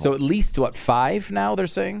incredible. So at least, 5 now, they're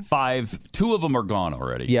saying? 5. 2 of them are gone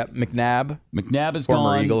already. Yep, McNabb. McNabb is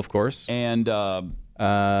former gone. Eagle, of course. And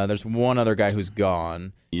there's one other guy who's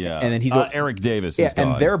gone. Yeah. And then he's Eric Davis is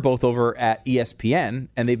gone. and they're both over at ESPN,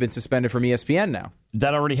 and they've been suspended from ESPN now.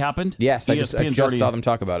 That already happened? Yes, I just saw them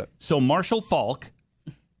talk about it. So Marshall Faulk,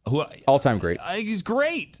 who all-time great. He's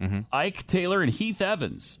great. Mm-hmm. Ike Taylor and Heath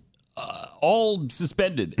Evans, all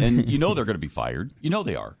suspended, and they're going to be fired.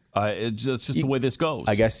 They are. It's just the way this goes.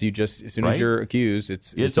 I guess as soon as you're accused,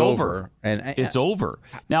 it's over. And it's over.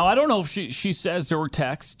 Now, I don't know if she says there were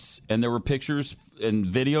texts and there were pictures and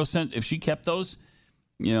video sent. If she kept those,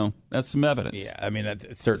 that's some evidence. Yeah, I mean,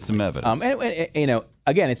 that's certainly some evidence. And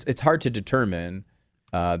again, it's hard to determine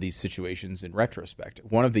these situations in retrospect.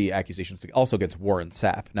 One of the accusations also against Warren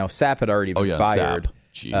Sapp. Now, Sapp had already been fired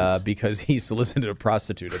because he solicited a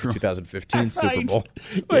prostitute at the 2015 Super Bowl.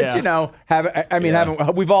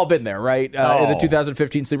 Which, we've all been there, right? In the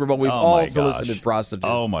 2015 Super Bowl, we've all solicited prostitutes.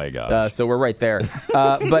 Oh, my gosh. So we're right there.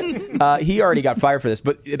 But he already got fired for this.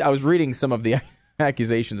 But I was reading some of the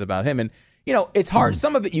accusations about him, and, it's hard.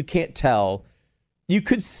 Some of it you can't tell. You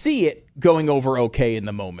could see it going over okay in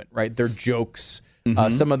the moment, right? They're jokes.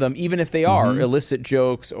 Mm-hmm. Some of them, even if they are illicit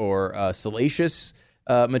jokes or salacious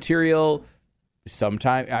material,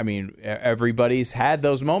 sometimes, everybody's had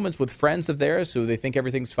those moments with friends of theirs who they think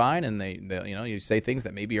everything's fine, and they you say things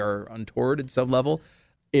that maybe are untoward at some level.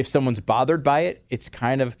 If someone's bothered by it, it's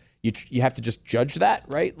kind of you have to just judge that,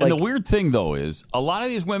 right? And the weird thing though is a lot of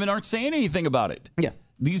these women aren't saying anything about it. Yeah,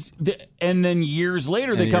 and then years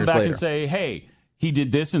later they come back and say, "Hey, he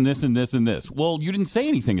did this and this and this and this." Well, you didn't say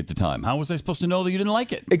anything at the time. How was I supposed to know that you didn't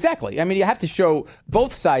like it? Exactly. I mean, you have to show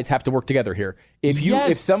both sides have to work together here.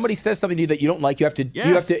 If somebody says something to you that you don't like, you have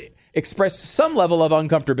to express some level of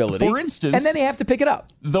uncomfortability. For instance, and then they have to pick it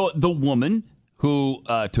up. The woman who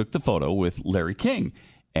took the photo with Larry King,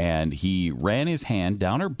 and he ran his hand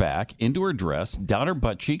down her back, into her dress, down her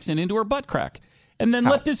butt cheeks, and into her butt crack, and then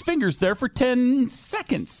left his fingers there for 10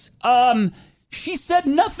 seconds. She said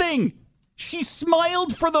nothing. She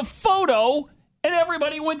smiled for the photo, and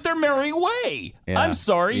everybody went their merry way. Yeah, I'm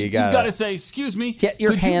sorry. You got to say, "Excuse me, get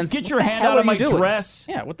your hand out of my dress."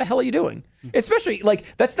 Yeah, what the hell are you doing? Especially,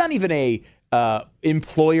 that's not even a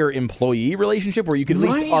employer-employee relationship where you can at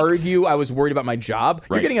least argue, "I was worried about my job."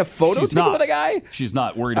 Right. You're getting a photo taken with a guy? She's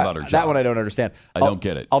not worried about her job. That one I don't understand. I don't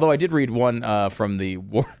get it. Although I did read one from the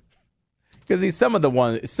war. Because some of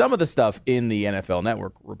the stuff in the NFL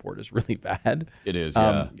Network report is really bad. It is.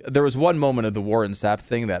 Yeah. There was one moment of the Warren Sapp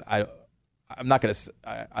thing that I'm not going to.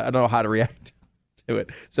 I don't know how to react to it.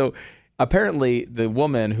 So apparently, the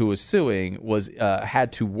woman who was suing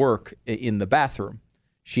had to work in the bathroom.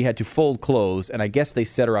 She had to fold clothes, and I guess they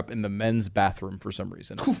set her up in the men's bathroom for some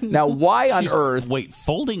reason. Now, why on earth? Wait,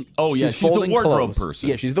 folding? Oh, yeah, she's the wardrobe person.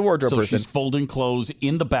 Yeah, she's the wardrobe person. So she's folding clothes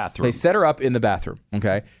in the bathroom. They set her up in the bathroom,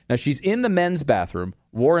 okay? Now, she's in the men's bathroom.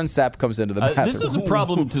 Warren Sapp comes into the bathroom. This is a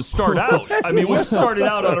problem to start out. I mean, we've started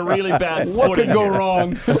out on a really bad footing. What could go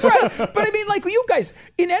wrong? Right, but I mean, you guys,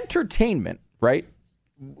 in entertainment, right?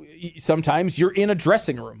 Sometimes you're in a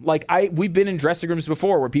dressing room. We've been in dressing rooms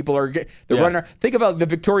before where people are running around. Think about the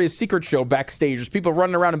Victoria's Secret show backstage. There's people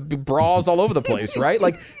running around in bras all over the place, right?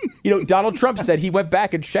 Donald Trump said he went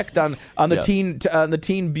back and checked on the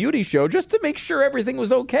teen beauty show just to make sure everything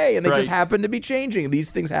was okay, and they just happened to be changing.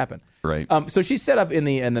 These things happen, right? So she's set up in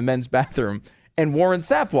the men's bathroom, and Warren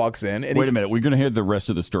Sapp walks in. And wait a minute, we're going to hear the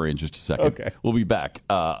rest of the story in just a second. Okay, we'll be back.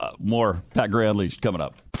 More Pat Gray Unleashed coming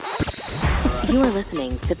up. You are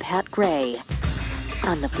listening to Pat Gray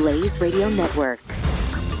on the Blaze Radio Network.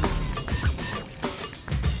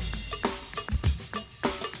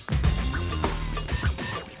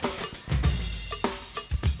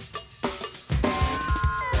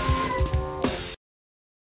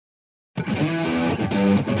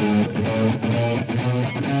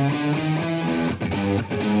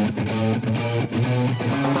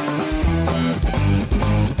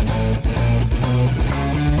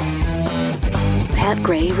 Pat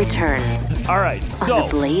Gray returns. All right, so on the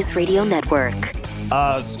Blaze Radio Network.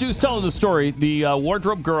 Stu's telling the story. The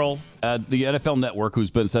wardrobe girl at the NFL Network who's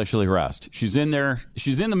been sexually harassed. She's in there.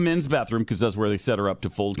 She's in the men's bathroom because that's where they set her up to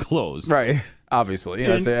fold clothes. Right. Obviously,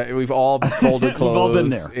 we've all folded clothes We've all been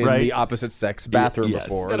there, in right? the opposite sex bathroom Yes.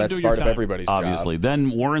 before. Gotta That's do your part of time. everybody's Obviously. job. Then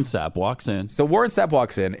Warren Sapp walks in. So Warren Sapp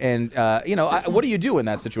walks in, and what do you do in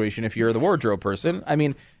that situation if you're the wardrobe person? I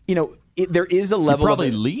mean, there is a level. You probably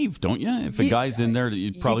of leave, don't you? If a guy's in there,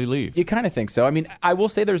 you'd probably leave. You kind of think so. I mean, I will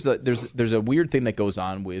say there's a weird thing that goes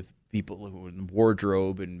on with people who are in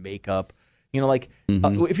wardrobe and makeup.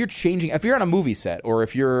 If you're changing, if you're on a movie set, or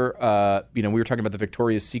if you're, we were talking about the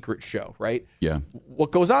Victoria's Secret show, right? Yeah.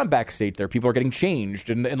 What goes on backstage there? People are getting changed,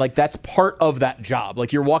 and that's part of that job.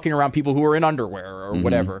 Like you're walking around people who are in underwear or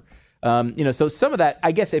whatever. So some of that,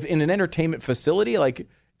 I guess, if in an entertainment facility, like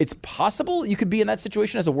it's possible you could be in that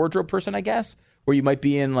situation as a wardrobe person, I guess, where you might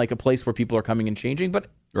be in like a place where people are coming and changing, but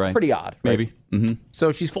pretty odd, right? Maybe. Mm-hmm.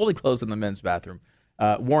 So she's fully clothed in the men's bathroom.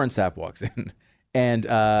 Warren Sapp walks in, and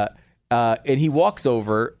he walks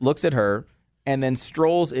over, looks at her, and then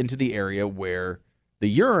strolls into the area where the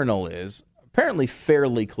urinal is, apparently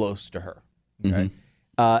fairly close to her. Okay?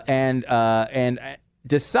 And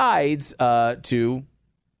decides to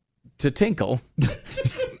tinkle.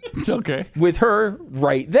 Okay. With her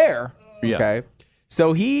right there. Yeah. Okay.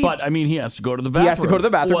 So he has to go to the bathroom. He has to go to the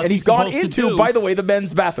bathroom, What's and he's he gone supposed to into, do? by the way, the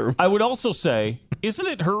men's bathroom. I would also say, isn't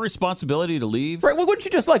it her responsibility to leave? Right. Well, wouldn't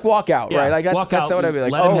you just walk out, Yeah, right? Like walk that's out what I'd be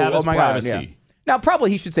like. let him have his my privacy. God. Yeah. Now,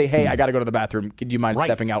 probably he should say, "Hey, I got to go to the bathroom. Could you mind Right.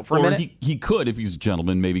 stepping out for a Or minute?" He could, if he's a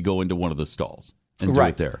gentleman, maybe go into one of the stalls and do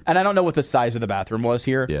it there. And I don't know what the size of the bathroom was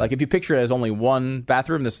here. Yeah. Like if you picture it as only one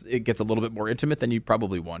bathroom, it gets a little bit more intimate than you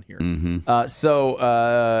probably want here. Mm-hmm.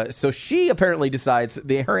 So she apparently decides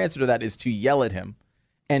her answer to that is to yell at him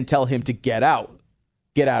and tell him to get out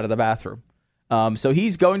of the bathroom. So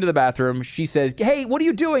he's going to the bathroom. She says, "Hey, what are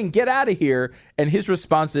you doing? Get out of here!" And his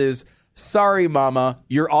response is, "Sorry, Mama,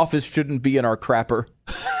 your office shouldn't be in our crapper."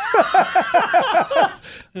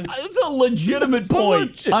 It's a legitimate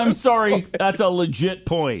point. I'm sorry. That's a legit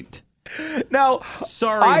point. Now,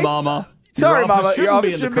 sorry, Mama. Sorry, Mama, your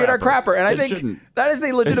office in shouldn't the be in our crapper. And I It think shouldn't. that is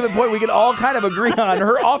a legitimate point we can all kind of agree on.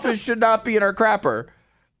 Her office should not be in our crapper.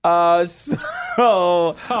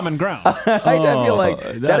 So common ground. I feel like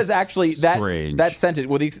that is that's actually strange. that sentence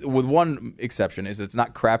with one exception is it's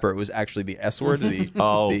not crapper. It was actually the S word.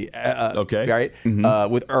 Okay. Right.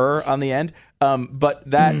 With on the end. But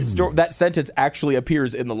that sentence actually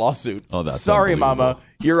appears in the lawsuit. Oh, that's sorry, unbelievable. Mama,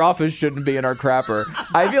 your office shouldn't be in our crapper.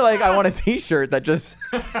 I feel like I want a T-shirt that just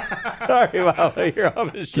sorry, Mama, your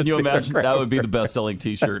office. Can you shouldn't be in our imagine? That crapper." would be the best-selling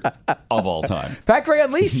T-shirt of all time. Pat Gray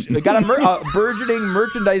Unleashed. They got a burgeoning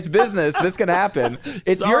merchandise business. This can happen.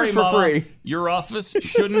 It's Sorry, yours for Mama, free. Your office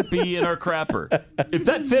shouldn't be in our crapper. If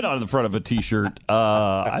that fit on the front of a T-shirt,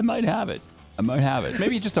 I might have it.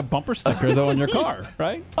 Maybe just a bumper sticker though in your car,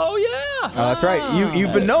 right? Oh yeah. Oh, that's right.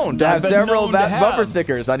 You've been known to have several bumper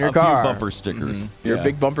stickers on your a car. Few bumper stickers. You're Yeah. a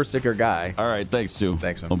big bumper sticker guy. All right, thanks, Stu.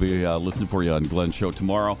 Thanks, man. I'll be listening for you on Glenn's show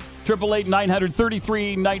tomorrow.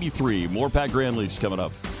 888-900-3393. More Pat Gray Unleashed coming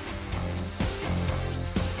up.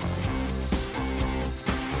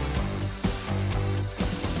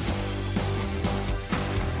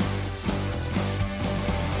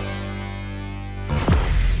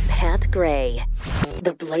 Pat Gray,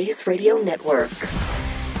 the Blaze Radio Network.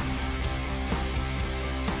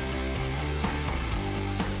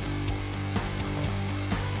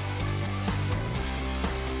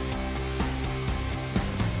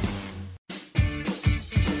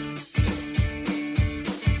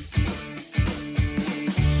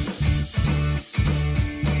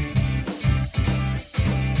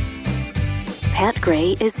 Pat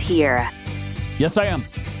Gray is here. Yes, I am.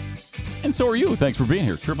 And so are you. Thanks for being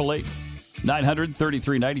here.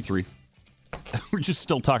 888-900-3393. We're just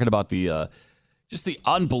still talking about the just the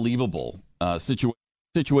unbelievable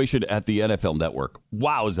situation at the NFL Network.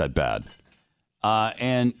 Wow, is that bad?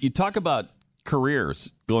 And you talk about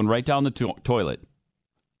careers going right down the toilet.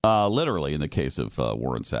 Literally, in the case of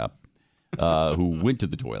Warren Sapp, who went to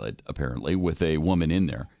the toilet, apparently, with a woman in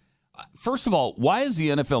there. First of all, why is the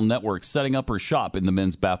NFL Network setting up her shop in the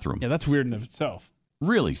men's bathroom? Yeah, that's weird in of itself.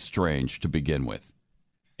 Really strange to begin with.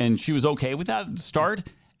 And she was okay with that at the start.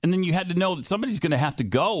 And then you had to know that somebody's going to have to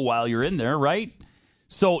go while you're in there, right?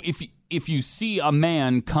 So if you see a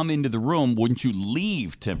man come into the room, wouldn't you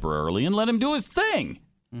leave temporarily and let him do his thing?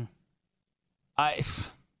 I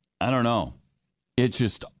don't know. It's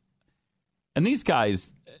just... And these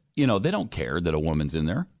guys, they don't care that a woman's in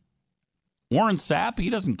there. Warren Sapp, he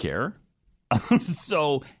doesn't care.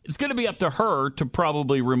 So it's going to be up to her to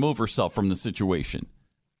probably remove herself from the situation.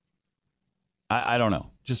 I don't know.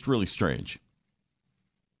 Just really strange.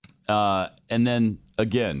 And then,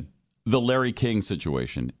 again, the Larry King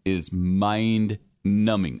situation is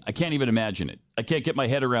mind-numbing. I can't even imagine it. I can't get my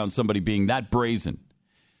head around somebody being that brazen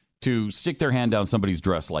to stick their hand down somebody's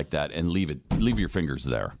dress like that and leave your fingers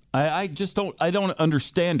there. I just don't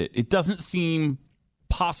understand it. It doesn't seem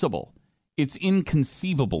possible. It's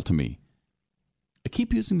inconceivable to me. I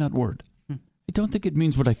keep using that word. I don't think it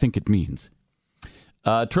means what I think it means.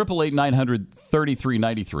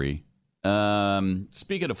 888-900-3393.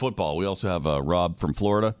 Speaking of football, we also have Rob from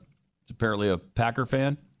Florida. It's apparently a Packer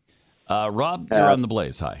fan. Rob, you're on the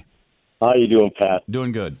Blaze. Hi. How you doing, Pat?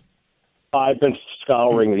 Doing good. I've been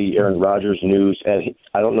scouring the Aaron Rodgers news, and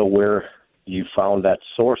I don't know where you found that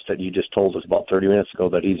source that you just told us about 30 minutes ago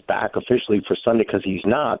that he's back officially for Sunday, because he's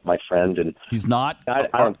not, my friend. And he's not?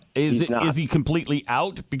 Is he completely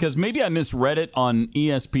out? Because maybe I misread it on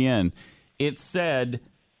ESPN. It said,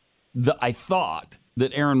 I thought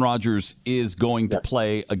that Aaron Rodgers is going to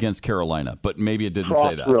play against Carolina, but maybe it didn't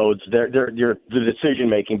say that. Crossroads, they're the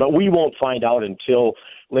decision-making, but we won't find out until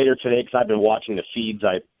later today, because I've been watching the feeds.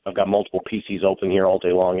 I've got multiple PCs open here all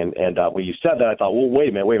day long, and when you said that, I thought, well, wait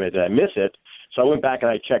a minute, did I miss it? So I went back and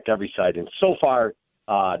I checked every site, and so far,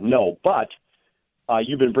 no. But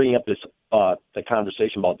you've been bringing up this the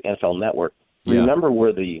conversation about the NFL Network. Yeah. Remember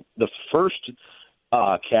where the first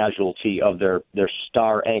casualty of their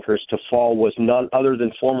star anchors to fall was none other than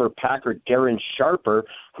former Packer Darren Sharper,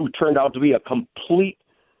 who turned out to be a complete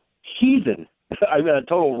heathen. I mean, a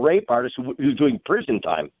total rape artist who was doing prison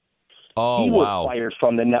time. Oh, he wow. was fired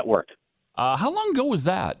from the network. How long ago was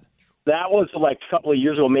that? That was like a couple of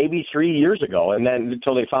years ago, maybe 3 years ago. And then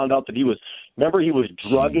until they found out that he was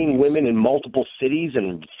drugging women in multiple cities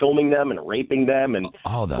and filming them and raping them. And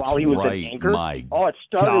that's while he was right. an anchor. My it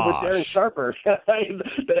started gosh. with Darren Sharper.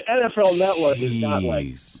 The NFL Network has got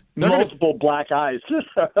like multiple black eyes. They're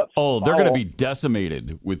going to be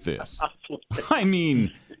decimated with this. I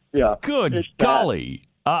mean, good golly.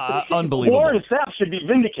 Unbelievable. Warren Sapp should be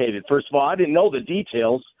vindicated, first of all. I didn't know the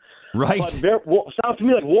details. Right. But sounds to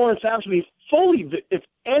me like Warren Sapp should be if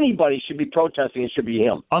anybody should be protesting, it should be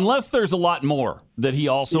him. Unless there's a lot more that he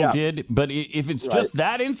also did. But if it's just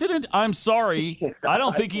that incident, I'm sorry. I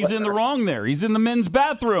don't think he's in the wrong there. He's in the men's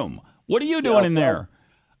bathroom. What are you doing in there?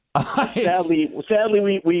 Sadly,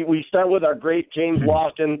 we start with our great James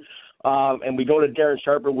Lofton, and we go to Darren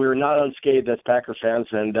Sharper. We're not unscathed as Packer fans,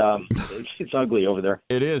 and it's ugly over there.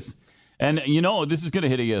 It is. And, this is going to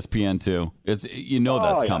hit ESPN, too. That's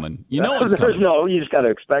coming. You know it's coming. You just got to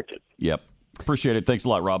expect it. Yep. Appreciate it. Thanks a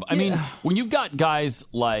lot, Rob. I mean, when you've got guys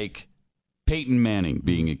like Peyton Manning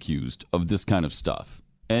being accused of this kind of stuff,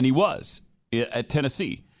 and he was at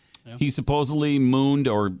Tennessee. Yeah. He supposedly mooned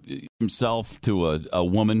himself to a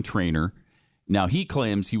woman trainer. Now, he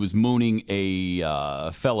claims he was mooning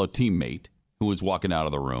a fellow teammate who was walking out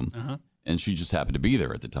of the room, and she just happened to be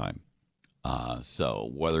there at the time.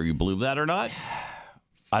 So whether you believe that or not,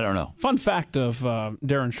 I don't know. Fun fact of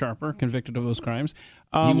Darren Sharper, convicted of those crimes.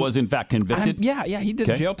 He was, in fact, convicted? He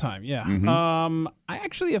did jail time, I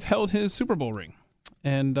actually have held his Super Bowl ring.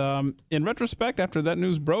 And in retrospect, after that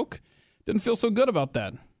news broke, didn't feel so good about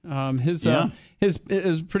that. His it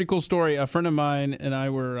was a pretty cool story. A friend of mine and I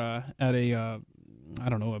were at a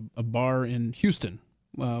bar in Houston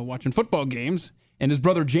watching football games. And his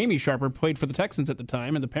brother Jamie Sharper played for the Texans at the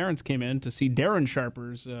time, and the parents came in to see Darren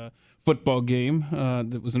Sharper's football game.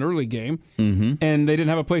 That was an early game, and they didn't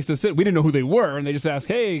have a place to sit. We didn't know who they were, and they just asked,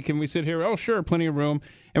 "Hey, can we sit here?" "Oh, sure, plenty of room."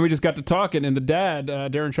 And we just got to talking, and the dad,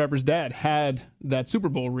 Darren Sharper's dad, had that Super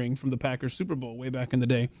Bowl ring from the Packers Super Bowl way back in the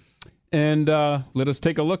day, and let us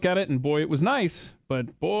take a look at it. And boy, it was nice,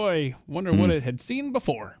 but boy, wonder what it had seen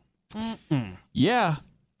before. Yeah,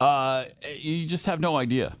 you just have no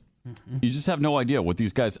idea. You just have no idea what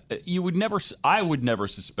these guys. I would never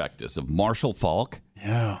suspect this of Marshall Faulk.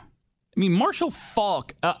 Yeah, I mean Marshall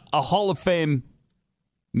Faulk, a Hall of Fame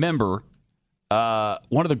member, one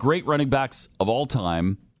of the great running backs of all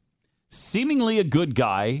time, seemingly a good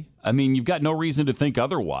guy. I mean, you've got no reason to think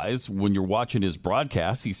otherwise when you're watching his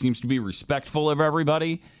broadcasts. He seems to be respectful of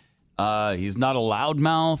everybody. He's not a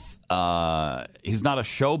loudmouth. He's not a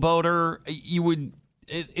showboater.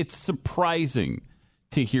 It's surprising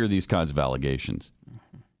to hear these kinds of allegations.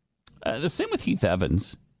 The same with Heath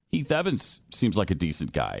Evans. Heath Evans seems like a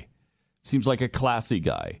decent guy. Seems like a classy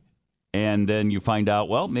guy. And then you find out,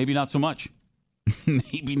 well, maybe not so much.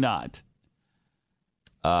 Maybe not.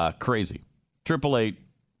 Crazy.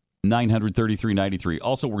 888-900-3393.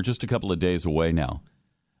 Also, we're just a couple of days away now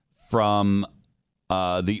from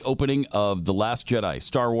the opening of The Last Jedi,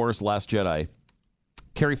 Star Wars Last Jedi.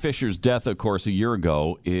 Carrie Fisher's death, of course, a year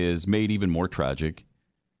ago is made even more tragic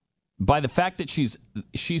by the fact that she's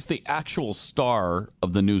the actual star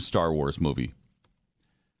of the new Star Wars movie.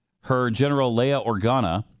 Her General Leia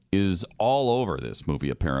Organa is all over this movie,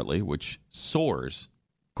 apparently, which soars,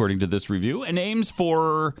 according to this review, and aims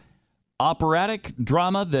for operatic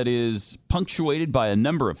drama that is punctuated by a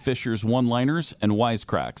number of Fisher's one-liners and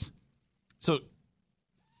wisecracks. So,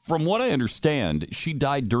 from what I understand, she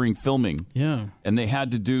died during filming. Yeah. And they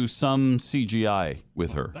had to do some CGI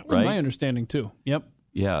with her, That was right? my understanding, too. Yep.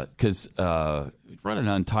 Yeah, because right an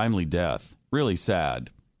untimely death. Really sad.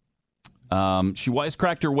 She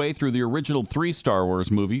wisecracked her way through the original 3 Star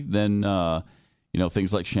Wars movie. Then,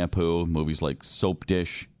 things like Shampoo, movies like Soap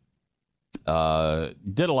Dish. Did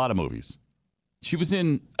a lot of movies.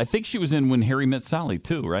 I think she was in When Harry Met Sally,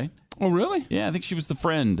 too, right? Oh, really? Yeah, I think she was the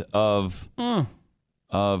friend of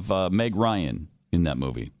Meg Ryan in that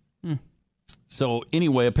movie. So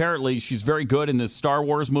anyway, apparently she's very good in this Star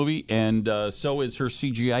Wars movie, and so is her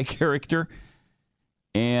CGI character.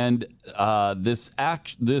 And this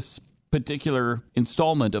particular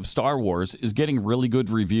installment of Star Wars is getting really good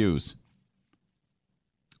reviews,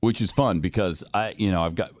 which is fun because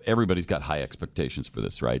everybody's got high expectations for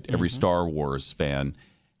this, right? Every Star Wars fan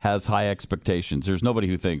has high expectations. There's nobody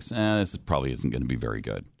who thinks, this probably isn't going to be very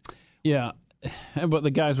good. Yeah. But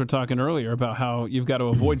the guys were talking earlier about how you've got to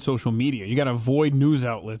avoid social media. You got to avoid news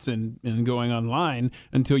outlets and going online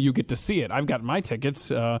until you get to see it. I've got my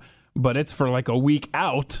tickets, but it's for like a week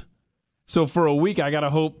out. So for a week, I got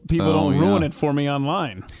to hope people don't ruin it for me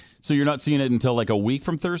online. So you're not seeing it until like a week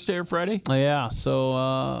from Thursday or Friday? Yeah.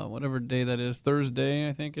 So whatever day that is, Thursday,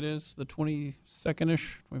 I think it is, the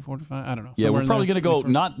 22nd-ish, 24th, I don't know. Yeah, we're probably going to go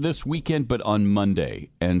not this weekend, but on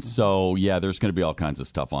Monday. And so, there's going to be all kinds of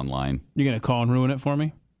stuff online. You're going to call and ruin it for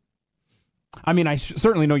me? I mean, I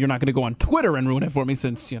certainly know you're not going to go on Twitter and ruin it for me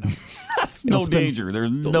since, That's no danger.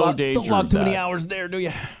 There's no danger. Don't log too many hours there, do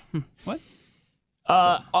you? What?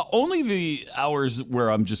 Only the hours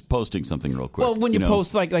where I'm just posting something real quick. Well, when you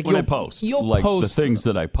post, like when I post, you'll like post the things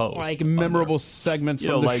that I post, like memorable segments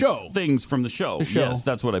from the like show, things from the show. Yes,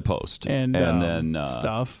 that's what I post, and then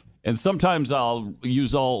stuff. And sometimes I'll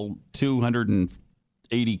use all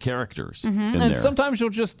 280 characters in and there. sometimes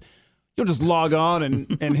you'll just log on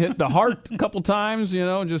and hit the heart a couple times,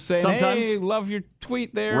 just say, hey, love your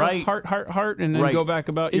tweet there, right. heart, and then go back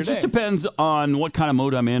about your day. It just depends on what kind of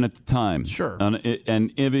mood I'm in at the time. Sure.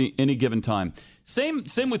 And any given time. Same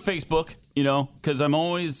with Facebook, because I'm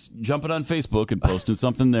always jumping on Facebook and posting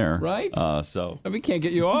something there. Right. So we can't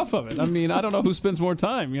get you off of it. I mean, I don't know who spends more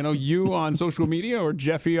time, you on social media or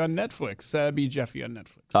Jeffy on Netflix. Be Jeffy on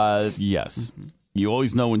Netflix. Yes. You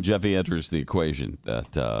always know when Jeffy enters the equation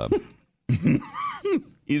that...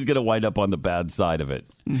 he's going to wind up on the bad side of it.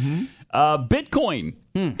 Bitcoin.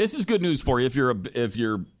 This is good news for you if you're a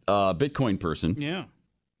Bitcoin person. Yeah.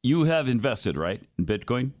 You have invested, right, in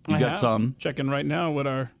Bitcoin? You got some. Checking right now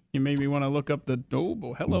you made me want to look up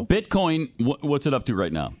hello. Bitcoin, what's it up to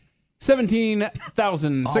right now?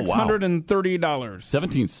 $17,630.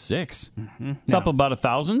 $17,600? It's up about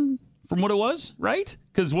 1,000 from what it was, right?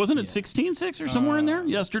 Because wasn't it 16,600 or somewhere in there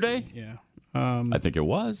yesterday? Yeah. I think it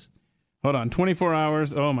was. Hold on, 24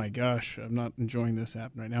 hours. Oh, my gosh. I'm not enjoying this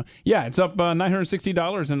app right now. Yeah, it's up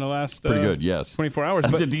 $960 in the last pretty good, yes. 24 hours.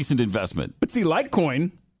 That's a decent investment. But see,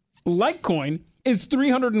 Litecoin is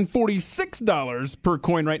 $346 per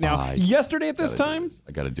coin right now. Yesterday at this time,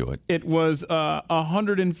 I got to do it. It was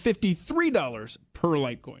 $153 per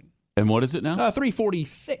Litecoin. And what is it now?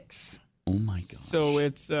 $346. Oh, my gosh. So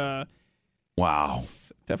it's... wow.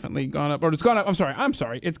 It's definitely gone up. Or it's gone up. I'm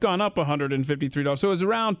sorry. It's gone up $153. So it's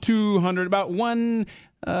around 200, about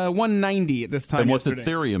 190 at this time. And what's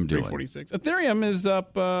yesterday. Ethereum doing? 346. Ethereum is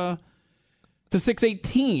up to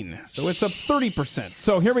 618. So it's up 30%.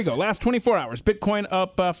 So here we go. Last 24 hours. Bitcoin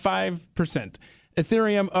up 5%.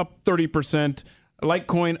 Ethereum up 30%.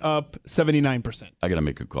 Litecoin up 79%. I got to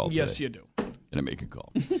make a call today. Yes, you do. Got to make a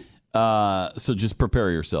call. So just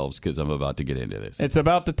prepare yourselves because I'm about to get into this. It's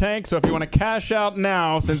about to tank, so if you want to cash out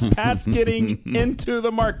now, since Pat's getting into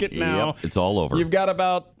the market now, yep, it's all over. You've got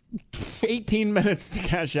about 18 minutes to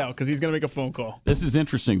cash out because he's going to make a phone call. This is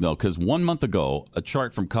interesting, though, because 1 month ago, a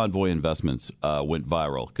chart from Convoy Investments went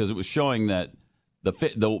viral because it was showing that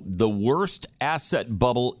the worst asset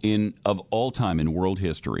bubble of all time in world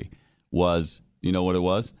history was, you know what it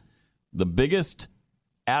was? The biggest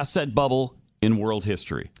asset bubble in world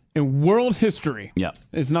history. In world history? Yeah.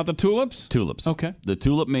 It's not the tulips? Tulips. Okay. The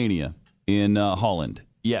tulip mania in Holland.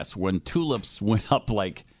 Yes, when tulips went up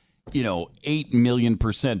 8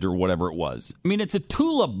 million% or whatever it was. I mean, it's a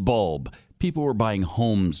tulip bulb. People were buying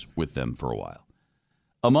homes with them for a while.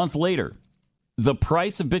 A month later, the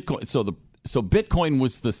price of Bitcoin. So Bitcoin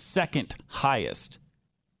was the second highest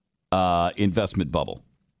investment bubble.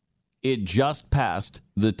 It just passed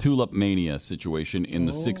the tulip mania situation in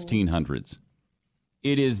the 1600s.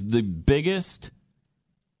 It is the biggest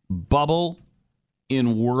bubble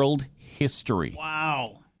in world history.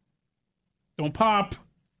 Wow. Don't pop.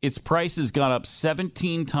 Its price has gone up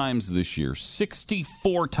 17 times this year,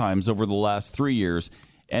 64 times over the last 3 years,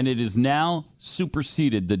 and it has now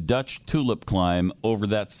superseded the Dutch tulip climb over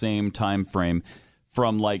that same time frame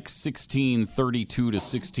from like 1632 to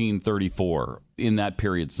 1634, in that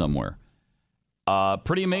period somewhere.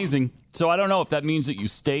 Pretty amazing. So I don't know if that means that you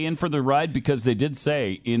stay in for the ride, because they did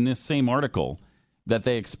say in this same article that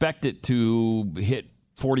they expect it to hit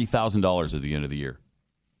 $40,000 at the end of the year.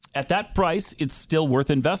 At that price, it's still worth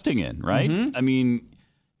investing in, right? Mm-hmm. I mean,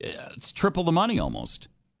 it's triple the money almost.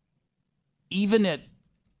 Even at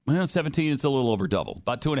 17, it's a little over double,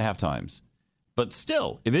 about 2.5 times. But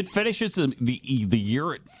still, if it finishes the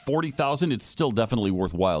year at $40,000, it's still definitely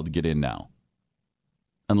worthwhile to get in now.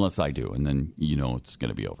 Unless I do, and then you know it's going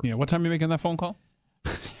to be over. Yeah, what time are you making that phone call?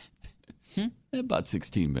 About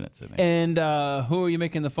 16 minutes, I think. And who are you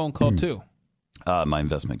making the phone call to? My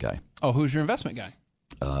investment guy. Oh, who's your investment guy?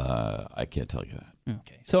 I can't tell you that.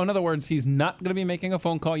 Okay. So in other words, he's not going to be making a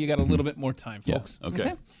phone call. You got a little bit more time, folks. Yeah.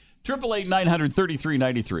 Okay.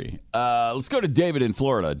 888-900-3393. Let's go to David in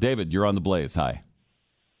Florida. David, you're on the Blaze. Hi.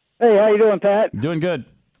 Hey, how you doing, Pat? Doing good.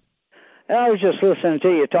 I was just listening to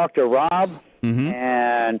you talk to Rob,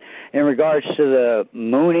 and in regards to the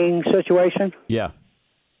mooning situation. Yeah.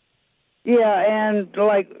 Yeah, and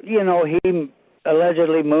he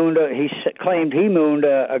allegedly mooned. Claimed he mooned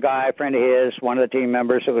a guy, a friend of his, one of the team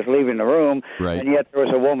members that was leaving the room, right. And yet there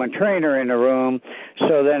was a woman trainer in the room.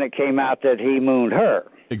 So then it came out that he mooned her.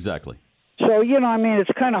 Exactly. So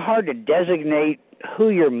it's kind of hard to designate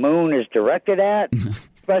who your moon is directed at.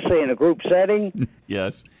 Especially in a group setting.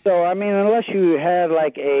 Yes. So, unless you had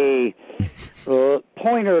like a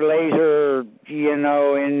pointer laser,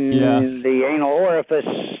 in the anal orifice,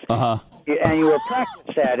 and you were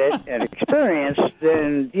practiced at it and experienced,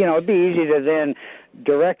 then, it'd be easy to then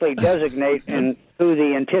directly designate who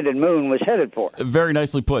the intended moon was headed for. Very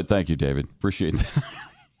nicely put. Thank you, David. Appreciate that.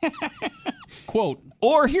 Quote.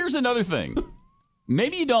 Or here's another thing.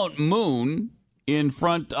 Maybe you don't moon in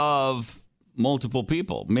front of multiple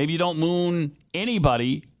people. Maybe you don't moon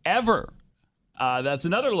anybody ever. That's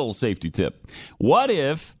another little safety tip. What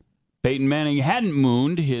if Peyton Manning hadn't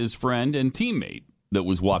mooned his friend and teammate that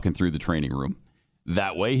was walking through the training room?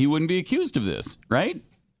 That way he wouldn't be accused of this, right?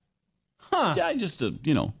 Huh. Just a,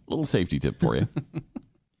 little safety tip for you.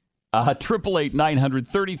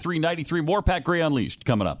 888-900-3393. More Pat Gray Unleashed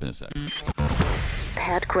coming up in a second.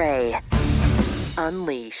 Pat Gray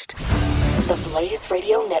Unleashed. The Blaze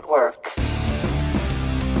Radio Network.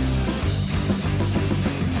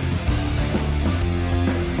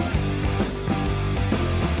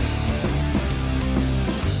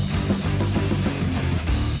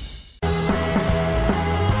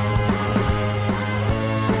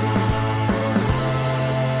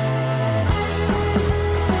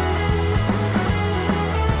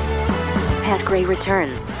 Pat Gray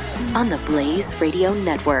returns on the Blaze Radio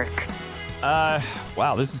Network.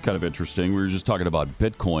 Wow, this is kind of interesting. We were just talking about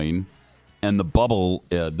Bitcoin and the bubble,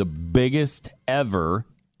 the biggest ever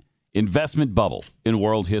investment bubble in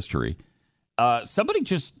world history. Somebody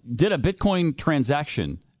just did a Bitcoin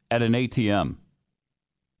transaction at an ATM.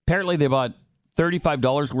 Apparently, they bought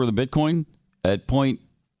 $35 worth of Bitcoin at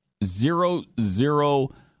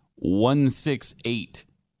 0.00168.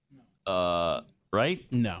 Right?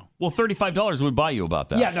 No. Well, $35 would buy you about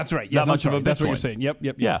that. Yeah, that's right. Yes, Not much of a Bitcoin. That's what you're saying. Yep.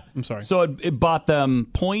 Yeah. I'm sorry. So it bought them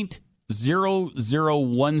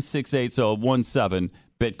 0.00168, so 17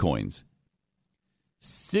 Bitcoins.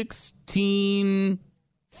 16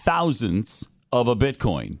 thousandths of a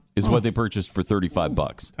Bitcoin is what they purchased for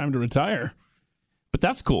 $35. Time to retire. But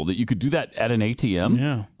that's cool that you could do that at an ATM.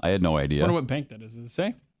 Yeah. I had no idea. I wonder what bank that is. Does it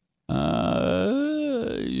say?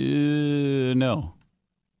 No.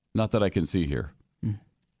 Not that I can see here.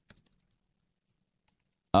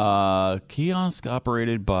 Kiosk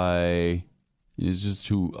operated by is just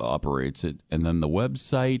who operates it, and then the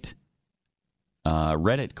website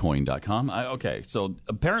redditcoin.com. Okay, so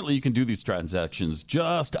apparently you can do these transactions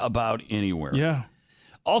just about anywhere. Yeah.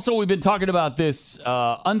 Also, we've been talking about this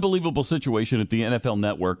unbelievable situation at the NFL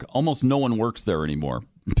Network. Almost no one works there anymore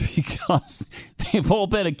because they've all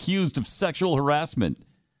been accused of sexual harassment.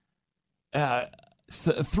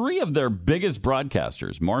 Three of their biggest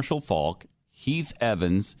broadcasters, Marshall Faulk, Heath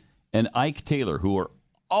Evans, and Ike Taylor, who are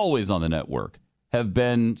always on the network, have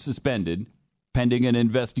been suspended pending an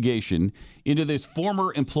investigation into this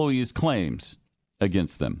former employee's claims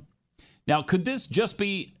against them. Now, could this just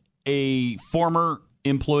be a former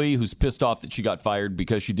employee who's pissed off that she got fired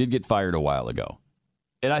because she did get fired a while ago?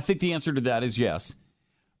 And I think the answer to that is yes.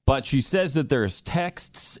 But she says that there's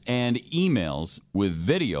texts and emails with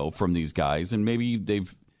video from these guys, and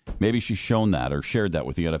maybe she's shown that or shared that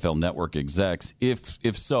with the NFL Network execs.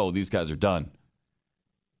 If so, these guys are done.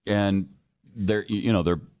 And their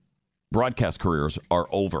broadcast careers are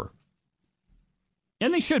over.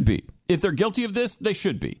 And they should be. If they're guilty of this, they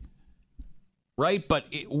should be. Right? But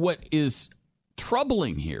what is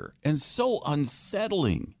troubling here and so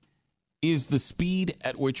unsettling is the speed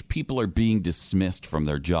at which people are being dismissed from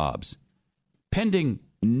their jobs, pending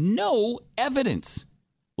no evidence.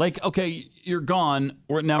 Like, okay, you're gone.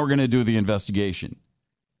 Now we're going to do the investigation.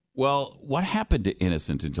 Well, what happened to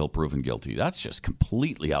innocent until proven guilty? That's just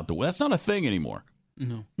completely out the way. That's not a thing anymore.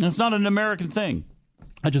 No. That's not an American thing.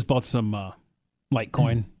 I just bought some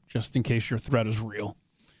Litecoin just in case your threat is real.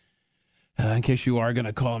 In case you are going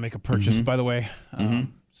to call and make a purchase, by the way.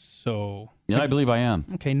 So... Yeah, I believe I am.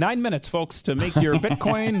 Okay, 9 minutes, folks, to make your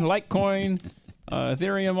Bitcoin, Litecoin,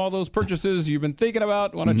 Ethereum, all those purchases you've been thinking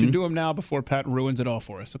about. Why don't you do them now before Pat ruins it all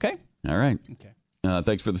for us, okay? All right. Okay.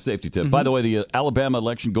 Thanks for the safety tip. By the way, the Alabama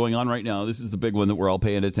election going on right now, this is the big one that we're all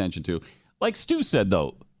paying attention to. Like Stu said,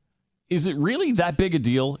 though, is it really that big a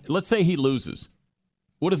deal? Let's say he loses.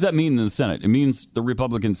 What does that mean in the Senate? It means the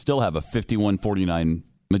Republicans still have a 51-49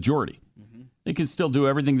 majority. They can still do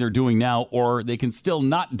everything they're doing now, or they can still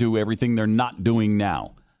not do everything they're not doing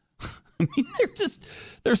now. I mean,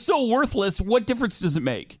 they're so worthless. What difference does it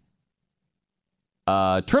make?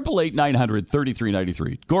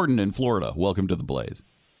 888-900-3393. Gordon in Florida. Welcome to the Blaze.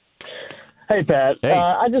 Hey, Pat. Hey.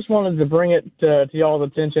 I just wanted to bring it to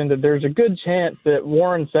y'all's attention that there's a good chance that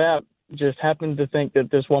Warren Sapp just happened to think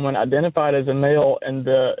that this woman identified as a male, and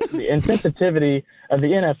the insensitivity of the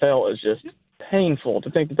NFL is just painful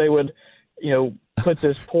to think that they would put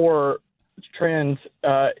this poor trans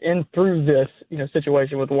in through this,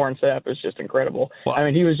 situation with Warren Sapp is just incredible. Well, I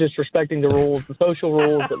mean, he was just respecting the rules, the social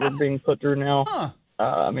rules that were being put through now.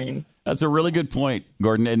 That's a really good point,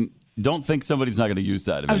 Gordon. And don't think somebody's not going to use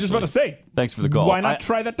that eventually. I was just about to say. Thanks for the call. Why not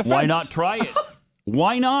try that defense? Why not try it?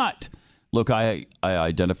 Why not? Look, I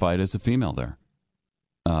identified as a female there.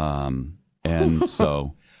 And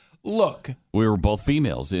so look, we were both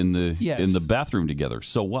females in the bathroom together.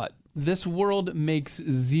 So what? This world makes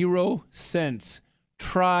 0 sense.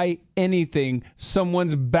 Try anything.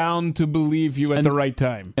 Someone's bound to believe you at the right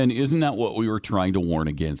time. And isn't that what we were trying to warn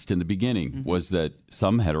against in the beginning, was that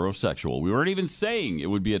some heterosexual, we weren't even saying it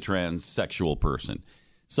would be a transsexual person,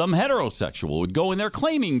 some heterosexual would go in there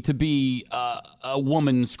claiming to be a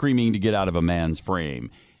woman screaming to get out of a man's frame.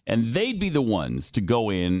 And they'd be the ones to go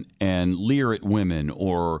in and leer at women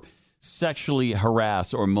or sexually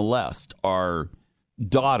harass or molest our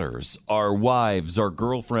daughters, our wives, our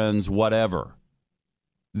girlfriends, whatever.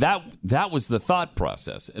 That was the thought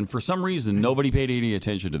process. And for some reason, nobody paid any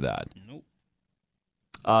attention to that. Nope.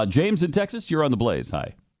 James in Texas, you're on the Blaze.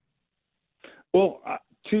 Hi. Well,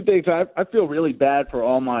 two things. I feel really bad for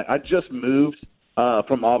I just moved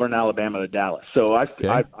from Auburn, Alabama to Dallas. So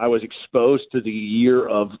I was exposed to the year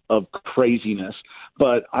of craziness.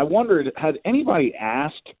 But I wondered, had anybody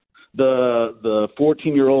asked the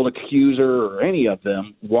 14-year-old accuser or any of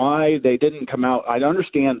them why they didn't come out? I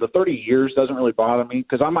understand the 30 years doesn't really bother me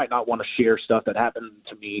because I might not want to share stuff that happened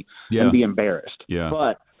to me and be embarrassed. Yeah.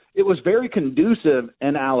 But it was very conducive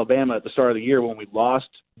in Alabama at the start of the year when we lost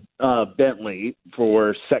Bentley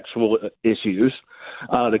for sexual issues,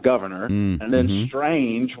 the governor. And then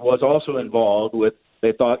Strange was also involved with,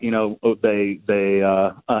 they thought, he got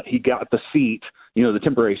the seat, the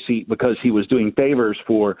temporary seat, because he was doing favors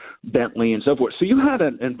for Bentley and so forth. So you had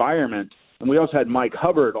an environment, and we also had Mike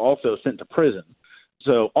Hubbard also sent to prison.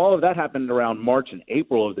 So all of that happened around March and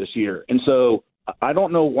April of this year. And so I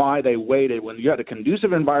don't know why they waited. When you had a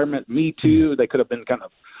conducive environment, Me Too, they could have been kind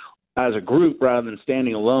of as a group rather than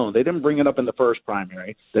standing alone. They didn't bring it up in the first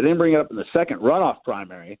primary. They didn't bring it up in the second runoff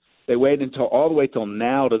primary. They waited all the way till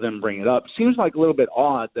now to then bring it up. Seems like a little bit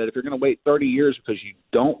odd that if you're going to wait 30 years because you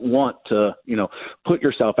don't want to, put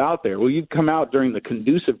yourself out there, well, you've come out during the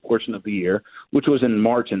conducive portion of the year, which was in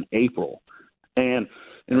March and April. And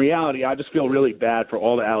in reality, I just feel really bad for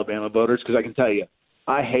all the Alabama voters because I can tell you,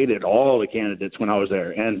 I hated all the candidates when I was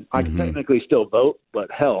there. And I can technically still vote, but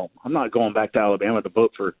hell, I'm not going back to Alabama to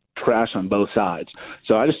vote for trash on both sides.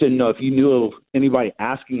 So I just didn't know if you knew of anybody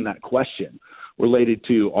asking that question related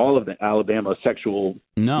to all of the Alabama sexual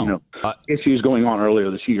issues going on earlier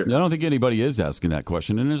this year. I don't think anybody is asking that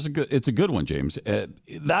question, and it's a good one, James.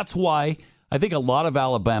 That's why I think a lot of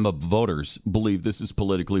Alabama voters believe this is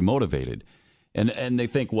politically motivated. And they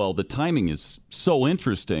think, well, the timing is so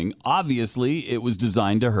interesting. Obviously, it was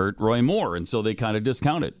designed to hurt Roy Moore, and so they kind of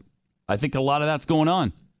discount it. I think a lot of that's going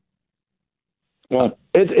on. Well,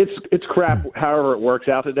 it's crap. However, it works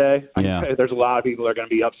out today. Yeah. There's a lot of people that are going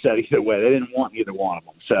to be upset either way. They didn't want either one of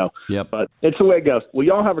them. So, yep. But it's the way it goes. Well,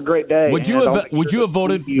 y'all have a great day. Would you have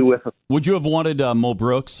voted? Would you have wanted Mo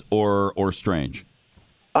Brooks or Strange?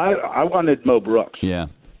 I wanted Mo Brooks. Yeah.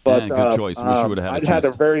 But, good choice. Wish you would have had I had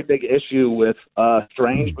a very big issue with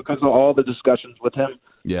Strange because of all the discussions with him.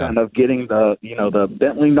 Yeah. Kind of getting the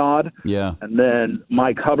Bentley nod. Yeah. And then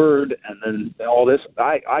Mike Hubbard, and then all this.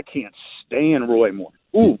 I can't stand Roy Moore.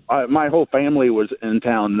 Ooh, my whole family was in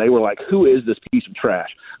town, and they were like, "Who is this piece of trash?"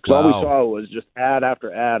 Because all we saw was just ad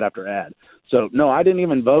after ad after ad. So no, I didn't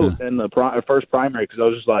even vote in the first primary because I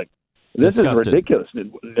was just like, "This is ridiculous."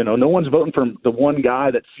 No one's voting for the one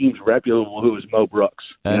guy that seems reputable, who is Mo Brooks.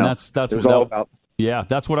 And that's all about. Yeah,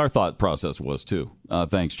 that's what our thought process was too.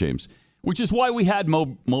 Thanks, James. Which is why we had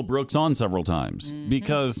Mo Brooks on several times,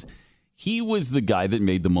 because he was the guy that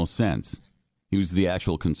made the most sense. He was the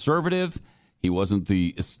actual conservative. He wasn't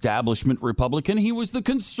the establishment Republican. He was the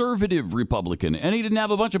conservative Republican, and he didn't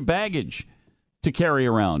have a bunch of baggage to carry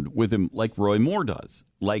around with him like Roy Moore does,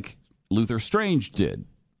 like Luther Strange did.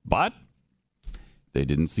 But they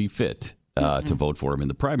didn't see fit to vote for him in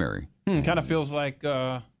the primary. Kind of feels like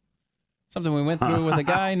something we went through with a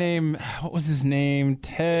guy named, what was his name?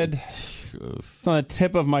 Ted. It's on the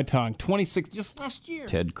tip of my tongue. 26, just last year.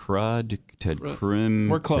 Ted Crud, Ted Krim.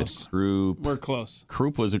 We're close. Ted Krupp. We're close.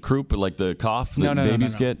 Krupp was a croup, like the cough that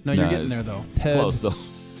babies get? No, you're getting there, though. Close, though.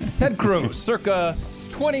 Ted Cruz, circa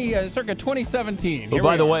 2017. Who,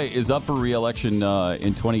 by the way, is up for re-election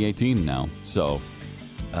in 2018 now. So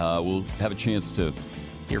we'll have a chance to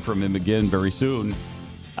hear from him again very soon.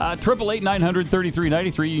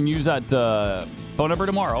 888-900-3393. You can use that phone number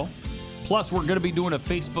tomorrow. Plus, we're going to be doing a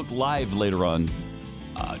Facebook Live later on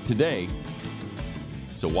today.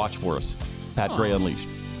 So watch for us. Pat Gray Unleashed.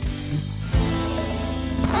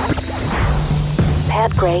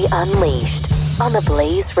 Pat Gray Unleashed on the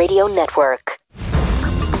Blaze Radio Network.